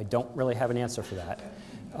said, I don't really have an answer for that.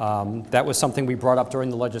 That was something we brought up during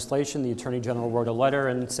the legislation. The Attorney General wrote a letter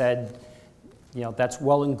and said, that's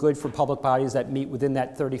well and good for public bodies that meet within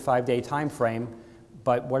that 35-day time frame,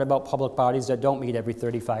 but what about public bodies that don't meet every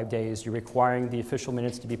 35 days? You're requiring the official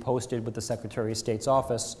minutes to be posted with the Secretary of State's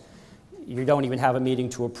office. You don't even have a meeting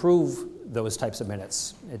to approve those types of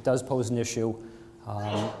minutes. It does pose an issue.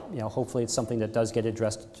 Hopefully it's something that does get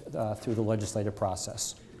addressed through the legislative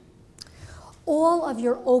process. All of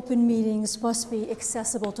your open meetings must be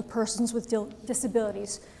accessible to persons with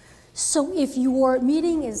disabilities. So if your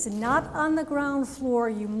meeting is not on the ground floor,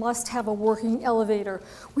 you must have a working elevator.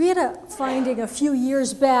 We had a finding a few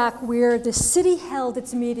years back where the city held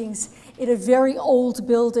its meetings in a very old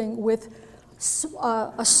building with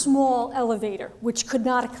a small elevator, which could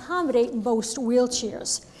not accommodate most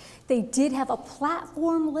wheelchairs. They did have a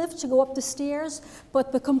platform lift to go up the stairs,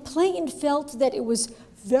 but the complainant felt that it was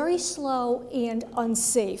very slow and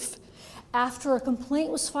unsafe. After a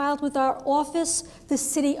complaint was filed with our office, the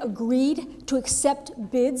city agreed to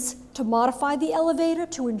accept bids to modify the elevator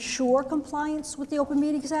to ensure compliance with the Open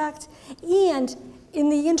Meetings Act, and in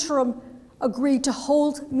the interim, agreed to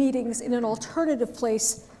hold meetings in an alternative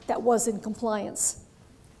place that was in compliance.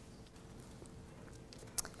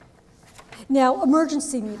 Now,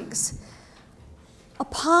 emergency meetings.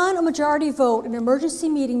 Upon a majority vote, an emergency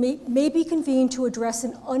meeting may be convened to address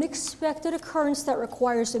an unexpected occurrence that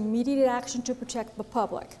requires immediate action to protect the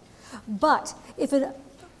public. But if an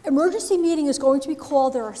emergency meeting is going to be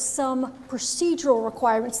called, there are some procedural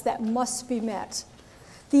requirements that must be met.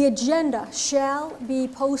 The agenda shall be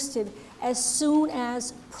posted as soon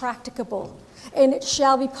as practicable, and it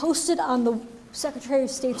shall be posted on the Secretary of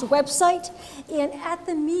State's website, and at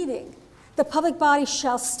the meeting, the public body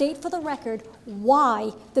shall state for the record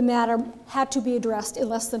why the matter had to be addressed in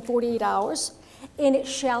less than 48 hours, and it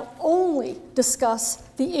shall only discuss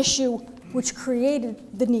the issue which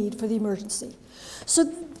created the need for the emergency.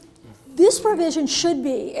 So this provision should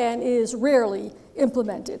be and is rarely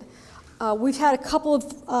implemented. We've had a couple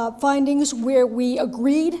of findings where we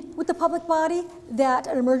agreed with the public body that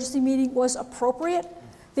an emergency meeting was appropriate.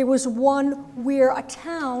 There was one where a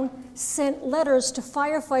town sent letters to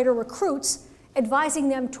firefighter recruits advising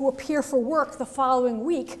them to appear for work the following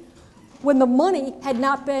week when the money had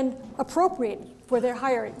not been appropriated for their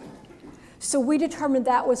hiring. So we determined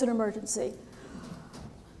that was an emergency.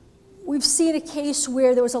 We've seen a case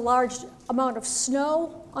where there was a large amount of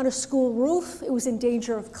snow on a school roof. It was in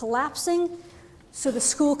danger of collapsing, so the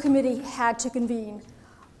school committee had to convene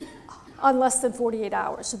on less than 48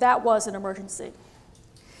 hours. So that was an emergency.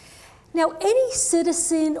 Now, any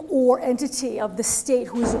citizen or entity of the state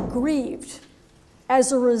who is aggrieved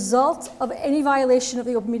as a result of any violation of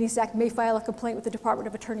the Open Meetings Act may file a complaint with the Department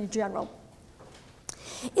of Attorney General.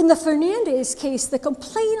 In the Fernandez case, the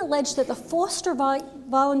complaint alleged that the Foster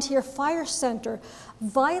Volunteer Fire Center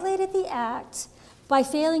violated the act by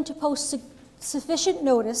failing to post sufficient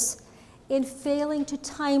notice and failing to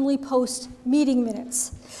timely post meeting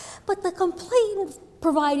minutes. But the complainant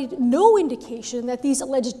provided no indication that these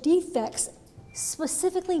alleged defects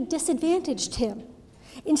specifically disadvantaged him.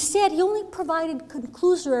 Instead, he only provided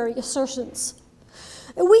conclusory assertions.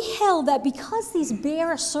 And we held that because these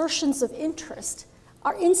bare assertions of interest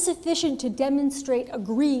are insufficient to demonstrate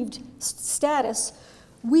aggrieved status,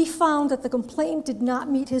 we found that the complainant did not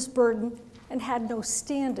meet his burden and had no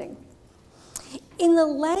standing. In the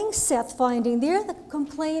Langseth finding, there the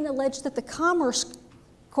complainant alleged that the Commerce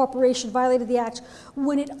Corporation violated the act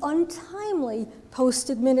when it untimely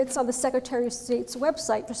posted minutes on the Secretary of State's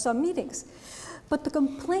website for some meetings. But the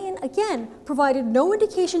complainant, again, provided no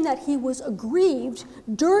indication that he was aggrieved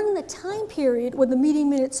during the time period when the meeting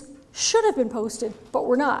minutes should have been posted, but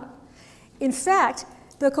were not. In fact,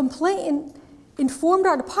 the complainant informed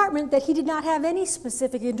our department that he did not have any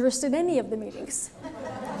specific interest in any of the meetings.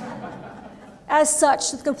 As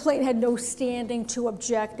such, the complainant had no standing to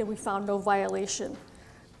object, and we found no violation.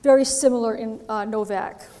 Very similar in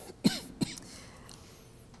Novak.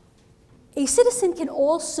 A citizen can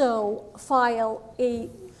also file a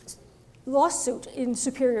lawsuit in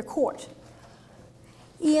Superior Court.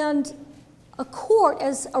 And a court,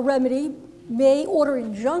 as a remedy, may order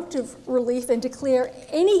injunctive relief and declare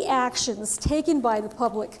any actions taken by the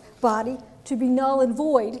public body to be null and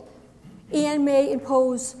void, and may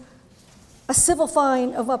impose a civil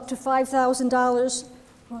fine of up to $5,000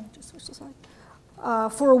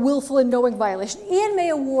 for a willful and knowing violation, and may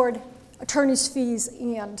award attorney's fees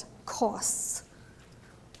and costs.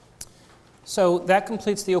 So that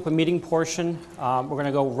completes the open meeting portion. We're going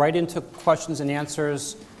to go right into questions and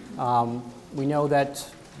answers. We know that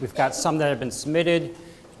we've got some that have been submitted.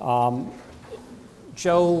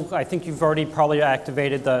 Joe, I think you've already probably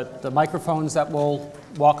activated the microphones that will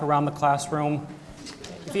walk around the classroom.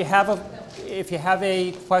 If you have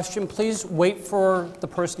a question, please wait for the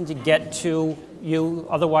person to get to you.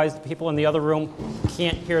 Otherwise, the people in the other room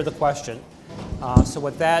can't hear the question. So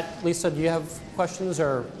with that, Lisa, do you have questions,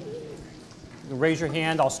 or raise your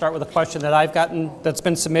hand? I'll start with a question that I've gotten that's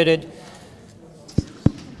been submitted.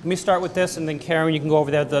 Let me start with this, and then Karen, you can go over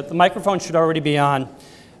there. The microphone should already be on.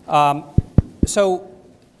 So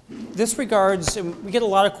this regards, we get a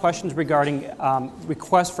lot of questions regarding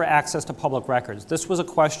requests for access to public records. This was a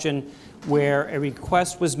question where a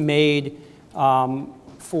request was made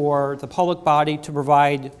for the public body to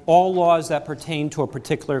provide all laws that pertain to a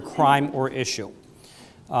particular crime or issue.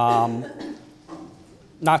 Not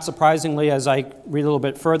surprisingly, as I read a little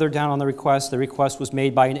bit further down on the request was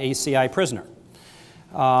made by an ACI prisoner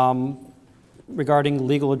regarding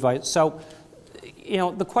legal advice. So, you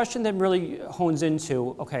know, the question then really hones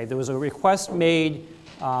into, okay, there was a request made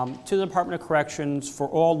to the Department of Corrections for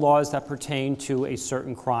all laws that pertain to a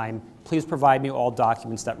certain crime. Please provide me all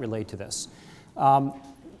documents that relate to this.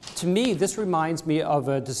 To me, this reminds me of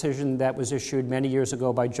a decision that was issued many years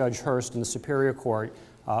ago by Judge Hurst in the Superior Court,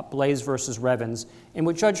 Blaze versus Revens. And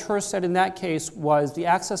what Judge Hurst said in that case was the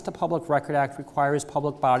Access to Public Record Act requires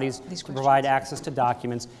public bodies to provide access to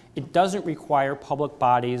documents. It doesn't require public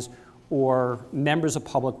bodies or members of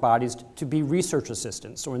public bodies to be research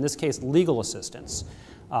assistants, or in this case, legal assistants.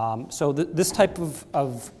 So this type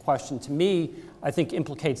of question, to me, I think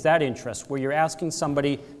implicates that interest, where you're asking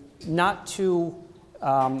somebody not to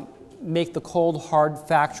make the cold, hard,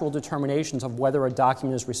 factual determinations of whether a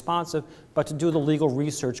document is responsive, but to do the legal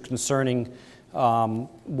research concerning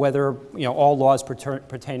whether, you know, all laws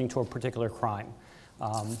pertaining to a particular crime.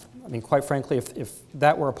 I mean, quite frankly, if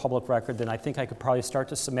that were a public record, then I think I could probably start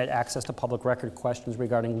to submit access to public record questions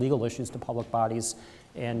regarding legal issues to public bodies,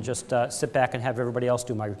 and just sit back and have everybody else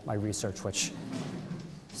do my research, which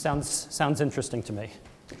sounds interesting to me.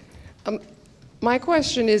 My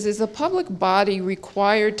question is a public body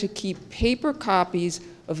required to keep paper copies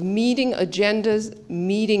of meeting agendas,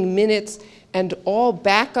 meeting minutes, and all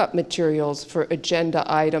backup materials for agenda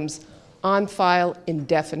items on file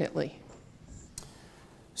indefinitely?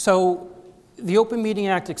 So the Open Meeting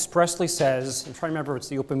Act expressly says, I'm trying to remember if it's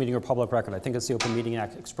the Open Meeting or Public Record, I think it's the Open Meeting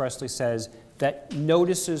Act expressly says that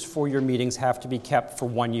notices for your meetings have to be kept for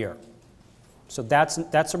 1 year. So that's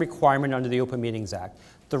a requirement under the Open Meetings Act.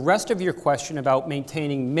 The rest of your question about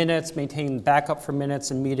maintaining minutes, maintaining backup for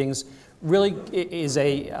minutes and meetings, really is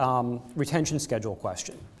a retention schedule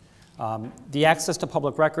question. The Access to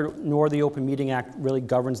Public Record nor the Open Meeting Act really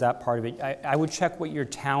governs that part of it. I would check what your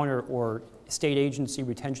town or state agency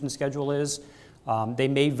retention schedule is. They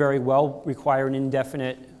may very well require an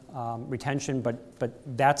indefinite retention,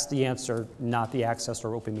 but that's the answer, not the Access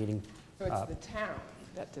or Open Meeting. So it's the town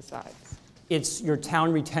that decides? It's your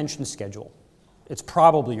town retention schedule. It's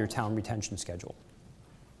probably your town retention schedule.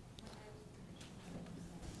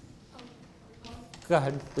 Go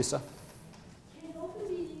ahead, Lisa. Can open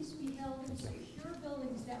meetings be held in secure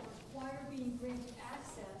buildings that require being granted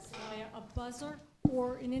access via a buzzer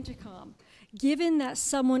or an intercom, given that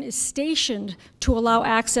someone is stationed to allow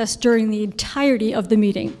access during the entirety of the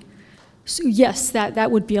meeting? So yes,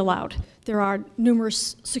 that would be allowed. There are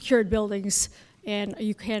numerous secured buildings and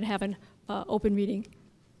you can't have an open meeting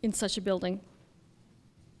in such a building.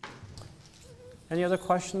 Any other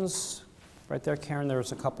questions? Right there, Karen, there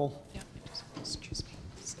was a couple. Yeah, excuse me.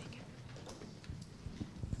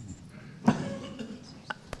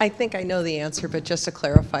 I think I know the answer, but just to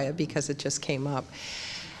clarify it because it just came up.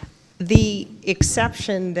 The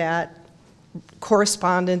exception that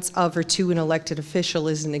correspondence of or to an elected official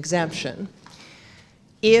is an exemption.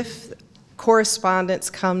 If correspondence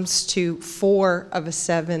comes to 4 of a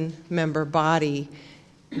 7-member body,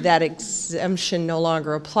 that exemption no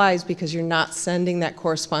longer applies because you're not sending that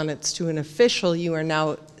correspondence to an official, you are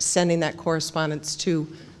now sending that correspondence to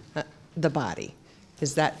the body.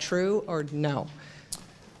 Is that true or no?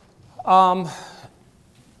 You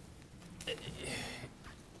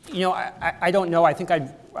know, I don't know. I think I'd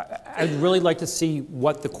really like to see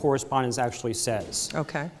what the correspondence actually says.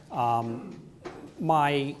 Okay.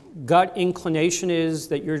 My gut inclination is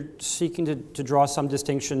that you're seeking to draw some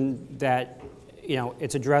distinction that, you know,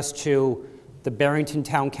 it's addressed to the Barrington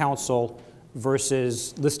Town Council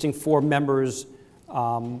versus listing 4 members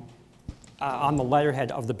on the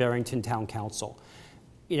letterhead of the Barrington Town Council.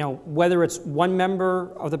 You know, whether it's 1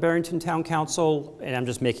 member of the Barrington Town Council, and I'm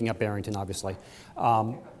just making up Barrington, obviously.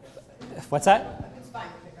 What's that? It's fine.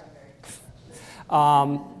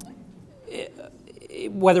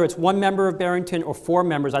 Whether it's 1 member of Barrington or 4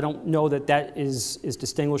 members, I don't know that that is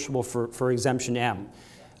distinguishable for exemption M.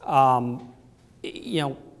 You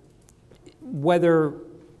know, whether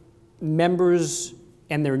members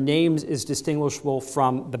and their names is distinguishable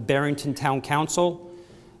from the Barrington Town Council,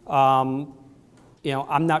 you know,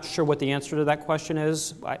 I'm not sure what the answer to that question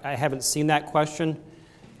is. I haven't seen that question.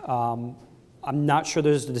 I'm not sure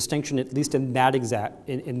there's a distinction, at least in that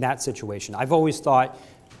in that situation. I've always thought,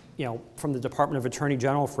 you know, from the Department of Attorney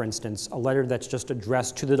General, for instance, a letter that's just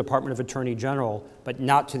addressed to the Department of Attorney General, but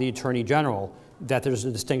not to the Attorney General, that there's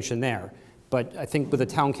a distinction there. But I think with the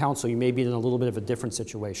Town Council, you may be in a little bit of a different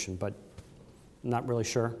situation, but I'm not really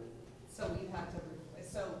sure. So we have to,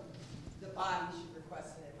 so the body should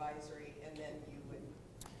request an advisory and then you would.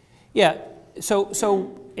 Yeah, so,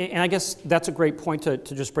 and I guess that's a great point to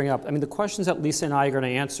just bring up. I mean, the questions that Lisa and I are going to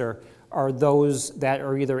answer are those that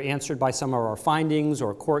are either answered by some of our findings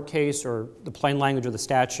or a court case or the plain language of the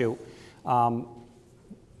statute.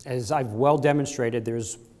 As I've well demonstrated,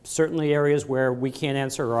 there's certainly areas where we can't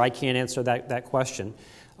answer or I can't answer that question.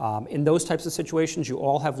 In those types of situations, you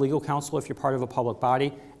all have legal counsel if you're part of a public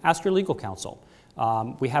body. Ask your legal counsel.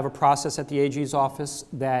 We have a process at the AG's office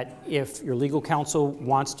that if your legal counsel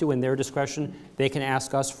wants to, in their discretion, they can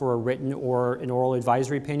ask us for a written or an oral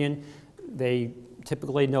advisory opinion. They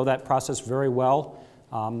typically know that process very well.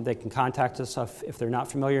 They can contact us if they're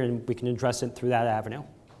not familiar, and we can address it through that avenue.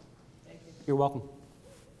 Thank you. You're welcome.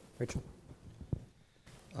 Rachel?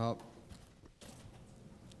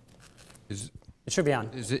 It should be on.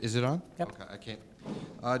 Is it on? Yep. Okay, I can't.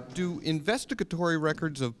 Do investigatory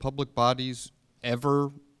records of public bodies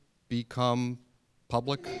ever become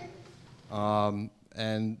public?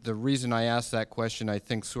 And the reason I ask that question, I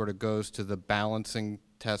think, sort of goes to the balancing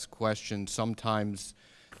test question. Sometimes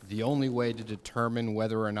the only way to determine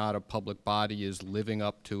whether or not a public body is living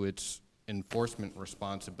up to its enforcement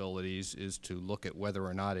responsibilities is to look at whether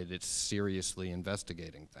or not it is seriously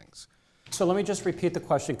investigating things. So let me just repeat the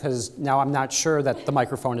question, because now I'm not sure that the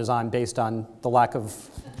microphone is on based on the lack of,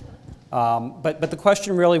 but the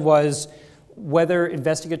question really was whether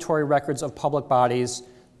investigatory records of public bodies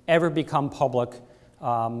ever become public,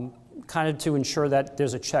 kind of to ensure that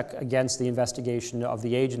there's a check against the investigation of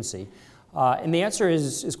the agency. And the answer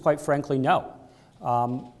is quite frankly no.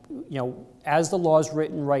 You know, as the law is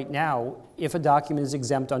written right now, if a document is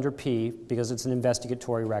exempt under P because it's an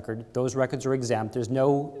investigatory record, those records are exempt. There's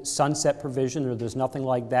no sunset provision or there's nothing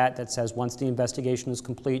like that that says once the investigation is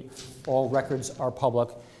complete, all records are public.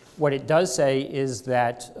 What it does say is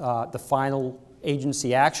that the final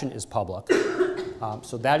agency action is public.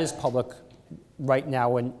 So that is public right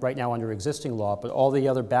now under existing law, but all the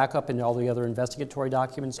other backup and all the other investigatory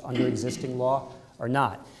documents under existing law are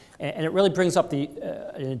not. And it really brings up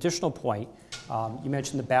an additional point. You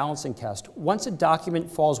mentioned the balancing test. Once a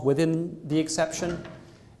document falls within the exception,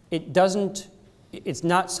 it's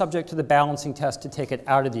not subject to the balancing test to take it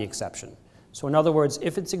out of the exception. So in other words,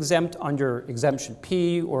 if it's exempt under exemption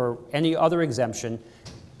P or any other exemption,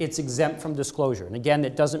 it's exempt from disclosure. And again,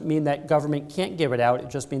 it doesn't mean that government can't give it out, it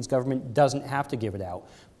just means government doesn't have to give it out.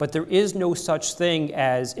 But there is no such thing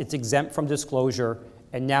as it's exempt from disclosure,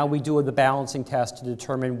 and now we do the balancing test to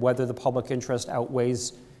determine whether the public interest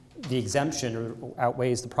outweighs the exemption or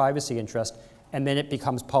outweighs the privacy interest, and then it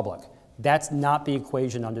becomes public. That's not the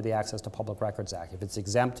equation under the Access to Public Records Act. If it's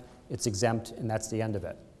exempt, and that's the end of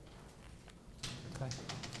it. Okay.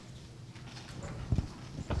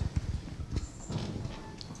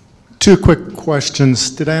 Two quick questions.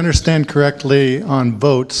 Did I understand correctly on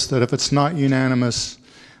votes that if it's not unanimous,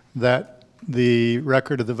 that the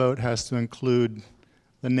record of the vote has to include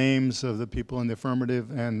the names of the people in the affirmative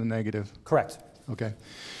and the negative? Correct. Okay.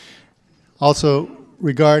 Also,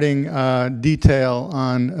 regarding detail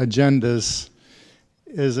on agendas,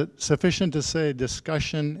 is it sufficient to say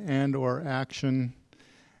discussion and or action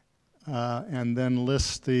and then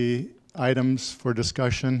list the items for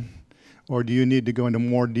discussion? Or do you need to go into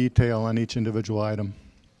more detail on each individual item?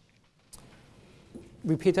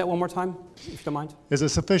 Repeat that one more time, if you don't mind. Is it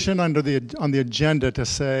sufficient on the agenda to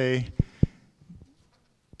say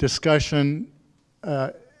discussion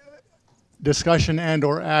and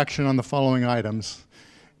or action on the following items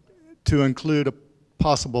to include a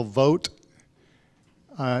possible vote?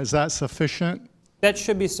 Is that sufficient? That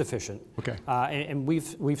should be sufficient. Okay. And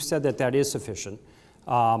we've said that that is sufficient.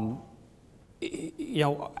 You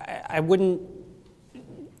know, I wouldn't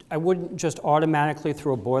just automatically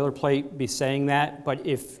through a boilerplate be saying that, but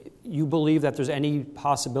if you believe that there's any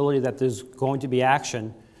possibility that there's going to be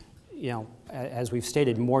action, you know, as we've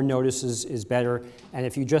stated, more notices is better. And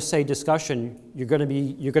if you just say discussion, you're going to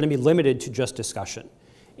be limited to just discussion.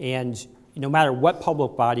 And no matter what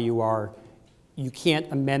public body you are, you can't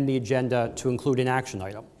amend the agenda to include an action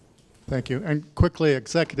item. Thank you. And quickly,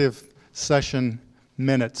 executive session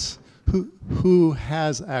minutes. Who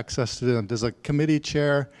has access to them? Does a committee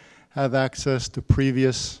chair have access to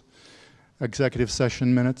previous executive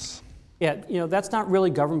session minutes? Yeah, you know, that's not really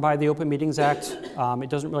governed by the Open Meetings Act. It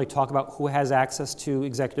doesn't really talk about who has access to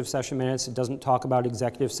executive session minutes. It doesn't talk about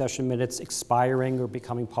executive session minutes expiring or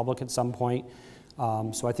becoming public at some point.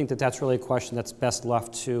 So I think that that's really a question that's best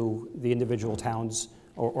left to the individual towns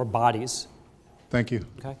or bodies. Thank you.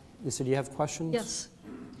 Okay. Lisa, do you have questions? Yes.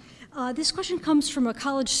 This question comes from a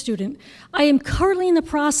college student. I am currently in the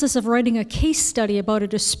process of writing a case study about a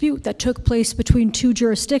dispute that took place between two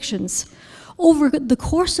jurisdictions. Over the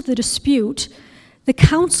course of the dispute, the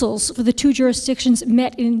counsels for the two jurisdictions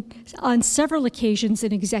met on several occasions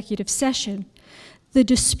in executive session. The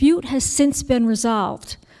dispute has since been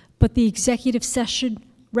resolved, but the executive session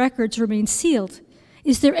records remain sealed.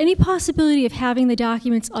 Is there any possibility of having the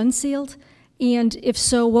documents unsealed? And if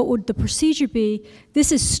so, what would the procedure be?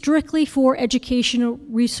 This is strictly for educational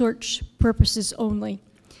research purposes only.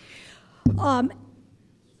 I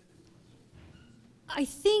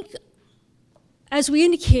think, as we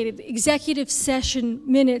indicated, executive session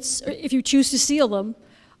minutes, if you choose to seal them,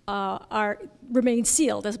 remain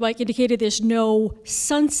sealed. As Mike indicated, there's no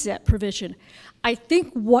sunset provision. I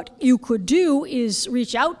think what you could do is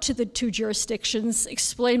reach out to the two jurisdictions,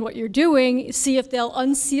 explain what you're doing, see if they'll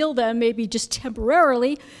unseal them, maybe just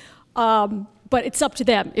temporarily, but it's up to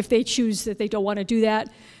them. If they choose that they don't want to do that,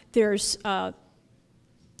 they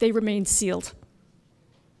remain sealed.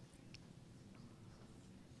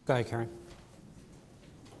 Go ahead, Karen.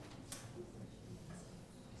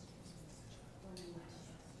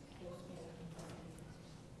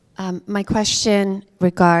 My question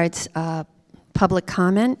regards public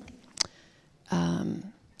comment.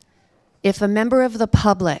 If a member of the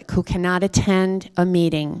public who cannot attend a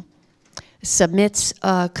meeting submits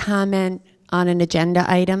a comment on an agenda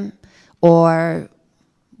item or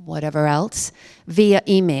whatever else via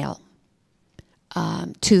email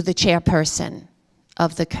to the chairperson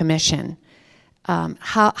of the commission,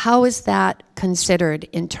 how is that considered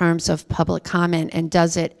in terms of public comment, and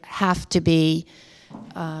does it have to be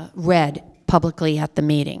read publicly at the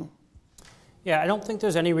meeting? Yeah, I don't think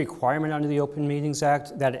there's any requirement under the Open Meetings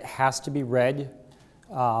Act that it has to be read.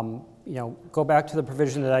 You know, go back to the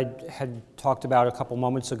provision that I had talked about a couple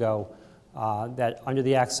moments ago, that under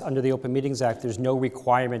the Open Meetings Act, there's no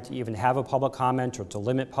requirement to even have a public comment or to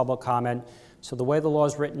limit public comment. So the way the law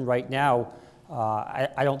is written right now,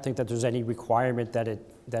 I don't think that there's any requirement that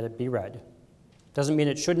it be read. Doesn't mean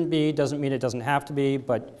it shouldn't be, doesn't mean it doesn't have to be,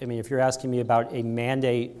 but I mean, if you're asking me about a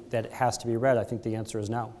mandate that it has to be read, I think the answer is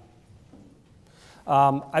no.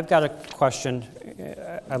 I've got a question.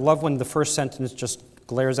 I love when the first sentence just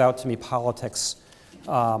glares out to me politics.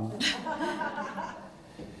 When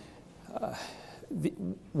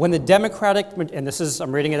the Democratic, and this is,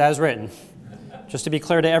 I'm reading it as written, just to be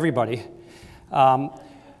clear to everybody,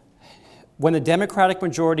 when the Democratic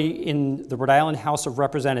majority in the Rhode Island House of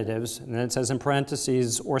Representatives, and then it says in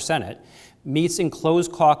parentheses, or Senate, meets in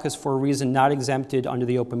closed caucus for a reason not exempted under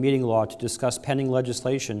the open meeting law to discuss pending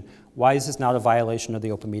legislation, why is this not a violation of the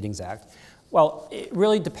Open Meetings Act? Well, it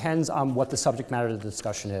really depends on what the subject matter of the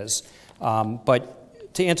discussion is.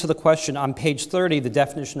 But to answer the question, on page 30, the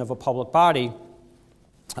definition of a public body,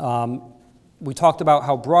 we talked about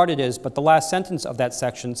how broad it is, but the last sentence of that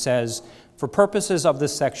section says, for purposes of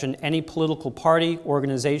this section, any political party,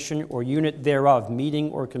 organization, or unit thereof meeting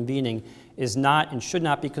or convening is not and should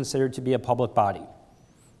not be considered to be a public body.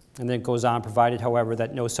 And then it goes on, provided, however,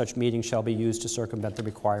 that no such meeting shall be used to circumvent the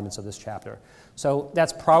requirements of this chapter. So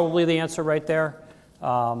that's probably the answer right there.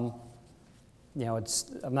 You know,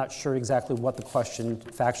 I'm not sure exactly what the question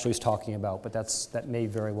factually is talking about, but that may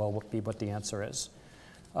very well be what the answer is.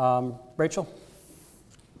 Rachel?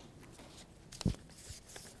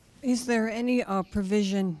 Is there any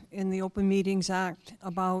provision in the Open Meetings Act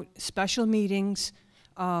about special meetings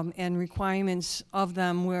and requirements of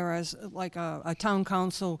them, whereas like a town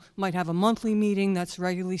council might have a monthly meeting that's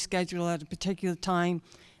regularly scheduled at a particular time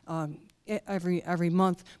every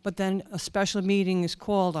month, but then a special meeting is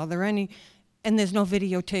called? Are there any, and there's no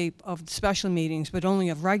videotape of special meetings, but only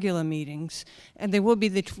of regular meetings, and there will be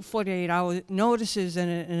the 48-hour notices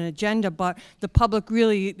and an agenda, but the public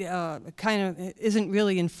really kind of isn't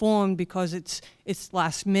really informed because it's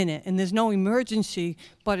last minute, and there's no emergency,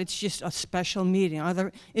 but it's just a special meeting.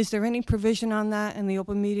 Is there any provision on that in the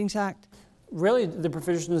Open Meetings Act? Really, the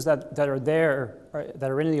provisions that are there,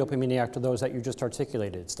 that are in the Open Meeting Act, are those that you just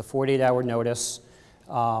articulated. It's the 48-hour notice.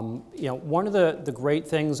 You know, one of the great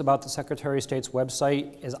things about the Secretary of State's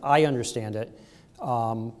website, as I understand it,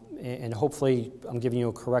 and hopefully I'm giving you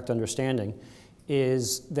a correct understanding,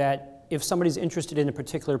 is that if somebody's interested in a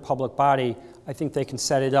particular public body, I think they can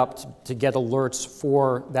set it up to get alerts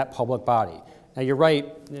for that public body. Now, you're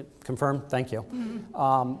right, confirmed, thank you. You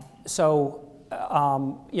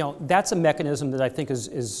know, that's a mechanism that I think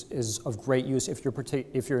is of great use if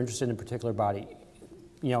you're interested in a particular body.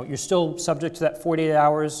 You know, you're still subject to that 48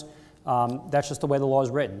 hours. That's just the way the law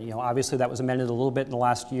is written. You know, obviously that was amended a little bit in the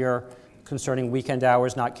last year concerning weekend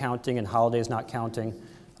hours not counting and holidays not counting.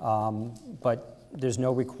 But there's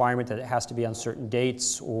no requirement that it has to be on certain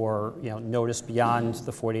dates or, you know, notice beyond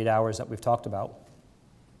the 48 hours that we've talked about.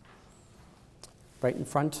 Right in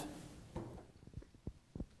front.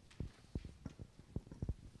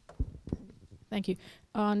 Thank you.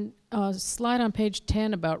 On a slide on page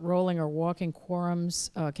 10 about rolling or walking quorums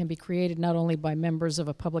can be created not only by members of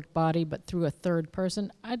a public body but through a third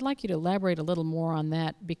person. I'd like you to elaborate a little more on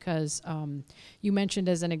that because you mentioned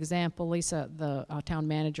as an example, Lisa, the town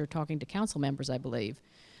manager talking to council members, I believe.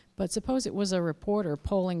 But suppose it was a reporter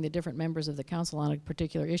polling the different members of the council on a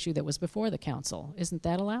particular issue that was before the council. Isn't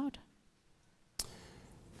that allowed?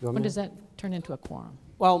 When does that turn into a quorum?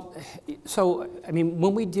 Well, so, I mean,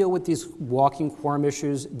 when we deal with these walking quorum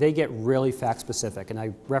issues, they get really fact-specific. And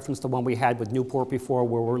I referenced the one we had with Newport before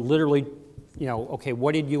where we're literally, you know, okay,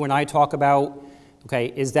 what did you and I talk about?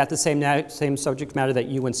 Okay, is that the same subject matter that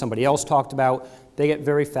you and somebody else talked about? They get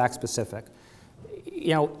very fact-specific.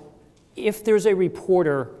 You know, if there's a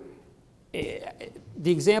reporter,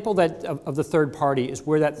 the example of the third party is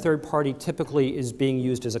where that third party typically is being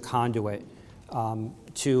used as a conduit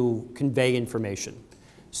to convey information.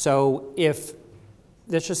 So if,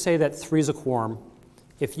 let's just say that 3 is a quorum,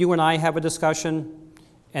 if you and I have a discussion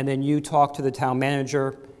and then you talk to the town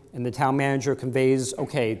manager and the town manager conveys,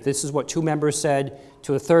 okay, this is what 2 members said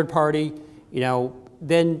to a third party, you know,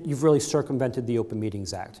 then you've really circumvented the Open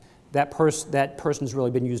Meetings Act. That person's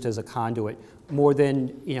really been used as a conduit more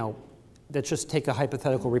than, you know, let's just take a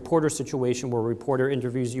hypothetical reporter situation where a reporter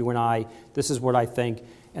interviews you and I, this is what I think,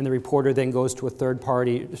 and the reporter then goes to a third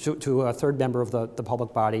party, to a third member of the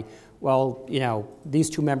public body. Well, you know, these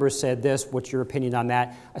 2 members said this, what's your opinion on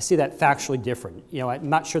that? I see that factually different. You know, I'm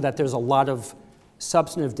not sure that there's a lot of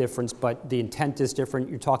substantive difference, but the intent is different.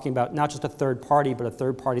 You're talking about not just a third party, but a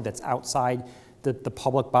third party that's outside the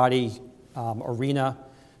public body arena.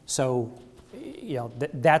 So, you know,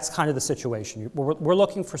 that's kind of the situation. We're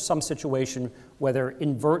looking for some situation, whether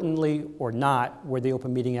inadvertently or not, where the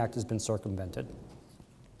Open Meeting Act has been circumvented.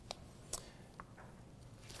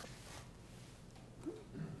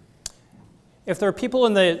 If there are people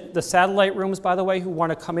in the satellite rooms, by the way, who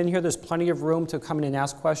want to come in here, there's plenty of room to come in and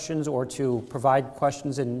ask questions or to provide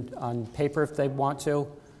questions on paper if they want to.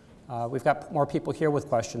 We've got more people here with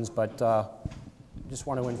questions, but just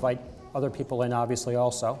want to invite other people in, obviously,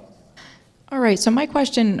 also. All right, so my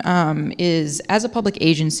question is, as a public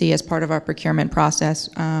agency, as part of our procurement process,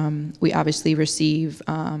 we obviously receive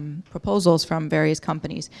proposals from various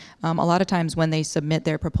companies. A lot of times when they submit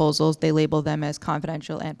their proposals, they label them as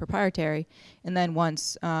confidential and proprietary. And then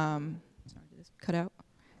once, sorry, did this cut out?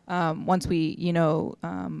 Once we, you know,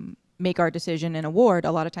 make our decision and award,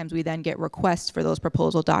 a lot of times we then get requests for those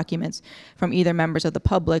proposal documents from either members of the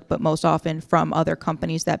public, but most often from other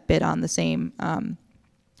companies that bid on the same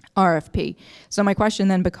RFP. So my question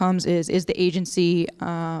then becomes is the agency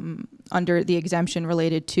under the exemption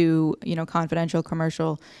related to, you know, confidential,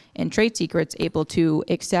 commercial, and trade secrets able to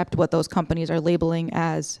accept what those companies are labeling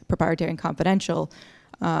as proprietary and confidential,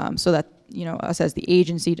 so that, you know, us as the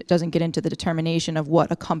agency doesn't get into the determination of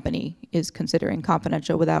what a company is considering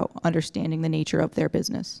confidential without understanding the nature of their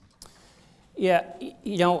business? Yeah,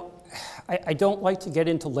 you know, I don't like to get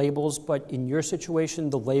into labels, but in your situation,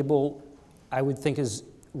 the label I would think is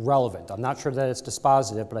relevant. I'm not sure that it's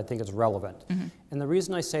dispositive, but I think it's relevant. Mm-hmm. And the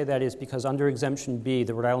reason I say that is because under Exemption B,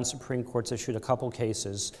 the Rhode Island Supreme Court's issued a couple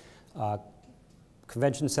cases,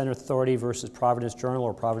 Convention Center Authority versus Providence Journal,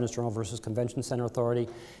 or Providence Journal versus Convention Center Authority,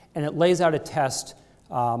 and it lays out a test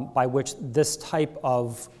by which this type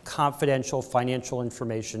of confidential financial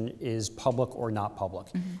information is public or not public.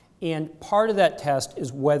 Mm-hmm. And part of that test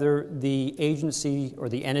is whether the agency or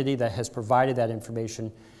the entity that has provided that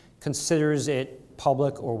information considers it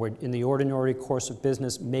public or would, in the ordinary course of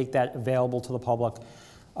business, make that available to the public.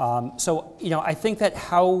 So, you know, I think that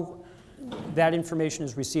how that information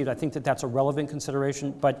is received, I think that that's a relevant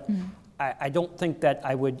consideration, but I don't think that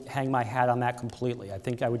I would hang my hat on that completely. I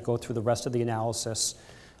think I would go through the rest of the analysis.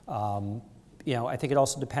 You know, I think it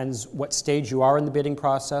also depends what stage you are in the bidding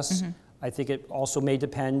process. I think it also may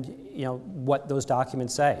depend, you know, what those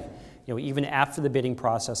documents say. You know, even after the bidding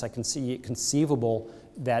process, I can see it conceivable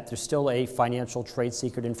that there's still a financial trade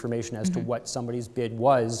secret information as to what somebody's bid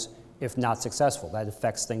was if not successful. That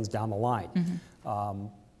affects things down the line.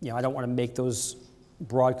 You know, I don't want to make those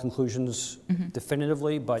broad conclusions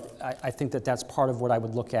definitively, but I think that that's part of what I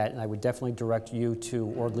would look at, and I would definitely direct you to,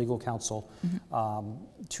 or legal counsel,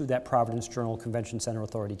 to that Providence Journal Convention Center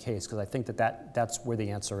Authority case, because I think that that's where the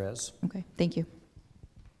answer is. Okay, thank you.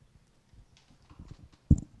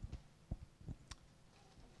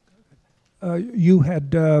 You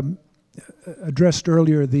had addressed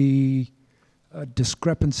earlier the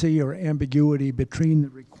discrepancy or ambiguity between the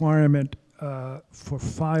requirement for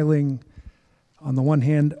filing, on the one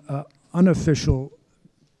hand, unofficial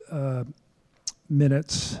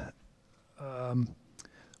minutes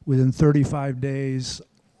within 35 days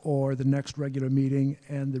or the next regular meeting,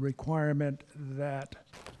 and the requirement that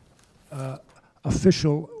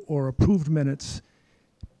official or approved minutes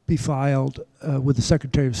be filed with the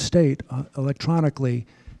Secretary of State electronically,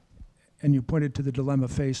 and you pointed to the dilemma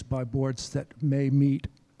faced by boards that may meet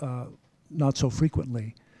not so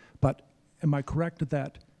frequently. But am I correct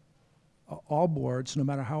that all boards, no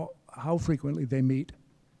matter how frequently they meet,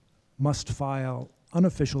 must file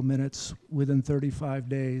unofficial minutes within 35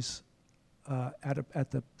 days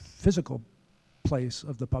at the physical place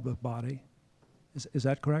of the public body? Is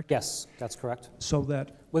that correct? Yes, that's correct. So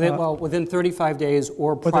that within 35 days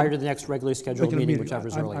or prior to the next regularly scheduled meeting, whichever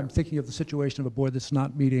is earlier. I'm thinking of the situation of a board that's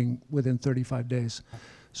not meeting within 35 days.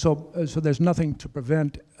 So there's nothing to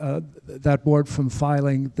prevent that board from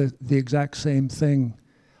filing the exact same thing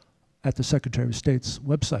at the Secretary of State's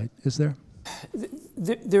website, is there?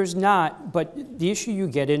 There's not, but the issue you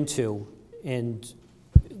get into, and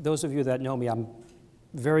those of you that know me, I'm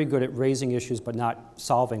very good at raising issues but not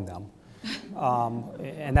solving them.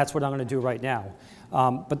 And that's what I'm going to do right now.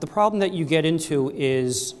 But the problem that you get into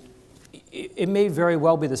is it may very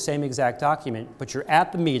well be the same exact document, but you're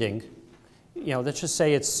at the meeting. You know, let's just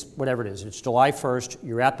say it's whatever it is. It's July 1st.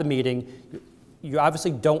 You're at the meeting. You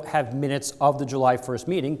obviously don't have minutes of the July 1st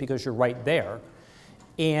meeting because you're right there.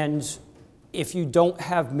 And if you don't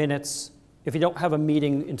have minutes, if you don't have a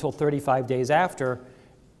meeting until 35 days after,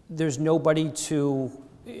 there's nobody to,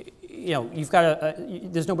 you know,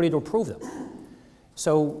 there's nobody to approve them.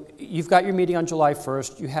 So you've got your meeting on July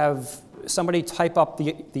 1st. You have somebody type up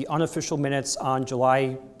the unofficial minutes on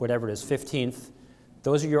July, whatever it is, 15th.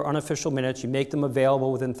 Those are your unofficial minutes. You make them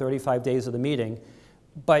available within 35 days of the meeting,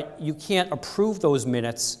 but you can't approve those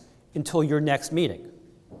minutes until your next meeting.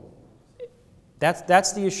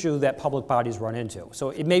 That's the issue that public bodies run into. So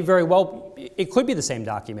it may very well, it could be the same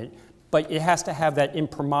document, but it has to have that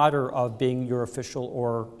imprimatur of being your official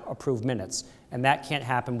or approved minutes, and that can't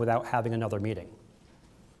happen without having another meeting.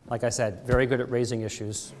 Like I said, very good at raising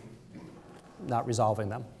issues, not resolving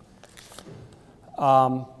them.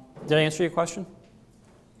 Did I answer your question?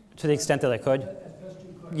 To the extent that I could?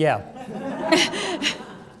 Yeah.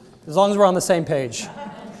 As long as we're on the same page.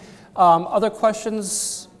 Other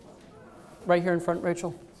questions? Right here in front,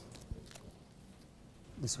 Rachel.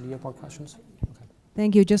 Lisa, do you have more questions? Okay.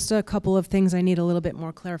 Thank you. Just a couple of things I need a little bit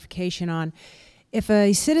more clarification on. If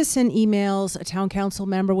a citizen emails a town council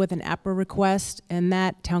member with an APRA request and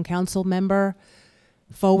that town council member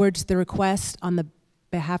forwards the request on the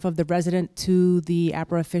behalf of the resident to the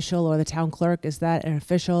APRA official or the town clerk, is that an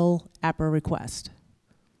official APRA request?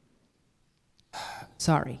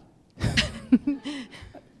 Sorry.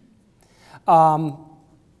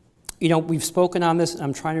 You know, we've spoken on this, and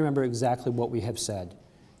I'm trying to remember exactly what we have said.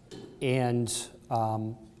 And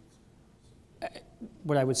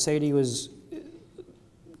what I would say to you is,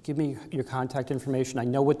 give me your contact information. I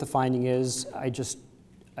know what the finding is. I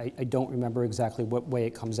don't remember exactly what way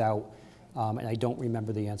it comes out, and I don't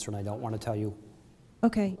remember the answer, and I don't want to tell you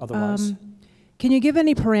otherwise. Can you give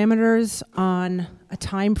any parameters on a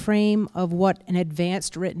time frame of what an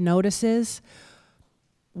advanced written notice is?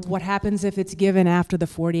 What happens if it's given after the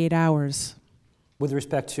 48 hours? With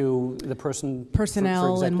respect to the person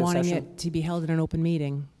Personnel for and wanting session? it to be held in an open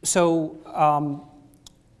meeting. So,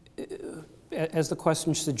 as the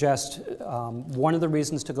question suggests, one of the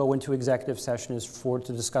reasons to go into executive session is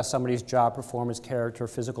to discuss somebody's job performance, character,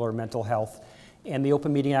 physical or mental health. And the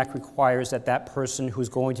Open Meeting Act requires that that person who's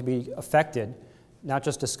going to be affected, not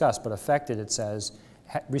just discussed, but affected, it says,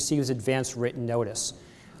 receives advance written notice.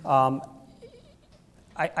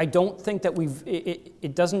 I don't think that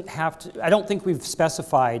it doesn't have to, I don't think we've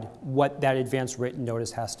specified what that advance written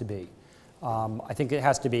notice has to be. I think it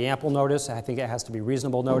has to be ample notice. I think it has to be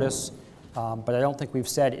reasonable notice. But I don't think we've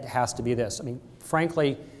said it has to be this. I mean,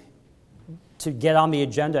 frankly, to get on the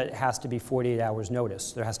agenda, it has to be 48 hours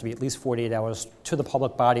notice. There has to be at least 48 hours to the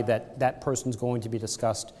public body that that person's going to be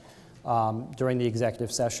discussed during the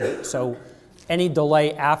executive session. So any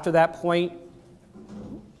delay after that point,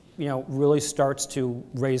 you know, really starts to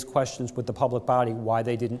raise questions with the public body why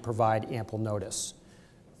they didn't provide ample notice.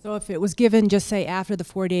 So if it was given, just say after the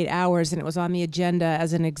 48 hours and it was on the agenda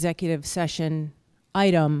as an executive session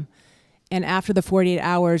item, and after the 48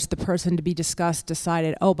 hours, the person to be discussed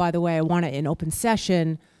decided, oh, by the way, I want it in open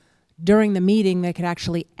session, during the meeting, they could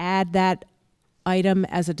actually add that item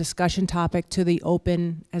as a discussion topic to the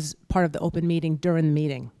open, as part of the open meeting during the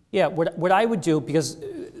meeting. Yeah, what I would do, because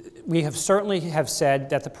we have certainly have said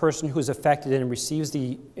that the person who's affected and receives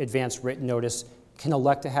the advance written notice can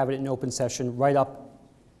elect to have it in open session right up,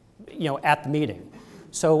 you know, at the meeting.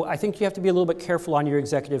 So I think you have to be a little bit careful on your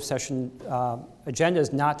executive session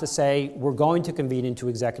agendas not to say we're going to convene into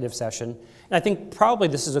executive session. And I think probably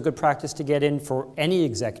this is a good practice to get in for any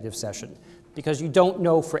executive session, because you don't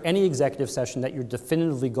know for any executive session that you're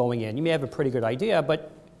definitively going in. You may have a pretty good idea,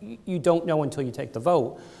 but you don't know until you take the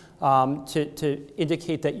vote. To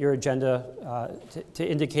indicate that your agenda, to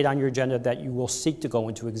indicate on your agenda that you will seek to go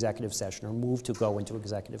into executive session or move to go into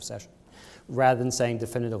executive session, rather than saying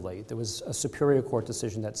definitively. There was a Superior Court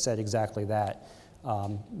decision that said exactly that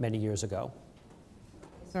many years ago.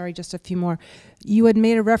 Sorry, just a few more. You had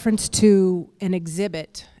made a reference to an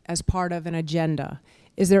exhibit as part of an agenda.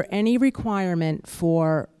 Is there any requirement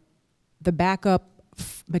for the backup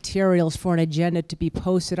materials for an agenda to be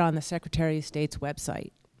posted on the Secretary of State's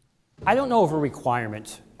website? I don't know of a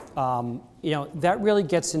requirement. You know, that really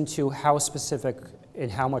gets into how specific and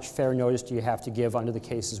how much fair notice do you have to give under the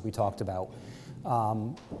cases we talked about.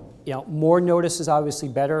 You know, more notice is obviously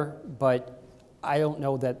better, but I don't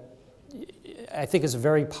know that, I think it's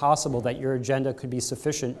very possible that your agenda could be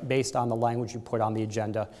sufficient based on the language you put on the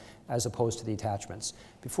agenda as opposed to the attachments.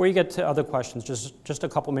 Before you get to other questions, just a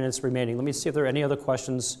couple minutes remaining. Let me see if there are any other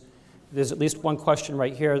questions. There's at least one question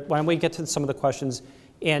right here. Why don't we get to some of the questions?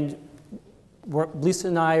 And Lisa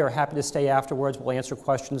and I are happy to stay afterwards. We'll answer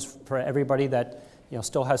questions for everybody that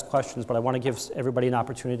still has questions, but I want to give everybody an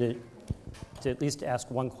opportunity to at least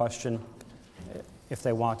ask one question if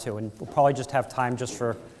they want to. And we'll probably just have time just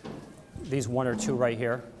for these one or two right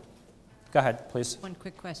here. Go ahead, please. One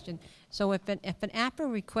quick question. So if an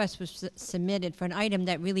APRA request was submitted for an item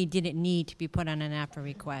that really didn't need to be put on an APRA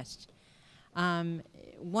request,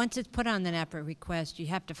 once it's put on an APRA request, you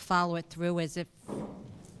have to follow it through as if,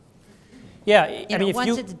 yeah, I mean,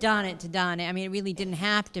 once it's done, it's done. I mean, it really didn't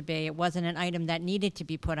have to be. It wasn't an item that needed to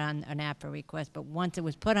be put on an APRA request, but once it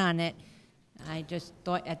was put on it, I just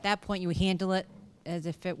thought at that point you would handle it as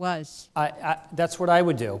if it was. That's what I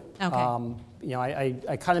would do. Okay.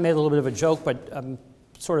 I kind of made a little bit of a joke, but I'm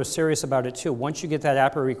sort of serious about it too. Once you get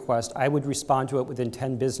that APRA request, I would respond to it within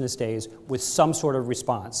 10 business days with some sort of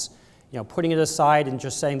response. Putting it aside and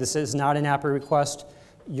just saying this is not an APRA request,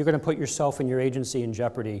 you're going to put yourself and your agency in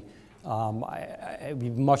jeopardy. It would be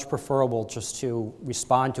much preferable just to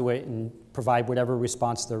respond to it and provide whatever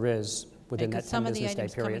response there is within that 10 business day period.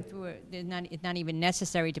 Some of the items coming through, it's not even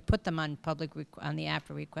necessary to put them on on the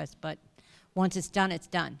APRA request, but once it's done, it's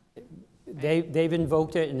done. They've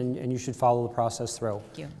invoked it, and you should follow the process through.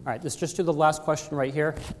 Thank you. All right, let's just do the last question right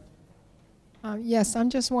here. Yes, I'm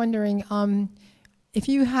just wondering, if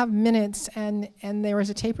you have minutes and there is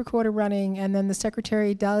a tape recorder running and then the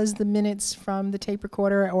secretary does the minutes from the tape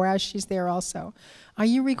recorder or as she's there also, are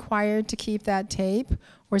you required to keep that tape?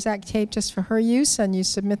 Or is that tape just for her use and you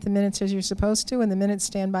submit the minutes as you're supposed to and the minutes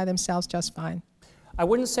stand by themselves just fine? I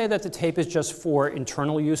wouldn't say that the tape is just for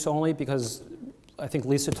internal use only, because I think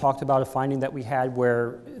Lisa talked about a finding that we had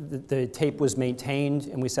where the tape was maintained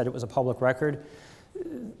and we said it was a public record.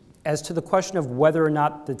 As to the question of whether or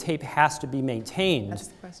not the tape has to be maintained, That's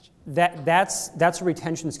the question. That's a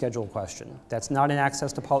retention schedule question. That's not an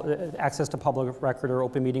access to public record or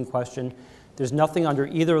open meeting question. There's nothing under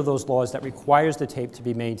either of those laws that requires the tape to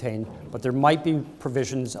be maintained, but there might be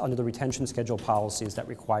provisions under the retention schedule policies that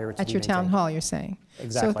require it to be maintained. At your town hall, you're saying?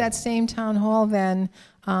 Exactly. So at that same town hall then,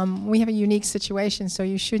 we have a unique situation, so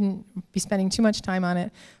you shouldn't be spending too much time on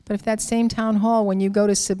it. But if that same town hall, when you go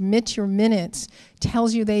to submit your minutes,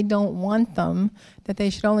 tells you they don't want them, that they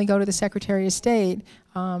should only go to the Secretary of State,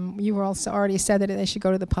 you were also already said that they should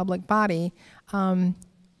go to the public body,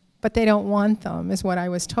 but they don't want them, is what I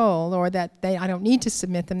was told, or that I don't need to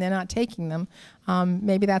submit them, they're not taking them.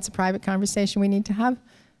 Maybe that's a private conversation we need to have.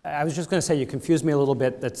 I was just going to say, you confused me a little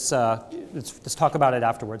bit. Let's talk about it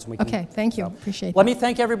afterwards. And we can, okay, thank you. Appreciate Let that. me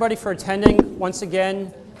thank everybody for attending. Once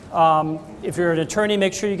again, if you're an attorney,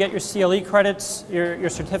 make sure you get your CLE credits, your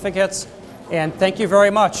certificates, and thank you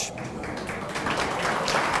very much.